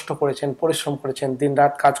অনেক কষ্ট করেছেন, পরিশ্রম করেছেন,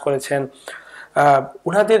 দিনরাত কাজ করেছেন,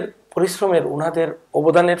 উনাদের পরিশ্রমের, উনাদের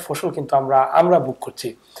অবদানের ফসল কিন্তু আমরা ভোগ করছি।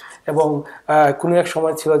 এবং কোনো এক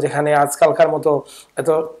সময় ছিল যেখানে আজকালকার মতো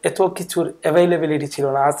এত কিছুর অ্যাভেলেবিলিটি ছিল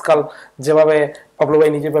না। আজকাল যেভাবে অপূর্ব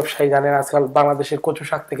ভাই নিজে ব্যবসায়ী, জানেন আজকাল বাংলাদেশের কচু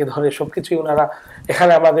শাক থেকে ধরে সবকিছুই ওনারা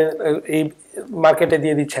এখানে আমাদের এই মার্কেটে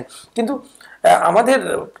দিয়ে দিচ্ছেন। কিন্তু আমাদের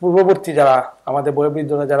পূর্ববর্তী যারা আমাদের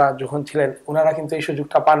বয়োবৃদ্ধরা যারা যখন ছিলেন ওনারা কিন্তু এই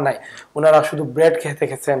সুযোগটা পান নাই, ওনারা শুধু ব্রেড খেতে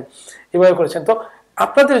খেয়েছেন, এভাবে করেছেন। তো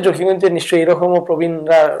আপনাদের জকিগঞ্জে নিশ্চয়ই এরকমও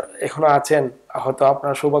প্রবীণরা এখনো আছেন, হয়তো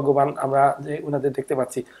আপনারা সৌভাগ্যবান আমরা যে ওনাদের দেখতে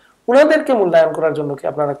পাচ্ছি। ওনাদেরকে মূল্যায়ন করার জন্য কি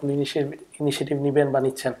আপনারা কোনো ইনিশিয়েটিভ নেবেন বা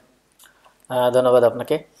নিচ্ছেন? ধন্যবাদ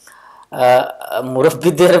আপনাকে।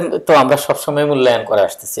 মুরব্বীদের তো আমরা সবসময় মূল্যায়ন করে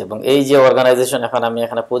আসতেছি, এবং এই যে অর্গানাইজেশন এখন আমি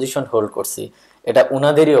এখানে পজিশন হোল্ড করছি, এটা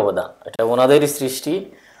ওনাদেরই অবদান, এটা ওনাদেরই সৃষ্টি,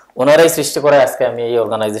 ওনারাই সৃষ্টি করে আজকে আমি এই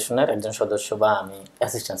অর্গানাইজেশনের একজন সদস্য বা আমি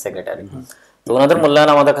অ্যাসিস্ট্যান্ট সেক্রেটারি। তো ওনাদের মূল্যায়ন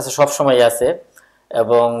আমাদের কাছে সবসময় আছে।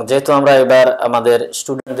 এবং যেহেতু আমরা এবার আমাদের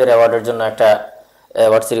স্টুডেন্টদের অ্যাওয়ার্ডের জন্য একটা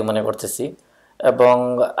অ্যাওয়ার্ড সেরিমনি করতেছি, এবং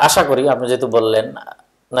আশা করি আপনি যেহেতু বললেন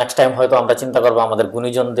নেক্সট টাইম হয়তো আমরা চিন্তা করবো আমাদের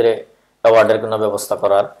গুণীজনদের অ্যাওয়ার্ডের কোনো ব্যবস্থা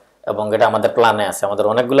করার, এবং এটা আমাদের প্ল্যানে আছে। আমাদের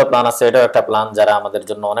অনেকগুলো প্ল্যান আছে, এটাও একটা প্ল্যান। যারা আমাদের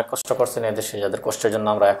জন্য অনেক কষ্ট করছেন এদেশে, যাদের কষ্টের জন্য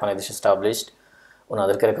আমরা এখন এদেশে এস্টাবলিশড,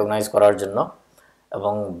 ওনাদেরকে রেকগনাইজ করার জন্য।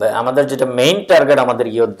 এবং আমাদের যেটা মেইন টার্গেট আমাদের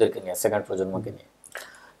ইয়ুথদেরকে নিয়ে, সেকেন্ড প্রজন্মকে নিয়ে।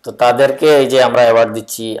 তো তাদেরকে এই যে আমরা অ্যাওয়ার্ড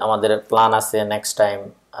দিচ্ছি, আমাদের প্ল্যান আছে নেক্সট টাইম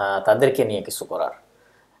তাদেরকে নিয়ে কিছু করার,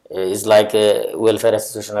 ইজ লাইক এ ওয়েলফেয়ার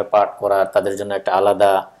অ্যাসোসিয়েশনের পার্ট করার, তাদের জন্য একটা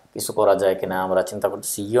আলাদা কিছু করা যায় কিনা আমরা চিন্তা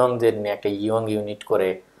করতেছি। ইয়ংদের নিয়ে একটা ইয়ং ইউনিট করে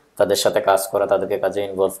তাদের সাথে কাজ করা, তাদেরকে কাজে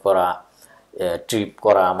ইনভলভ করা, ট্রিপ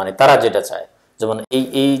করা, মানে তারা যেটা চায়। যেমন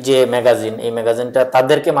এই যে ম্যাগাজিন, এই ম্যাগাজিনটা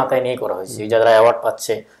তাদেরকে মাথায় নিয়ে করা হয়েছে, যারা অ্যাওয়ার্ড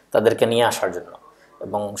পাচ্ছে তাদেরকে নিয়ে আসার জন্য।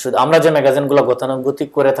 এবং শুধু আমরা যে ম্যাগাজিনগুলো গতানুগতিক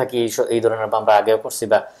করে থাকি এই ধরনের, আমরা আগেও করছি,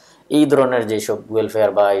 বা এই ধরনের যেসব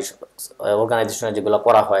ওয়েলফেয়ার বা এইসব অর্গানাইজেশনের যেগুলো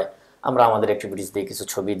করা হয়, আমরা আমাদের অ্যাক্টিভিটিস দিই, কিছু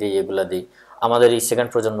ছবি দিই, এগুলো দিই। আমাদের এই সেকেন্ড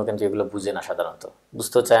প্রজন্ম কিন্তু এগুলো বুঝে না, সাধারণত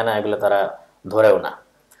বুঝতেও চায় না, এগুলো তারা ধরেও না।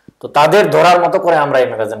 তো তাদের ধরার মতো করে আমরা এই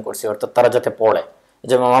ম্যাগাজিন করছি, অর্থাৎ তারা যাতে পড়ে।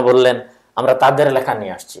 যে মামা বললেন আমরা তাদের লেখা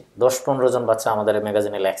নিয়ে আসছি, 10-15 জন বাচ্চা আমাদের এই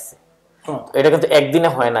ম্যাগাজিনে লেখছে। এটা কিন্তু একদিনে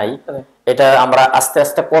হয় নাই, এটা আমরা আস্তে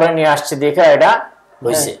আস্তে পরে নিয়ে আসছি, দেখে এটা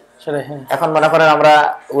হয়েছে। এখন মনে করেন আমরা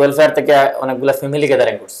ওয়েলফেয়ার থেকে অনেকগুলো ফ্যামিলি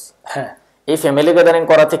গ্যাদারিং করছি। এই ফ্যামিলি গ্যাদারিং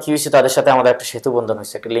করাতে কি হয়েছে, তাদের সাথে আমাদের একটা সেতু বন্ধন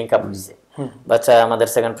হয়েছে, একটা লিঙ্ক আপ হয়েছে। বাচ্চা আমাদের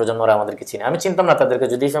সেকেন্ড প্রজন্মরা আমাদেরকে চিনে। আমি চিনতাম না তাদেরকে,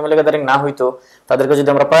 যদি ফ্যামিলি গ্যাদারিং না হইতো, তাদেরকে যদি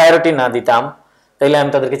আমরা প্রায়োরিটি না দিতাম, তাইলে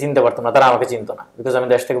আমি তাদেরকে চিনতে পারতাম না, তারা আমাকে চিনতো না, বিকজ আমি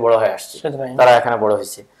দেশ থেকে বড় হয়ে আসছি, তারা এখানে বড়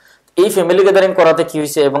হয়েছে। এই ফ্যামিলি গ্যাদারিং করাতে কি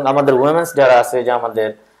হয়েছে, এবং আমাদের উইমেন্স যারা আছে, যে আমাদের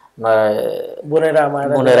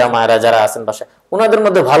বোনেরা মায়েরা যারা আছেন বাসায়, ওনাদের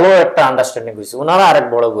মধ্যে ভালো একটা আন্ডারস্ট্যান্ডিং হয়েছে। ওনারা আরেক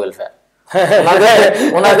বড় ওয়েলফেয়ার,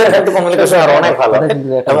 ওনাদের কিন্তু কমিউনিকেশন আর অনেক ভালো,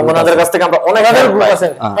 এবং ওনাদের কাছ থেকে আমরা অনেক হেল্প পাই।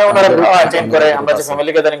 ওনারা গ্রুপ মেইনটেইন করে, আমরা যে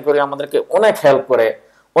ফ্যামিলি গ্যাদারিং করি আমাদেরকে অনেক হেল্প করে,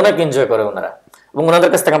 অনেক এনজয় করে ওনারা, এবং ওনাদের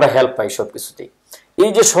কাছ থেকে আমরা হেল্প পাই সবকিছুতেই। এই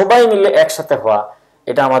যে সবাই মিলে একসাথে হওয়া,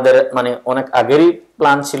 এটা আমাদের মানে অনেক আগেরই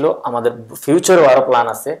প্ল্যান ছিল, আমাদের ফিউচারেও আরো প্ল্যান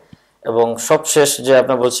আছে। এবং সবশেষ যে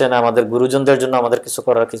আপনি বলছেন আমাদের গুরুজনদের জন্য আমাদের কিছু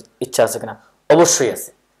করার ইচ্ছা আছে কিনা, অবশ্যই আছে।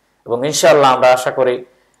 এবং ইনশাআল্লাহ আমরা আশা করি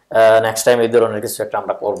নেক্সট টাইম এই ধরনের কিছু একটা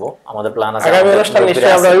আমরা করব, আমাদের প্ল্যান আছে।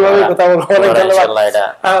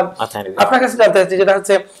 আপনার কাছে জানতে চাচ্ছি, যেটা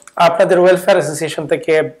হচ্ছে আপনাদের ওয়েলফেয়ার অ্যাসোসিয়েশন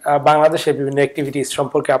থেকে বাংলাদেশের বিভিন্ন অ্যাক্টিভিটিস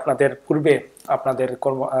সম্পর্কে আপনাদের পূর্বে আপনাদের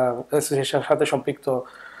অ্যাসোসিয়েশনের সাথে সম্পৃক্ত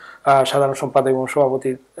সাধারণ সম্পাদক এবং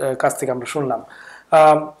সভাপতির কাছ থেকে আমরা শুনলাম।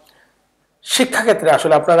 শিক্ষাক্ষেত্রে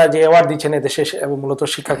আসলে আপনারা যে অ্যাওয়ার্ড দিচ্ছেন এদেশে, এবং মূলত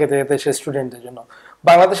শিক্ষাক্ষেত্রে দেশের স্টুডেন্টদের জন্য,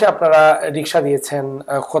 বাংলাদেশে আপনারা রিক্সা দিয়েছেন,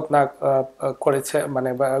 খতনা করেছে, মানে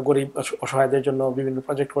গরিব অসহায়দের জন্য বিভিন্ন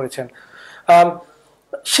প্রজেক্ট করেছেন।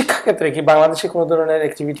 শিক্ষাক্ষেত্রে কি বাংলাদেশে কোনো ধরনের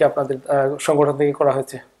অ্যাক্টিভিটি আপনাদের সংগঠন থেকে করা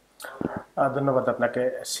হয়েছে? ধন্যবাদ আপনাকে।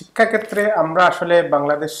 শিক্ষাক্ষেত্রে আমরা আসলে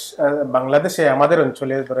বাংলাদেশে আমাদের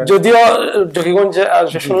অঞ্চলে, যদিও জকিগঞ্জে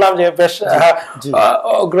শুনলাম যে বেশ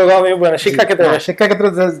অগ্রগামী শিক্ষাক্ষেত্রে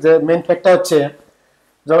যে মেইন ফ্যাক্টর হচ্ছে,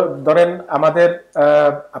 ধরেন আমাদের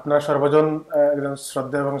আপনার সর্বজন একজন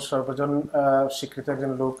শ্রদ্ধা এবং সর্বজন স্বীকৃত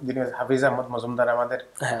একজন লোক, যিনি হাফিজ আহমদ মজুমদার, আমাদের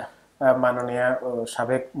মাননীয়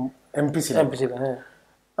সাবেক এমপি ছিলেন।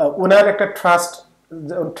 ওনার একটা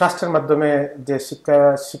ট্রাস্টের মাধ্যমে যে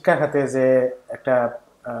শিক্ষা খাতে যে একটা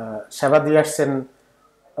সেবা দিয়ে আসছেন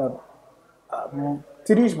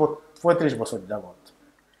 30-35 বছর যাবত।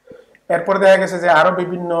 এরপর দেখা গেছে যে আরো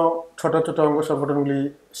বিভিন্ন ছোট ছোট অঙ্গ সংগঠনগুলি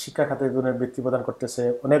শিক্ষা খাতে বৃত্তি প্রদান করতেছে,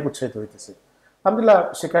 অনেক উৎসাহিত হইতেছে। আলহামদুলিল্লাহ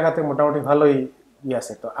শিক্ষা খাতে মোটামুটি ভালোই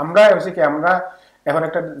আছে। তো আমরা হচ্ছে কি, আমরা এখন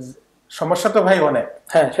একটা সমস্যা তো ভাই অনেক,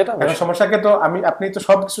 এখন সমস্যাকে তো আপনি তো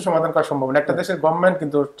সবকিছু সমাধান করা সম্ভব না, একটা দেশের গভর্নমেন্ট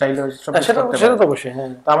কিন্তু চাইলে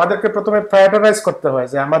তো আমাদেরকে প্রথমে প্রায়োরিটাইজ করতে হয়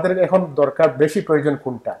যে আমাদের এখন দরকার বেশি প্রয়োজন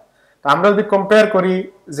কোনটা। তো আমরা যদি কম্পেয়ার করি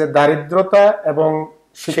যে দারিদ্রতা এবং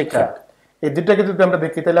শিক্ষা, এই দুটাকে যদি আমরা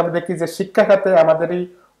দেখি, তাহলে আমরা দেখি যে শিক্ষা খাতে আমাদেরই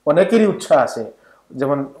অনেকেরই উৎসাহ আছে,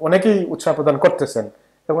 যেমন অনেকেই উৎসাহ প্রদান করতেছেন,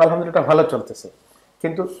 এবং আলহামদুলিল্লাহ ভালো চলতেছে।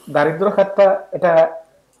 কিন্তু দারিদ্র খাতটা এটা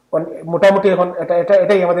মোটামুটি এখন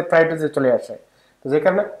এটাই আমাদের প্রায়োরিটিতে চলে আসে। তো যে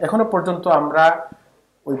কারণে এখনো পর্যন্ত আমরা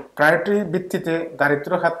ওই প্রায়োরিটি ভিত্তিতে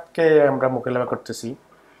দারিদ্র খাতকে আমরা মোকাবিলা করতেছি।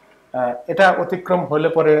 এটা অতিক্রম হলে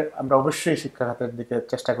পরে আমরা অবশ্যই শিক্ষা খাতের দিকে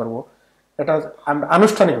চেষ্টা করব, এটা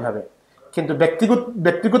আনুষ্ঠানিকভাবে। কিন্তু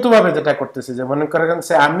ব্যক্তিগতভাবে যেটা করতেছি, যে মনে করেন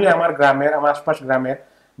যে আমি আমার গ্রামের, আমার আশপাশ গ্রামের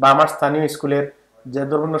বা আমার স্থানীয় স্কুলের যে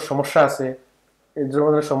ধরনের সমস্যা আছে, এই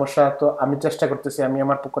ধরনের সমস্যা তো আমি চেষ্টা করতেছি আমি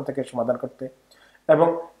আমার পক্ষ থেকে সমাধান করতে। এবং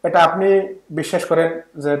এটা আপনি বিশ্বাস করেন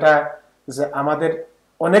যে এটা যে আমাদের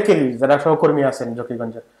অনেকেরই যারা সহকর্মী আছেন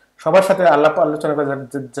জকিগঞ্জের সবার সাথে আলোচনা করে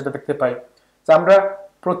যেটা দেখতে পাই, যে আমরা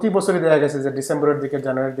প্রতি বছরই দেখা গেছে যে ডিসেম্বরের দিকে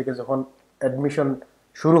জানুয়ারির দিকে যখন অ্যাডমিশন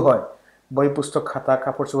শুরু হয়, বই পুস্তক খাতা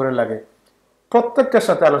কাপড় চোপড়ের লাগে, প্রত্যেকটার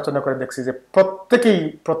সাথে আলোচনা করে দেখছি যে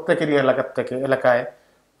প্রত্যেকেরই এলাকায়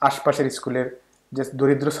আশপাশের স্কুলের যে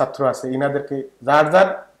দরিদ্র ছাত্র আছে ইনাদেরকে যার যার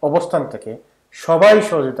অবস্থান থেকে সবাই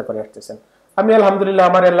সহযোগিতা করে আসতেছেন। আমি আলহামদুলিল্লাহ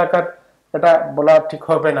আমার এলাকার, এটা বলা ঠিক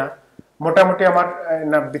হবে না, মোটামুটি আমার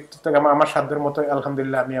আমার সাধ্যের মতো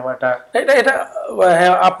আলহামদুলিল্লাহ আমি আমার এটা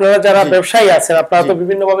আপনারা যারা ব্যবসায়ী আছেন আপনারা তো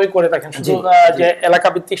বিভিন্ন ভাবেই করে থাকেন, শুধু যে এলাকা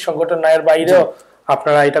ভিত্তিক সংগঠন না, এর বাইরেও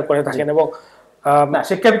আপনারা এটা করে থাকেন। এবং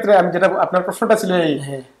শিক্ষাক্ষেত্রে আমি যেটা আপনার প্রশ্নটা ছিল এই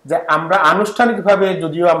যে আমরা আনুষ্ঠানিকভাবে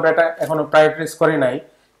যদিও আমরা এটা এখনো প্রায়োরিটাইজ করি নাই,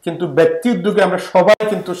 কিন্তু ব্যক্তি উদ্যোগে আমরা সবাই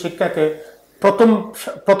কিন্তু শিক্ষাকে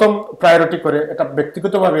প্রথম প্রায়োরিটি করে এটা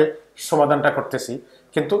ব্যক্তিগতভাবে সমাধানটা করতেছি।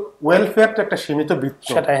 কিন্তু ওয়েলফেয়ার তো একটা সীমিত বৃত্ত,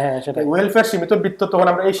 ওয়েলফেয়ার সীমিত বৃত্ত, তখন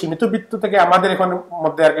আমরা এই সীমিত বৃত্ত থেকে আমাদের এখন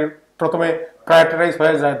মধ্যে আর কি প্রথমে প্রায়োরিটাইজ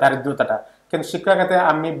হয়ে যায় দারিদ্রতাটা। কিন্তু শিক্ষা খাতে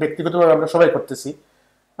আমি ব্যক্তিগতভাবে আমরা সবাই করতেছি।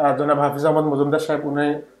 জনাব হাফিজ আহমদ মজুমদার সাহেব উনি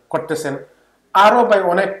করতেছেন, আরো ভাই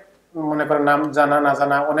অনেক মনে করেন নাম জানা না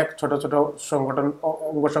জানা অনেক ছোট ছোট সংগঠন,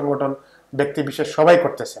 অঙ্গ সংগঠন, ব্যক্তি বিশেষ সবাই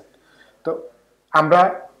করতেছেন। তো আমরা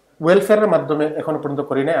ওয়েলফেয়ারের মাধ্যমে এখনো পর্যন্ত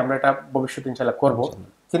করি নাই, আমরা এটা ভবিষ্যতে ইনশাআল্লাহ করব।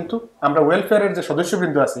 কিন্তু আমরা ওয়েলফেয়ারের যে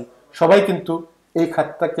সদস্যবৃন্দ আছি সবাই কিন্তু এই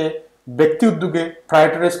খাতটাকে ব্যক্তি উদ্যোগে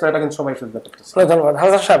প্রায়োরিটাইজ করাটা কিন্তু সবাই সুবিধা করতেছে। ধন্যবাদ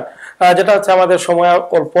হাসান সাহেব। যেটা হচ্ছে আমাদের সময়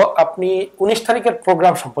অল্প, আপনি 19 তারিখের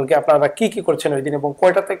প্রোগ্রাম সম্পর্কে আপনারা কি কি করছেন ওই দিন এবং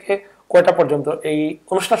কয়টা থেকে কয়টা পর্যন্ত এই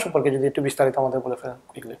অনুষ্ঠান সম্পর্কে যদি একটু বিস্তারিত আমাদের বলে ফেলেন।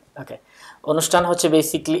 ওকে, অনুষ্ঠান হচ্ছে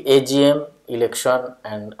বেসিক্যালি এজিএম, ইলেকশন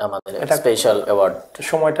এন্ড আমাদের স্পেশাল অ্যাওয়ার্ড।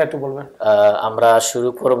 সময়টা একটু বলবেন। আমরা শুরু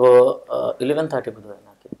করব 11:30 বোধহয়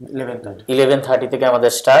নাকি 11:30 থেকে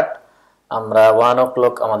আমাদের স্টার্ট। আমরা 1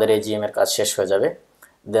 o'clock আমাদের এজিএম এর কাজ শেষ হয়ে যাবে।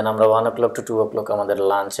 দেন আমরা 1 o'clock to 2 o'clock আমাদের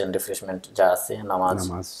লাঞ্চ এন্ড রিফ্রেশমেন্ট যা আছে, নামাজ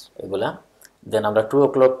এগুলা। দেন আমরা 2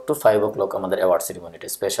 o'clock to 5 o'clock আমাদের অ্যাওয়ার্ড সেরিমনিটা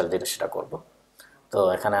স্পেশাল যেটা সেটা করব। তো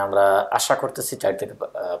এখানে আমরা আশা করতেছি 4 থেকে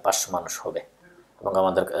 500 মানুষ হবে এবং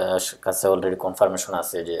আমাদের কাছে অলরেডি কনফার্মেশন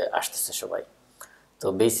আছে যে আসতেছে সবাই। তো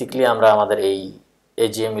বেসিক্যালি আমরা আমাদের এই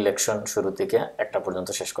এজিএম ইলেকশন শুরু থেকে 1টা পর্যন্ত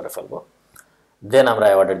শেষ করে ফেলবো। দেন আমরা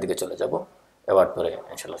অ্যাওয়ার্ডের দিকে চলে যাব, অ্যাওয়ার্ড পরে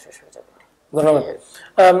ইনশাআল্লাহ শেষ হয়ে যাবে। ধন্যবাদ।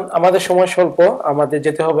 আমাদের সময় স্বল্প, আমাদের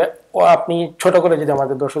যেতে হবে। আপনি ছোট করে যদি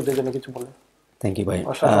আমাদের দর্শকদের জন্য কিছু বলেন। থ্যাংক ইউ ভাই।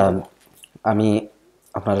 আমি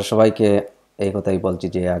আপনারা সবাইকে এই কথাই বলছি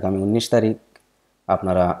যে আগামী 19 তারিখ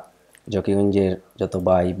আপনারা জকিগঞ্জের যত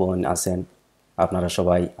ভাই বোন আছেন আপনারা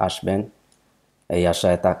সবাই আসবেন, এই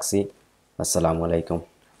আশায় থাকছি। আসসালামু আলাইকুম।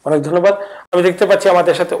 অনেক ধন্যবাদ। আমি দেখতে পাচ্ছি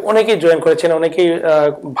আমাদের সাথে অনেকেই জয়েন করেছেন, অনেকেই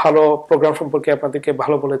ভালো প্রোগ্রাম সম্পর্কে আপনাদেরকে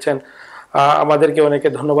ভালো বলেছেন, আমাদেরকে অনেকে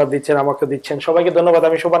ধন্যবাদ দিচ্ছেন, আমাকে দিচ্ছেন, সবাইকে ধন্যবাদ।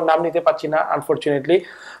 আমি সবার নাম নিতে পারছি না আনফরচুনেটলি,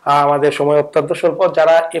 আমাদের সময় অত্যন্ত স্বল্প।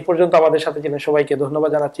 যারা এ পর্যন্ত আমাদের সাথে ছিলেন সবাইকে ধন্যবাদ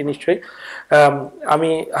জানাচ্ছি নিশ্চয়ই। আমি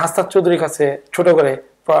হাসনাত চৌধুরীর কাছে ছোট করে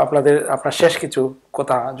আপনার শেষ কিছু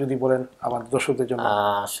কথা যদি বলেন আমাদের দর্শকদের জন্য।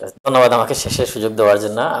 ধন্যবাদ আমাকে শেষের সুযোগ দেওয়ার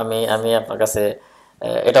জন্য। আমি আপনার কাছে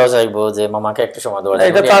এটাও চাইবো যে মামাকে একটু সময় দেওয়ার জন্য।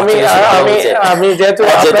 এটা তো আমি যেহেতু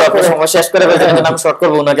আপনি সময় শেষ করে ফেলছেন, আমি শর্ট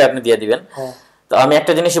করবো, ওনাকে আপনি দিয়ে দিবেন। তো আমি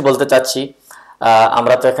একটা জিনিসই বলতে চাচ্ছি,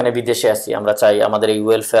 আমরা তো এখানে বিদেশে আছি, আমরা চাই আমাদের এই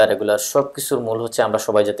ওয়েলফেয়ার এগুলো সবকিছুর মূল হচ্ছে আমরা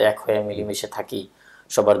সবাই যাতে এক হয়ে মিলেমিশে থাকি,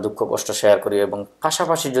 সবার দুঃখ কষ্ট শেয়ার করি এবং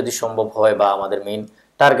পাশাপাশি যদি সম্ভব হয় বা আমাদের মেইন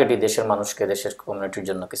টার্গেটই দেশের মানুষকে, দেশের কমিউনিটির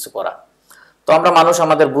জন্য কিছু করা। তো আমরা মানুষ,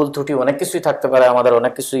 আমাদের ভুল ত্রুটি অনেক কিছুই থাকতে পারে, আমাদের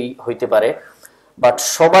অনেক কিছুই হইতে পারে, বাট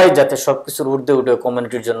সবাই যাতে সবকিছুর ঊর্ধ্বে উঠে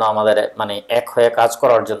কমিউনিটির জন্য আমাদের মানে এক হয়ে কাজ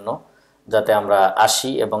করার জন্য যাতে আমরা আসি।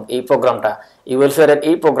 এবং এই প্রোগ্রামটা, এই ওয়েলফেয়ারের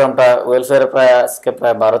এই প্রোগ্রামটা, ওয়েলফেয়ারের প্রায় আজকে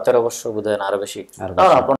প্রায় 12-13 বছর বোধ হয় না, আরো বেশি,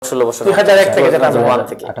 15-16 বছর, 2001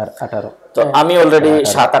 থেকে। তো আমি অলরেডি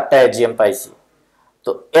 7-8টা এজিএম পাইছি।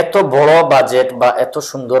 তো এত বড় বাজেট বা এত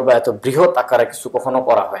সুন্দর বা এত বৃহৎ আকারে কিছু কখনো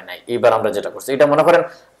করা হয় নাই। এইবার আমরা যেটা করছি এটা মনে করেন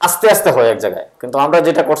আস্তে আস্তে হয় এক জায়গায়, কিন্তু আমরা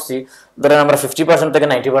যেটা করছি ধরেন আমরা 50% থেকে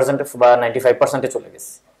 90% বা 95% চলে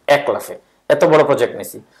গেছি এক লাফে। এত বড় প্রজেক্ট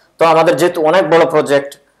নিছি। তো আমাদের যেহেতু অনেক বড়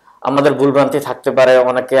প্রজেক্ট, আমাদের ভুলভ্রান্তি থাকতে পারে,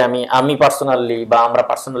 অনেকে আমি পার্সোনালি বা আমরা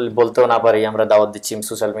পার্সোনালি বলতেও না পারি, আমরা দাওয়াত দিচ্ছি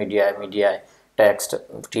সোশ্যাল মিডিয়ায়, টেক্সট,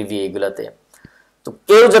 টিভি এগুলাতে। তো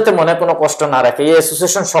কেউ যাতে মনে কোনো কষ্ট না রাখে, এই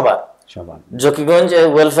অ্যাসোসিয়েশন সবার, জকিগঞ্জ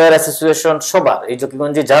ওয়েলফেয়ার অ্যাসোসিয়েশন সবার, এই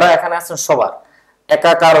জকিগঞ্জে যারা এখানে আছেন সবার,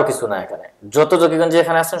 একা কারো কিছু না। এখানে যত জকিগঞ্জে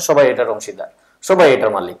এখানে আছেন সবাই এটার অংশীদার, সবাই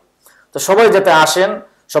এটার মালিক। তো সবাই যাতে আসেন,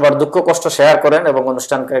 সবার দুঃখ কষ্ট শেয়ার করেন এবং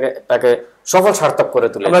অনুষ্ঠানকে তাকে সফল সার্থক করে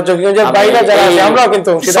তুলেন। আমরা জকিগঞ্জের বাইরে যারা আছে আমরাও কিন্তু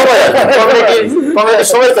অংশীদার।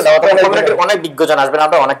 সবাইকে দাওয়াত, কমিউনিটির অনেক বিজ্ঞজন আসবেন,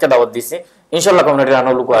 আমরা অনেককে দাওয়াত দিছি, ইনশাআল্লাহ কমিউনিটির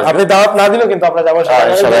আরো লোক আসবে। আপনি দাওয়াত না দিলেও কিন্তু আমরা যাবো।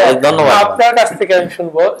 ধন্যবাদ। আপনার কাছ থেকে আমি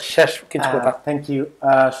শুনবো শেষ কিছু কথা। Thank you.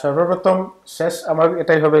 সর্বপ্রথম শেষ আমার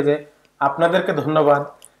এটাই হবে যে আপনাদেরকে ধন্যবাদ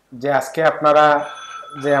যে আজকে আপনারা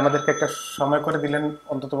যে আমাদেরকে একটা সময় করে দিলেন,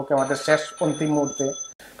 অন্ততপক্ষে আমাদের শেষ অন্তিম মুহূর্তে,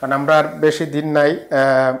 কারণ আমরা আর বেশি দিন নাই,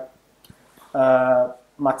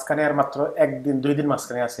 মাঝখানে আর মাত্র 1 দিন 2 দিন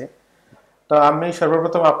মাঝখানে আছে। তো আমি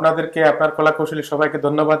সর্বপ্রথম আপনাদেরকে, আপনার কলা কৌশলী সবাইকে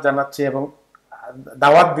ধন্যবাদ জানাচ্ছি এবং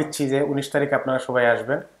দাওয়াত দিচ্ছি যে 19 তারিখে আপনারা সবাই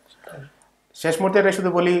আসবেন। শেষ মুহূর্তে এটা শুধু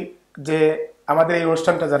বলি যে আমাদের এই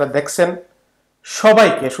অনুষ্ঠানটা যারা দেখছেন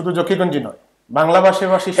সবাইকে, শুধু জকিগঞ্জি নয়, বাংলা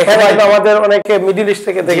ভাষাভাষী এখানে আমাদের অনেকে মিডল ইস্ট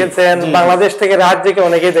থেকে দেখেছেন, বাংলাদেশ থেকে, রাত থেকে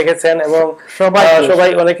অনেকেই দেখেছেন এবং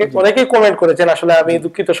সবাই অনেকেই কমেন্ট করেছেন। আসলে আমি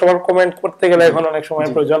দুঃখিত, সবার কমেন্ট করতে গেলে এখন অনেক সময়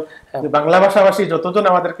প্রয়োজন। বাংলা ভাষাভাষী যতজন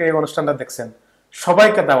আমাদেরকে এই অনুষ্ঠানটা দেখছেন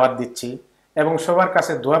সবাইকে দাওয়াত দিচ্ছি এবং সবার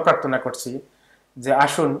কাছে দোয়া প্রার্থনা করছি যে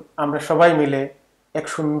আসুন আমরা সবাই মিলে এক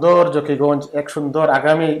সুন্দর জকিগঞ্জ, এক সুন্দর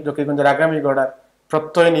আগামী জকিগঞ্জের আগামী গড়ার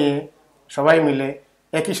প্রত্যয় নিয়ে সবাই মিলে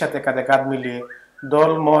একই সাথে কাঁধে কাঁধ মিলিয়ে,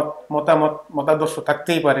 দল মত মতামত মতাদর্শ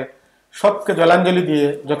থাকতেই পারে, সবকে জলাঞ্জলি দিয়ে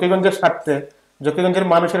জকিগঞ্জের স্বার্থে, জকিগঞ্জের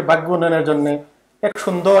মানুষের ভাগ্য উন্নয়নের জন্য এক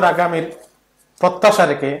সুন্দর আগামীর প্রত্যাশা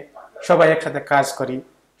রেখে সবাই একসাথে কাজ করি।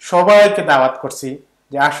 সবাইকে দাওয়াত করছি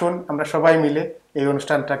যে আসুন আমরা সবাই মিলে এই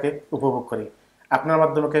অনুষ্ঠানটাকে উপভোগ করি। আপনার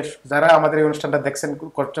মাধ্যমে যারা আমাদের এই অনুষ্ঠানটা দেখছেন,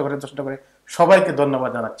 কষ্ট করে চেষ্টা করে, সবাইকে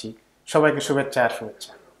ধন্যবাদ জানাচ্ছি, সবাইকে শুভেচ্ছা আর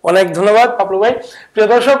শুভেচ্ছা। অনেক ধন্যবাদ পাবলু ভাই। প্রিয়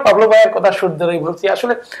দর্শক, পাবলু ভাইয়ের কথা সুর ধরেই বলছি।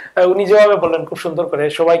 আসলে উনি যেভাবে বললেন খুব সুন্দর করে,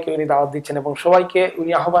 সবাইকে উনি দাওয়াত দিচ্ছেন এবং সবাইকে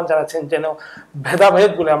উনি আহ্বান জানাচ্ছেন যেন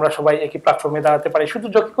ভেদাভেদ বলে আমরা সবাই একই প্ল্যাটফর্মে দাঁড়াতে পারি। শুধু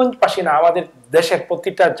জকিগঞ্জবাসী না, আমাদের দেশের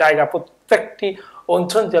প্রতিটা জায়গা, প্রত্যেকটি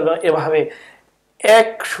অঞ্চল যেন এভাবে এক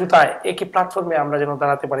সুতায় একই প্ল্যাটফর্মে আমরা যেন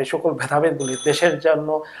দাঁড়াতে পারি। সকল ভেদাভেদগুলি দেশের জন্য,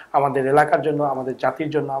 আমাদের এলাকার জন্য, আমাদের জাতির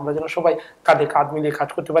জন্য আমরা যেন সবাই কাঁধে কাঁধ মিলিয়ে কাজ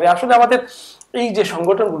করতে পারি। আসলে আমাদের এই যে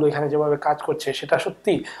সংগঠনগুলো এখানে যেভাবে কাজ করছে সেটা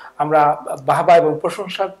সত্যি আমরা বাহবা এবং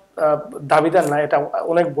প্রশংসার দাবিদার না, এটা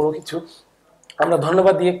অনেক বড় কিছু। আমরা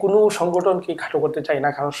ধন্যবাদ দিয়ে কোনো সংগঠনকে খাটো করতে চাই না,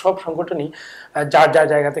 কারণ সব সংগঠনই যার যার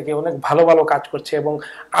জায়গা থেকে অনেক ভালো ভালো কাজ করছে এবং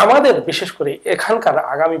আমাদের বিশেষ করে এখানকার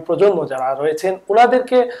আগামী প্রজন্ম যারা রয়েছেন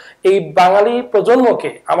ওনাদেরকে, এই বাঙালি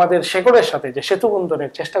প্রজন্মকে আমাদের শেকড়ের সাথে যে সেতু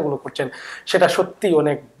বন্ধনের চেষ্টাগুলো করছেন সেটা সত্যি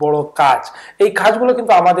অনেক বড় কাজ। এই কাজগুলো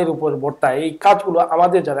কিন্তু আমাদের উপর বর্তায়, এই কাজগুলো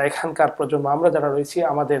আমাদের যারা এখানকার প্রজন্ম, আমরা যারা রয়েছি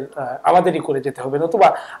আমাদেরই করে যেতে হবে, নতুবা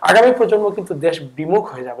আগামী প্রজন্ম কিন্তু দেশ বিমুখ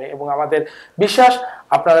হয়ে যাবে। এবং আমাদের বিশ্বাস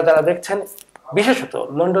আপনারা যারা দেখছেন, বিশেষত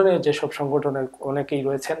লন্ডনের যেসব সংগঠনের অনেকেই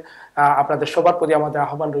রয়েছেন, আপনাদের সবার প্রতি আমাদের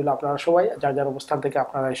আহ্বান রইল, আপনারা সবাই যার যার অবস্থান থেকে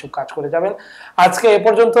আপনারা এসব কাজ করে যাবেন। আজকে এ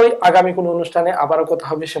পর্যন্তই, আগামী কোনো অনুষ্ঠানে আবারও কথা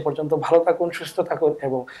হবে। সে পর্যন্ত ভালো থাকুন, সুস্থ থাকুন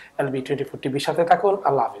এবং LB24 টিভির সাথে থাকুন।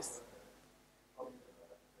 আল্লাহ হাফিজ।